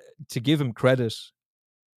 But to give him credit,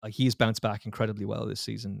 he has bounced back incredibly well this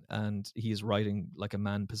season, and he is riding like a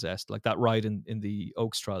man possessed. Like that ride in the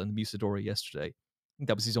Oaks trial in the Musadora yesterday, I think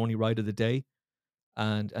that was his only ride of the day,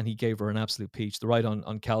 and he gave her an absolute peach. The ride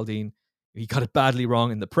on Chaldean, he got it badly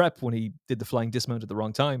wrong in the prep when he did the flying dismount at the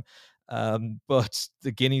wrong time. But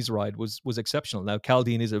the Guineas ride was exceptional. Now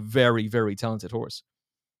Chaldean is a very, very talented horse.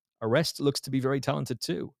 Arrest looks to be very talented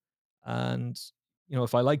too. And,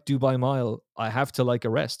 if I like Dubai Mile, I have to like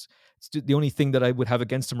Arrest. The only thing that I would have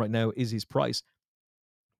against him right now is his price.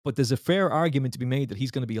 But there's a fair argument to be made that he's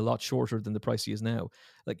going to be a lot shorter than the price he is now.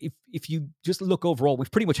 Like if you just look overall, we've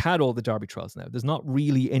pretty much had all the Derby trials now. There's not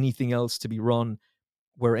really anything else to be run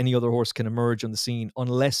where any other horse can emerge on the scene,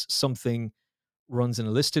 unless something runs in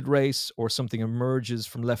a listed race or something emerges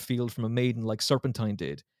from left field from a maiden like Serpentine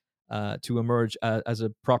did to emerge as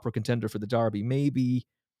a proper contender for the Derby. Maybe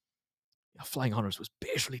Flying Honours was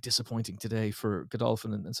bitterly disappointing today for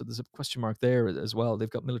Godolphin, and so there's a question mark there as well. They've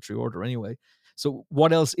got military order anyway. So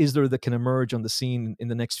what else is there that can emerge on the scene in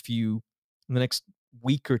the next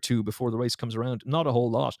week or two before the race comes around. Not a whole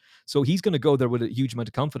lot. So he's going to go there with a huge amount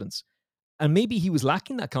of confidence. And maybe he was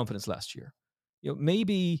lacking that confidence last year.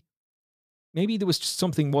 Maybe there was just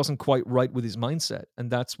something wasn't quite right with his mindset, and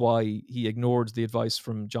that's why he ignored the advice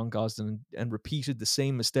from John Gosden and repeated the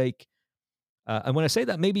same mistake. And when I say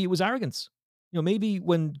that, maybe it was arrogance. Maybe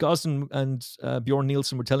when Gosden and Bjorn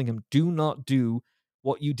Nielsen were telling him, "Do not do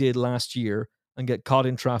what you did last year and get caught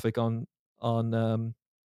in traffic on the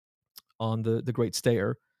Great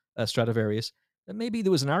Stair, Stradivarius," then maybe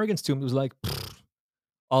there was an arrogance to him. It was like,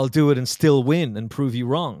 I'll do it and still win and prove you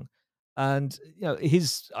wrong. And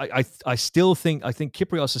I still think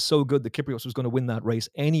Kyprios is so good that Kyprios was going to win that race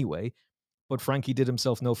anyway. But Frankie did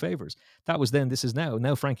himself no favors. That was then. This is now.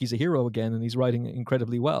 Now Frankie's a hero again, and he's riding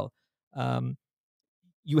incredibly well. Um,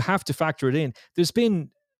 you have to factor it in. There's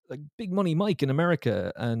been like Big Money Mike in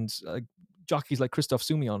America, and jockeys like Christoph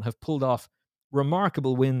Sumion have pulled off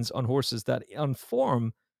remarkable wins on horses that, on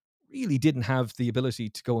form, really didn't have the ability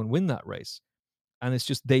to go and win that race. And it's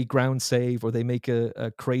just they ground save or they make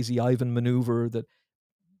a crazy Ivan maneuver that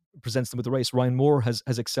presents them with the race. Ryan Moore has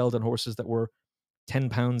excelled on horses that were 10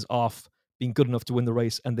 pounds off being good enough to win the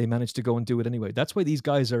race, and they managed to go and do it anyway. That's why these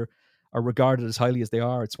guys are regarded as highly as they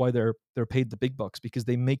are. It's why they're paid the big bucks, because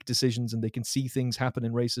they make decisions and they can see things happen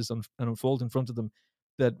in races and unfold in front of them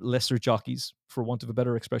that lesser jockeys, for want of a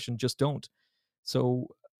better expression, just don't. So,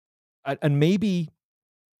 and maybe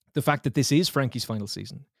the fact that this is Frankie's final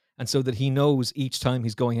season, and so that he knows each time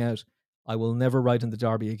he's going out, I will never ride in the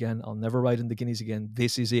Derby again. I'll never ride in the Guineas again.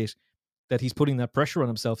 This is it. That he's putting that pressure on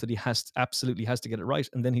himself that he absolutely has to get it right,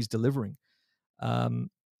 and then he's delivering.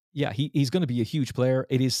 He's going to be a huge player.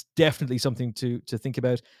 It is definitely something to think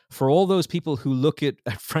about for all those people who look at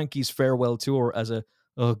Frankie's farewell tour as a,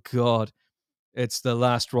 oh God, it's the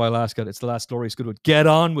last Royal Ascot, it's the last glorious Goodwood. Get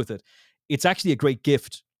on with it. It's actually a great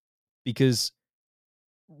gift, because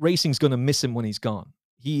racing's going to miss him when he's gone.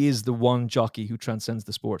 He is the one jockey who transcends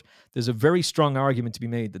the sport. There's a very strong argument to be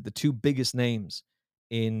made that the two biggest names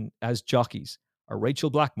as jockeys are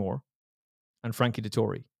Rachel Blackmore and Frankie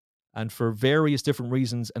Dettori. And for various different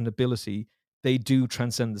reasons and ability, they do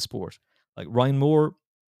transcend the sport. Like Ryan Moore,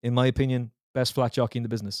 in my opinion, best flat jockey in the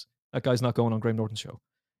business. That guy's not going on Graham Norton's show.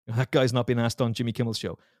 That guy's not being asked on Jimmy Kimmel's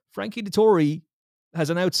show. Frankie Dettori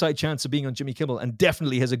has an outside chance of being on Jimmy Kimmel and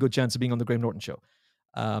definitely has a good chance of being on the Graham Norton show.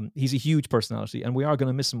 He's a huge personality, and we are going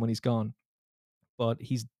to miss him when he's gone. But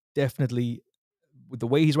he's definitely, with the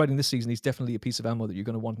way he's riding this season, he's definitely a piece of ammo that you're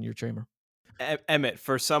going to want in your chamber. Emmett,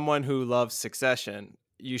 for someone who loves Succession,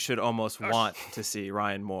 you should almost want to see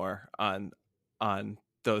Ryan Moore on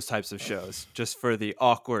those types of shows, just for the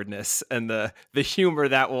awkwardness and the humor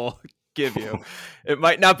that will give you. It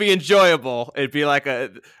might not be enjoyable. It'd be like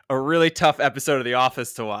a really tough episode of The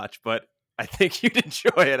Office to watch, but I think you'd enjoy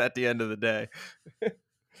it at the end of the day.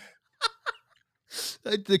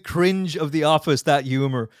 The cringe of The Office, that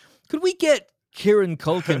humor. Could we get Kieran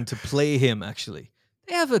Culkin to play him, actually?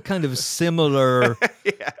 They have a kind of similar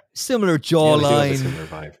jawline. Similar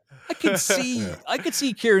vibe. I could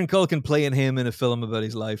see Kieran Culkin playing him in a film about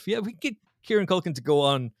his life. Yeah, we could get Kieran Culkin to go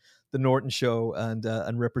on the Norton show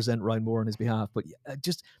and represent Ryan Moore on his behalf. But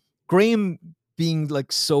just Graham being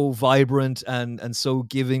like so vibrant and so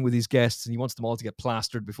giving with his guests, and he wants them all to get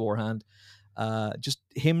plastered beforehand. Just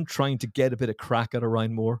him trying to get a bit of crack out of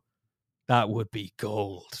Ryan Moore, that would be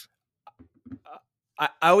gold. I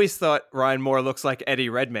always thought Ryan Moore looks like Eddie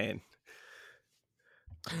Redmayne.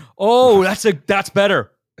 Oh, that's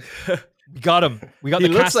better. We got him. We got he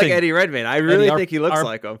the looks casting. Like Eddie Redmayne. I really think he looks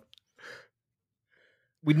like him.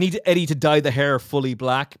 We need Eddie to dye the hair fully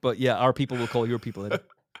black, but yeah, our people will call your people Eddie.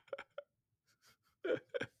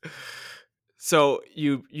 So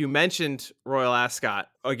you mentioned Royal Ascot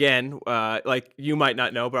again. Like you might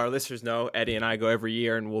not know, but our listeners know. Eddie and I go every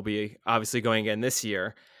year, and we'll be obviously going again this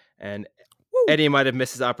year. And Eddie might have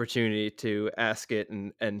missed his opportunity to ask it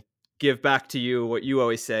and give back to you what you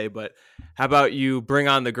always say. But how about you bring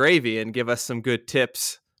on the gravy and give us some good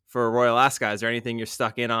tips for Royal Ascot? Is there anything you're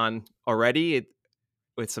stuck in on already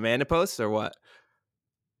with some antiposts or what?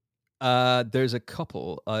 There's a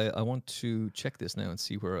couple. I want to check this now and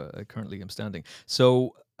see where I currently am standing.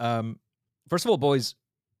 So, first of all, boys,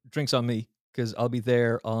 drinks on me, because I'll be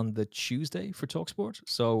there on the Tuesday for TalkSport.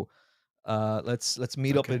 So, let's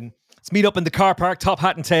meet up in the car park, top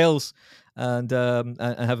hat and tails, and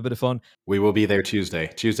have a bit of fun. We will be there Tuesday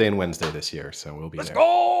and Wednesday this year, so we'll be there.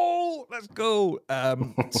 Let's go.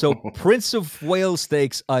 So Prince of Wales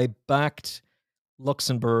Stakes, I backed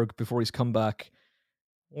Luxembourg before he's come back.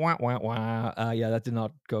 Wah, wah, wah. Yeah, that did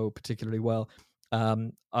not go particularly well.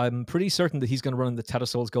 I'm pretty certain that he's going to run in the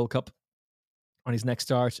Tattersalls Gold Cup on his next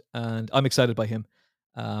start, and I'm excited by him.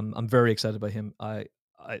 I'm very excited by him. I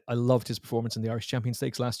loved his performance in the Irish Champion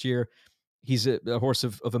Stakes last year. He's a horse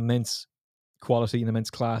of immense quality and immense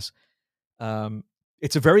class. Um,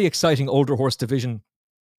 it's a very exciting older horse division.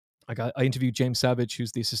 I interviewed James Savage,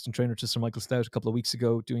 who's the assistant trainer to Sir Michael Stout, a couple of weeks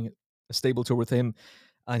ago, doing a stable tour with him,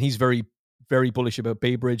 and he's very, very bullish about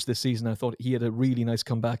Baybridge this season. I thought he had a really nice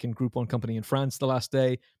comeback in Group One company in France the last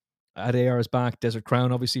day. Adair is back. Desert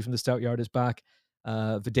Crown, obviously from the Stout Yard, is back.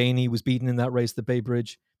 Vidani was beaten in that race. The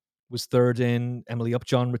Baybridge was third in. Emily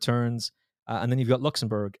Upjohn returns, and then you've got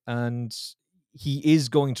Luxembourg, and he is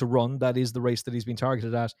going to run. That is the race that he's been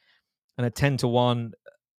targeted at, and at 10-1,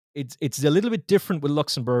 it's a little bit different with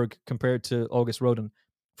Luxembourg compared to August Rodin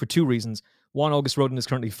for two reasons. One, August Rodin is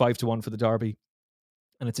currently 5-1 for the Derby,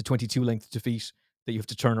 and it's a 22 length defeat that you have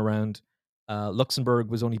to turn around. Luxembourg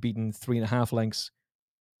was only beaten 3.5 lengths,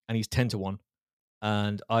 and he's 10-1.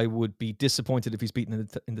 And I would be disappointed if he's beaten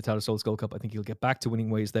in the Tattersalls Gold Cup. I think he'll get back to winning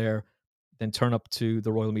ways there, then turn up to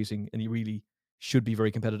the Royal Meeting, and he really should be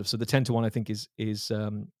very competitive. So the 10-1, I think,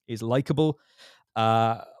 is likable.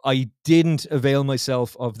 I didn't avail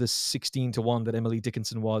myself of the 16-1 that Emily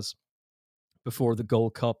Dickinson was before the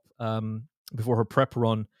Gold Cup, before her prep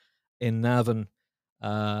run in Navan,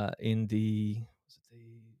 in the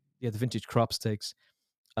Vintage Crop Stakes.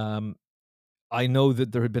 I know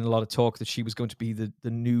that there had been a lot of talk that she was going to be the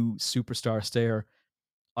new superstar stayer.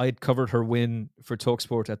 I had covered her win for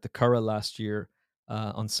Talksport at the Curragh last year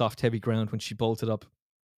on soft heavy ground when she bolted up.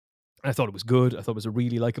 I thought it was good. I thought it was a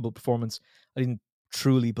really likable performance. I didn't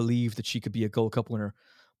truly believe that she could be a Gold Cup winner.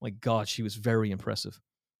 My God, she was very impressive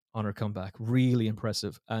on her comeback. Really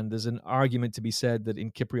impressive. And there's an argument to be said that in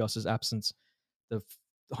Kyprios's absence, the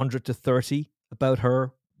 100-30 about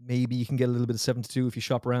her, maybe you can get a little bit of 7-2 if you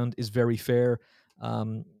shop around, is very fair.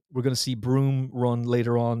 We're going to see Broome run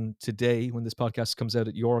later on today when this podcast comes out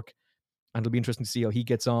at York, and it'll be interesting to see how he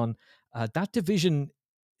gets on. That division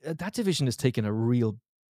has taken a real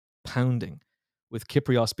pounding with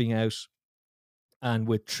Kyprios being out and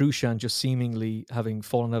with Trushan just seemingly having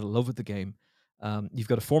fallen out of love with the game. You've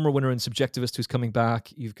got a former winner in Subjectivist who's coming back.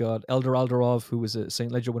 You've got Eldar Alderov, who was a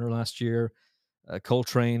St. Leger winner last year.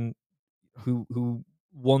 Coltrane, who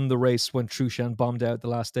won the race when Trushan bombed out the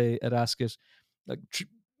last day at Ascot. Like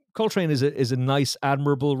Coltrane is a nice,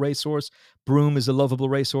 admirable racehorse. Broome is a lovable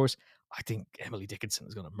racehorse. I think Emily Dickinson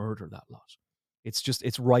is going to murder that lot.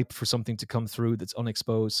 It's ripe for something to come through that's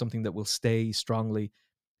unexposed, something that will stay strongly.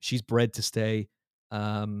 She's bred to stay,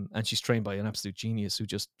 and she's trained by an absolute genius who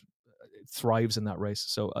just thrives in that race.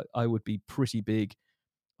 So I would be pretty big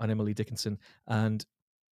on Emily Dickinson. And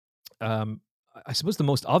I suppose the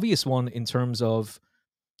most obvious one in terms of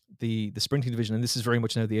the sprinting division, and this is very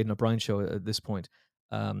much now the Aidan O'Brien show at this point.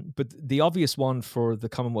 But the obvious one for the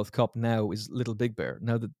Commonwealth Cup now is Little Big Bear.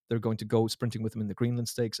 Now that they're going to go sprinting with him in the Greenland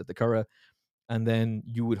Stakes at the Curragh, and then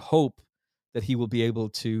you would hope that he will be able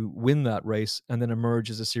to win that race and then emerge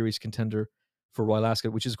as a serious contender for Royal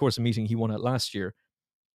Ascot, which is of course a meeting he won at last year.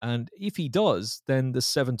 And if he does, then the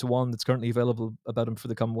 7-1 that's currently available about him for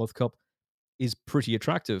the Commonwealth Cup is pretty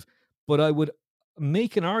attractive. But I would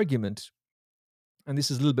make an argument, and this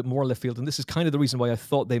is a little bit more left field, and this is kind of the reason why I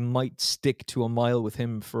thought they might stick to a mile with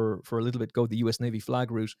him for a little bit, go the US Navy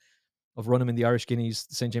flag route of run him in the Irish Guineas,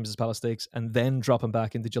 the St. James's Palace Stakes, and then drop him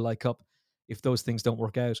back in the July Cup if those things don't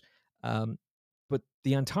work out. But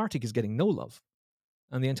the Antarctic is getting no love.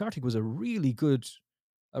 And the Antarctic was a really good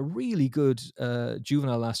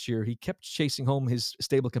juvenile last year. He kept chasing home his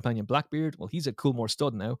stable companion Blackbeard. Well, he's at Coolmore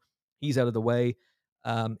Stud now. He's out of the way.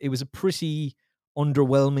 It was a pretty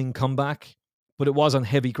underwhelming comeback, but it was on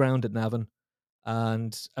heavy ground at Navan.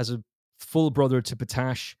 And as a full brother to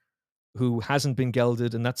Patash, who hasn't been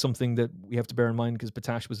gelded, and that's something that we have to bear in mind because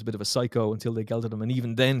Patash was a bit of a psycho until they gelded him, and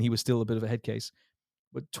even then he was still a bit of a head case.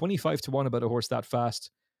 But 25-1 about a horse that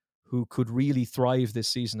fast who could really thrive this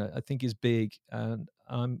season, I think is big, and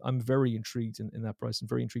I'm very intrigued in that price and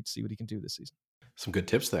very intrigued to see what he can do this season. Some good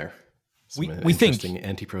tips there. Some We interesting think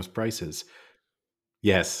anti-pros prices.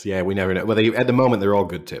 Yes, yeah, we never know. Well, at the moment they're all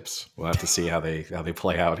good tips. We'll have to see how they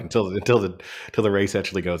play out until the race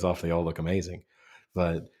actually goes off. They all look amazing,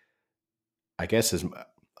 but I guess as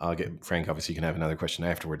I'll get Frank. Obviously, you can have another question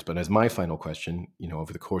afterwards. But as my final question,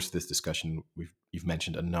 over the course of this discussion, you've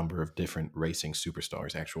mentioned a number of different racing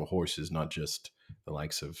superstars, actual horses, not just the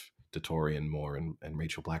likes of Dettori and Moore and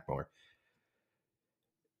Rachel Blackmore.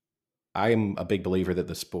 I'm a big believer that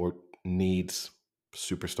the sport needs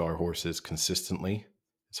superstar horses consistently.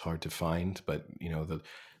 It's hard to find, but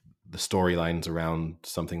the storylines around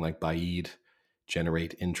something like Baid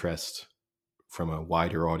generate interest from a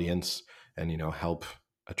wider audience and help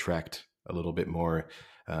attract a little bit more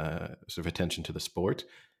sort of attention to the sport.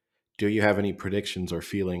 Do you have any predictions or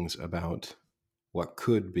feelings about what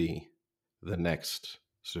could be the next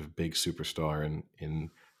sort of big superstar in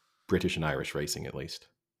British and Irish racing, at least?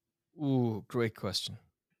 Ooh, great question.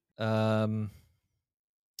 Um,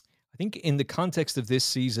 I think in the context of this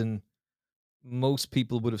season, most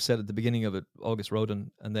people would have said at the beginning of it, August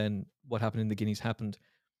Rodin, and then what happened in the Guineas happened.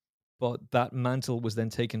 But that mantle was then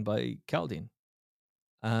taken by Caldine.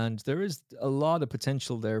 And there is a lot of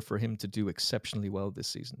potential there for him to do exceptionally well this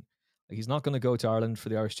season. Like, he's not going to go to Ireland for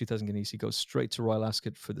the Irish 2000 Guineas. He goes straight to Royal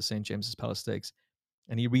Ascot for the St. James's Palace Stakes,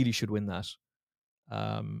 and he really should win that.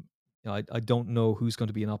 Um, I don't know who's going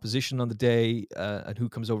to be in opposition on the day and who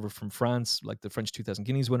comes over from France, like the French 2000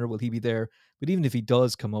 Guineas winner. Will he be there? But even if he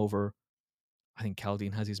does come over, I think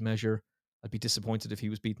Caldine has his measure. I'd be disappointed if he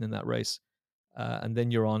was beaten in that race. And then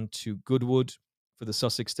you're on to Goodwood for the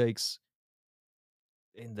Sussex Stakes.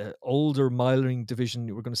 In the older milering division,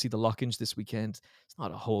 we're going to see the Lockins this weekend. It's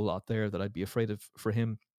not a whole lot there that I'd be afraid of for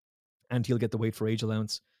him, and he'll get the weight for age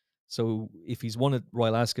allowance. So if he's won at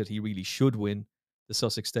Royal Ascot, he really should win the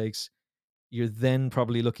Sussex Stakes. You're then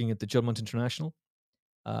probably looking at the Juddmonte International.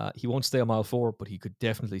 He won't stay a mile 4, but he could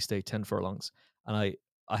definitely stay 10 furlongs. And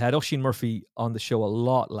I had Oisin Murphy on the show a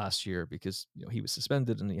lot last year because he was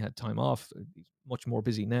suspended and he had time off. He's much more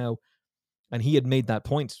busy now, and he had made that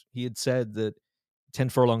point. He had said that 10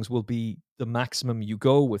 furlongs will be the maximum you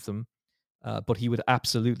go with them, but he would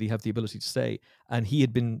absolutely have the ability to stay. And he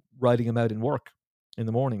had been riding him out in work in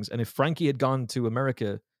the mornings. And if Frankie had gone to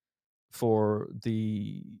America for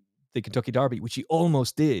the Kentucky Derby, which he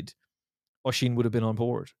almost did, Oisin would have been on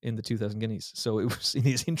board in the 2000 Guineas. So it was in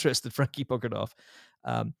his interest that Frankie puckered off.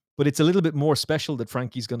 But it's a little bit more special that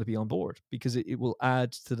Frankie's going to be on board because it will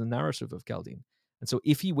add to the narrative of Caldine. And so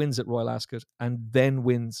if he wins at Royal Ascot and then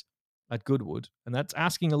wins at Goodwood, and that's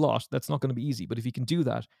asking a lot, that's not going to be easy. But if he can do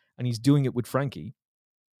that and he's doing it with Frankie,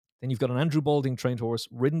 then you've got an Andrew Balding trained horse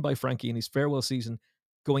ridden by Frankie in his farewell season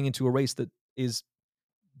going into a race that is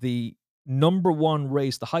the number one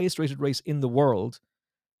race, the highest rated race in the world,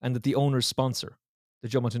 and that the owners sponsor, the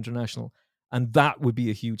Juddmonte International. And that would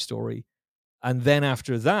be a huge story. And then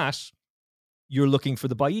after that, you're looking for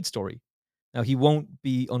the Baid story. Now, he won't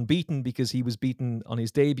be unbeaten because he was beaten on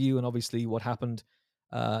his debut, and obviously what happened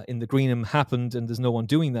in the Greenham happened, and there's no one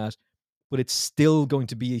doing that. But it's still going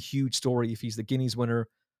to be a huge story if he's the Guineas winner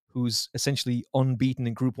who's essentially unbeaten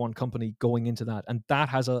in Group 1 company going into that. And that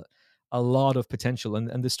has a lot of potential.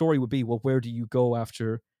 And the story would be, well, where do you go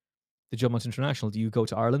after the Juddmonte International? Do you go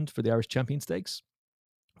to Ireland for the Irish Champion Stakes,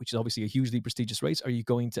 which is obviously a hugely prestigious race? Are you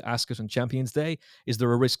going to Ascot on Champions Day? Is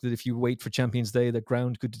there a risk that if you wait for Champions Day, the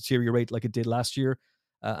ground could deteriorate like it did last year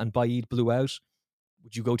and Baid blew out?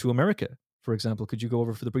 Would you go to America, for example? Could you go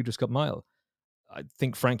over for the Breeders' Cup Mile? I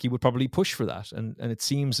think Frankie would probably push for that. And it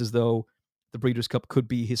seems as though the Breeders' Cup could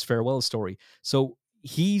be his farewell story. So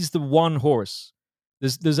he's the one horse.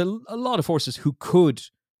 There's a lot of horses who could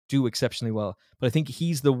do exceptionally well, but I think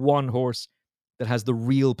he's the one horse that has the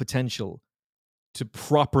real potential to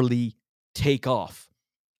properly take off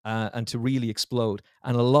and to really explode.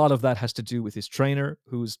 And a lot of that has to do with his trainer,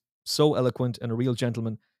 who's so eloquent and a real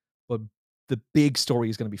gentleman. But the big story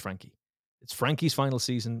is going to be Frankie. It's Frankie's final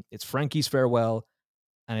season. It's Frankie's farewell.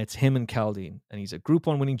 And it's him and Caldine. And he's a Group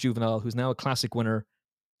 1 winning juvenile who's now a classic winner.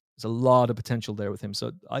 There's a lot of potential there with him.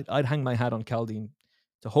 So I'd hang my hat on Caldine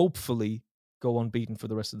to hopefully go unbeaten for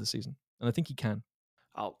the rest of the season. And I think he can.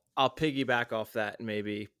 I'll piggyback off that and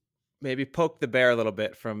maybe poke the bear a little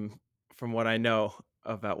bit from what I know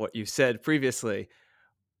about what you said previously.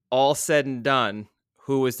 All said and done,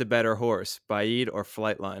 who was the better horse, Baid or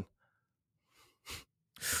Flightline?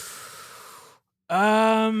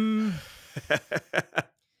 Um,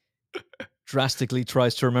 drastically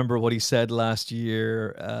tries to remember what he said last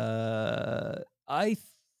year. I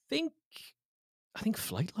think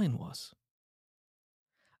Flightline was.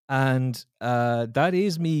 And that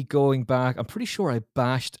is me going back. I'm pretty sure I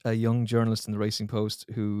bashed a young journalist in the Racing Post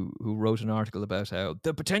who wrote an article about how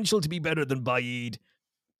the potential to be better than Baid.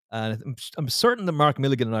 And I'm certain that Mark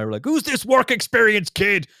Milligan and I were like, who's this work experience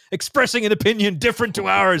kid expressing an opinion different to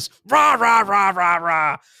ours? Rah, rah, rah,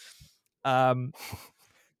 rah, rah.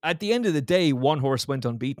 At the end of the day, one horse went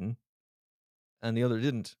unbeaten and the other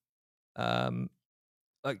didn't.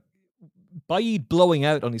 Like, Baid blowing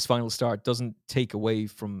out on his final start doesn't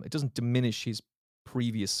diminish his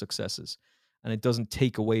previous successes, and it doesn't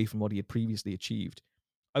take away from what he had previously achieved.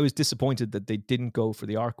 I was disappointed that they didn't go for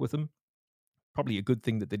the arc with him. Probably a good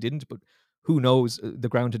thing that they didn't, but who knows? The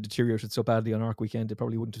ground had deteriorated so badly on arc weekend, it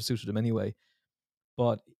probably wouldn't have suited him anyway.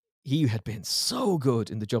 But he had been so good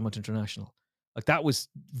in the Juddmonte International. Like that was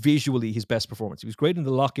visually his best performance. He was great in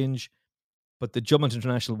the Lock-Inge, but the Jumpman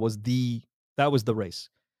International was the race.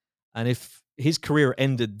 And if his career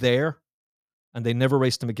ended there and they never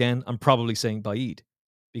raced him again, I'm probably saying Baaid,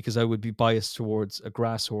 because I would be biased towards a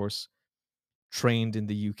grass horse trained in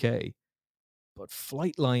the UK. But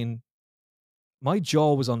Flightline, my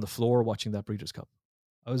jaw was on the floor watching that Breeders' Cup.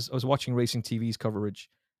 I was watching Racing TV's coverage,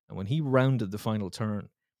 and when he rounded the final turn,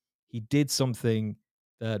 he did something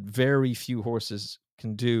that very few horses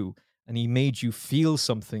can do, and he made you feel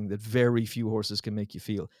something that very few horses can make you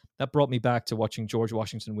feel. That brought me back to watching George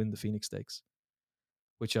Washington win the Phoenix Stakes,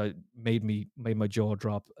 which made my jaw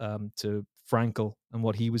drop, to Frankel and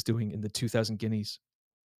what he was doing in the 2000 Guineas,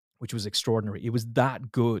 which was extraordinary. It was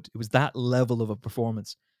that good. It was that level of a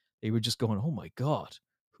performance. They were just going, oh my God,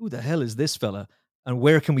 who the hell is this fella? And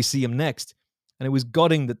where can we see him next? And it was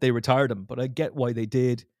gutting that they retired him, but I get why they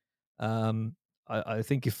did. I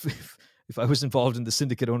think if I was involved in the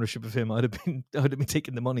syndicate ownership of him, I would have been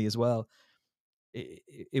taking the money as well.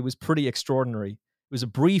 It was pretty extraordinary. It was a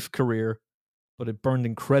brief career, but it burned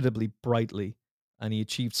incredibly brightly, and he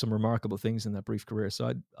achieved some remarkable things in that brief career.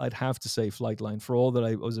 So I'd have to say Flightline, for all that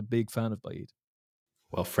I was a big fan of Baaid.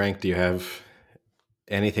 Well, Frank, do you have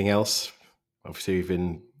anything else? Obviously, you've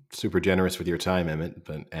been super generous with your time, Emmett,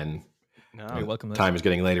 No. You're welcome. Time is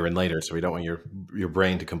getting later and later, so we don't want your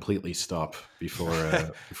brain to completely stop before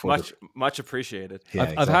much appreciated.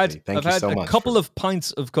 Yeah, I've had a couple of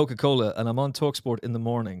pints of Coca-Cola, and I'm on TalkSport in the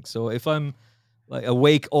morning. So if I'm like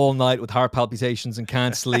awake all night with heart palpitations and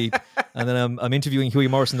can't sleep, and then I'm interviewing Huey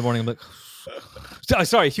Morris in the morning, I'm like,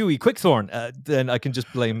 sorry, Huey Quickthorn, then I can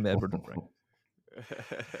just blame Edward and Frank.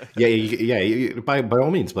 By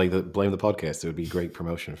all means, blame the podcast. It would be great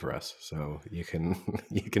promotion for us. So you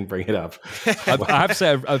can bring it up. I have to say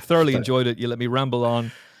I've thoroughly enjoyed it. You let me ramble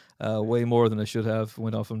on way more than I should have.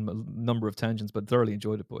 Went off on a number of tangents, but thoroughly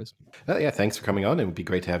enjoyed it, boys. Thanks for coming on. It would be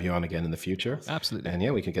great to have you on again in the future. Absolutely.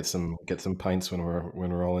 And we can get some pints when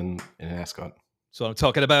we're all in Ascot. So I'm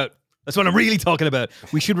talking about. That's what I'm really talking about.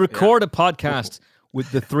 We should record a podcast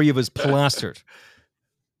with the three of us plastered.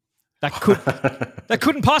 That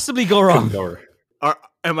couldn't possibly go wrong.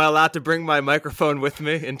 Am I allowed to bring my microphone with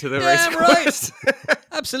me into the race course? Right.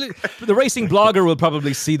 Absolutely. But the racing blogger will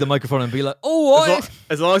probably see the microphone and be like, "Oh,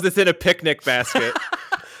 as long as it's in a picnic basket."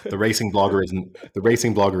 The racing blogger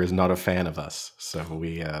is not a fan of us, so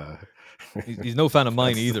we. He's no fan of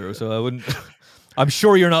mine either, so I wouldn't. I'm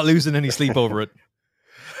sure you're not losing any sleep over it.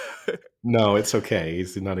 No, it's okay.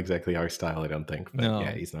 He's not exactly our style, I don't think. But no,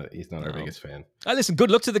 he's not our biggest fan. Listen,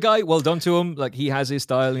 good luck to the guy. Well done to him. Like, he has his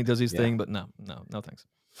style and he does his thing, but no, thanks.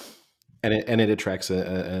 And it attracts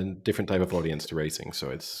a different type of audience to racing,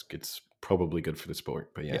 so it's probably good for the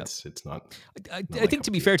sport. But it's not. I think,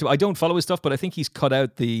 to be fair to him, I don't follow his stuff, but I think he's cut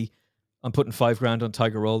out the I'm putting $5,000 on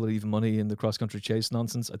Tiger Roll or even money in the cross country chase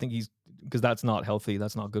nonsense. I think because that's not healthy.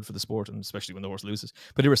 That's not good for the sport, and especially when the horse loses.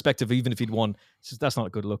 But irrespective, even if he'd won, that's not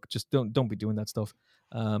a good look. Just don't be doing that stuff.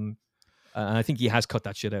 And I think he has cut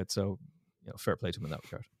that shit out. So, fair play to him in that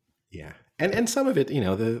regard. Yeah, and some of it,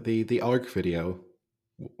 the ARC video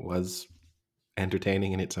was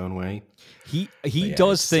entertaining in its own way. He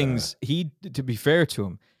does things. To be fair to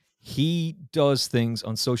him, he does things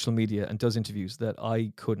on social media and does interviews that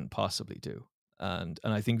I couldn't possibly do. And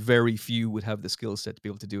I think very few would have the skill set to be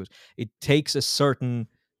able to do it. It takes a certain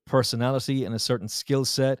personality and a certain skill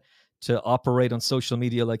set to operate on social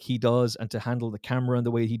media like he does, and to handle the camera in the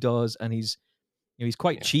way he does. And he's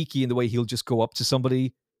quite cheeky in the way he'll just go up to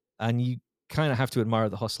somebody, and you kind of have to admire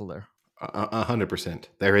the hustle there. 100%.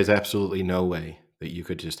 There is absolutely no way that you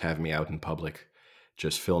could just have me out in public,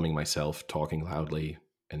 just filming myself, talking loudly.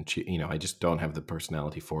 And, I just don't have the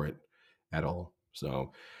personality for it at all.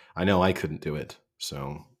 So I know I couldn't do it.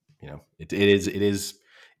 So, it is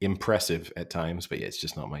impressive at times, but it's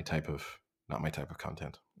just not my type of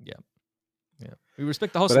content. Yeah. We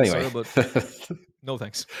respect the hustle, but anyway. but no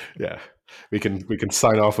thanks. Yeah. We can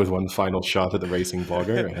sign off with one final shot at the racing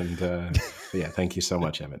blogger. And thank you so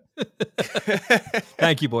much, Emmett.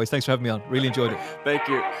 Thank you, boys. Thanks for having me on. Really enjoyed it. Thank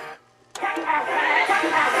you.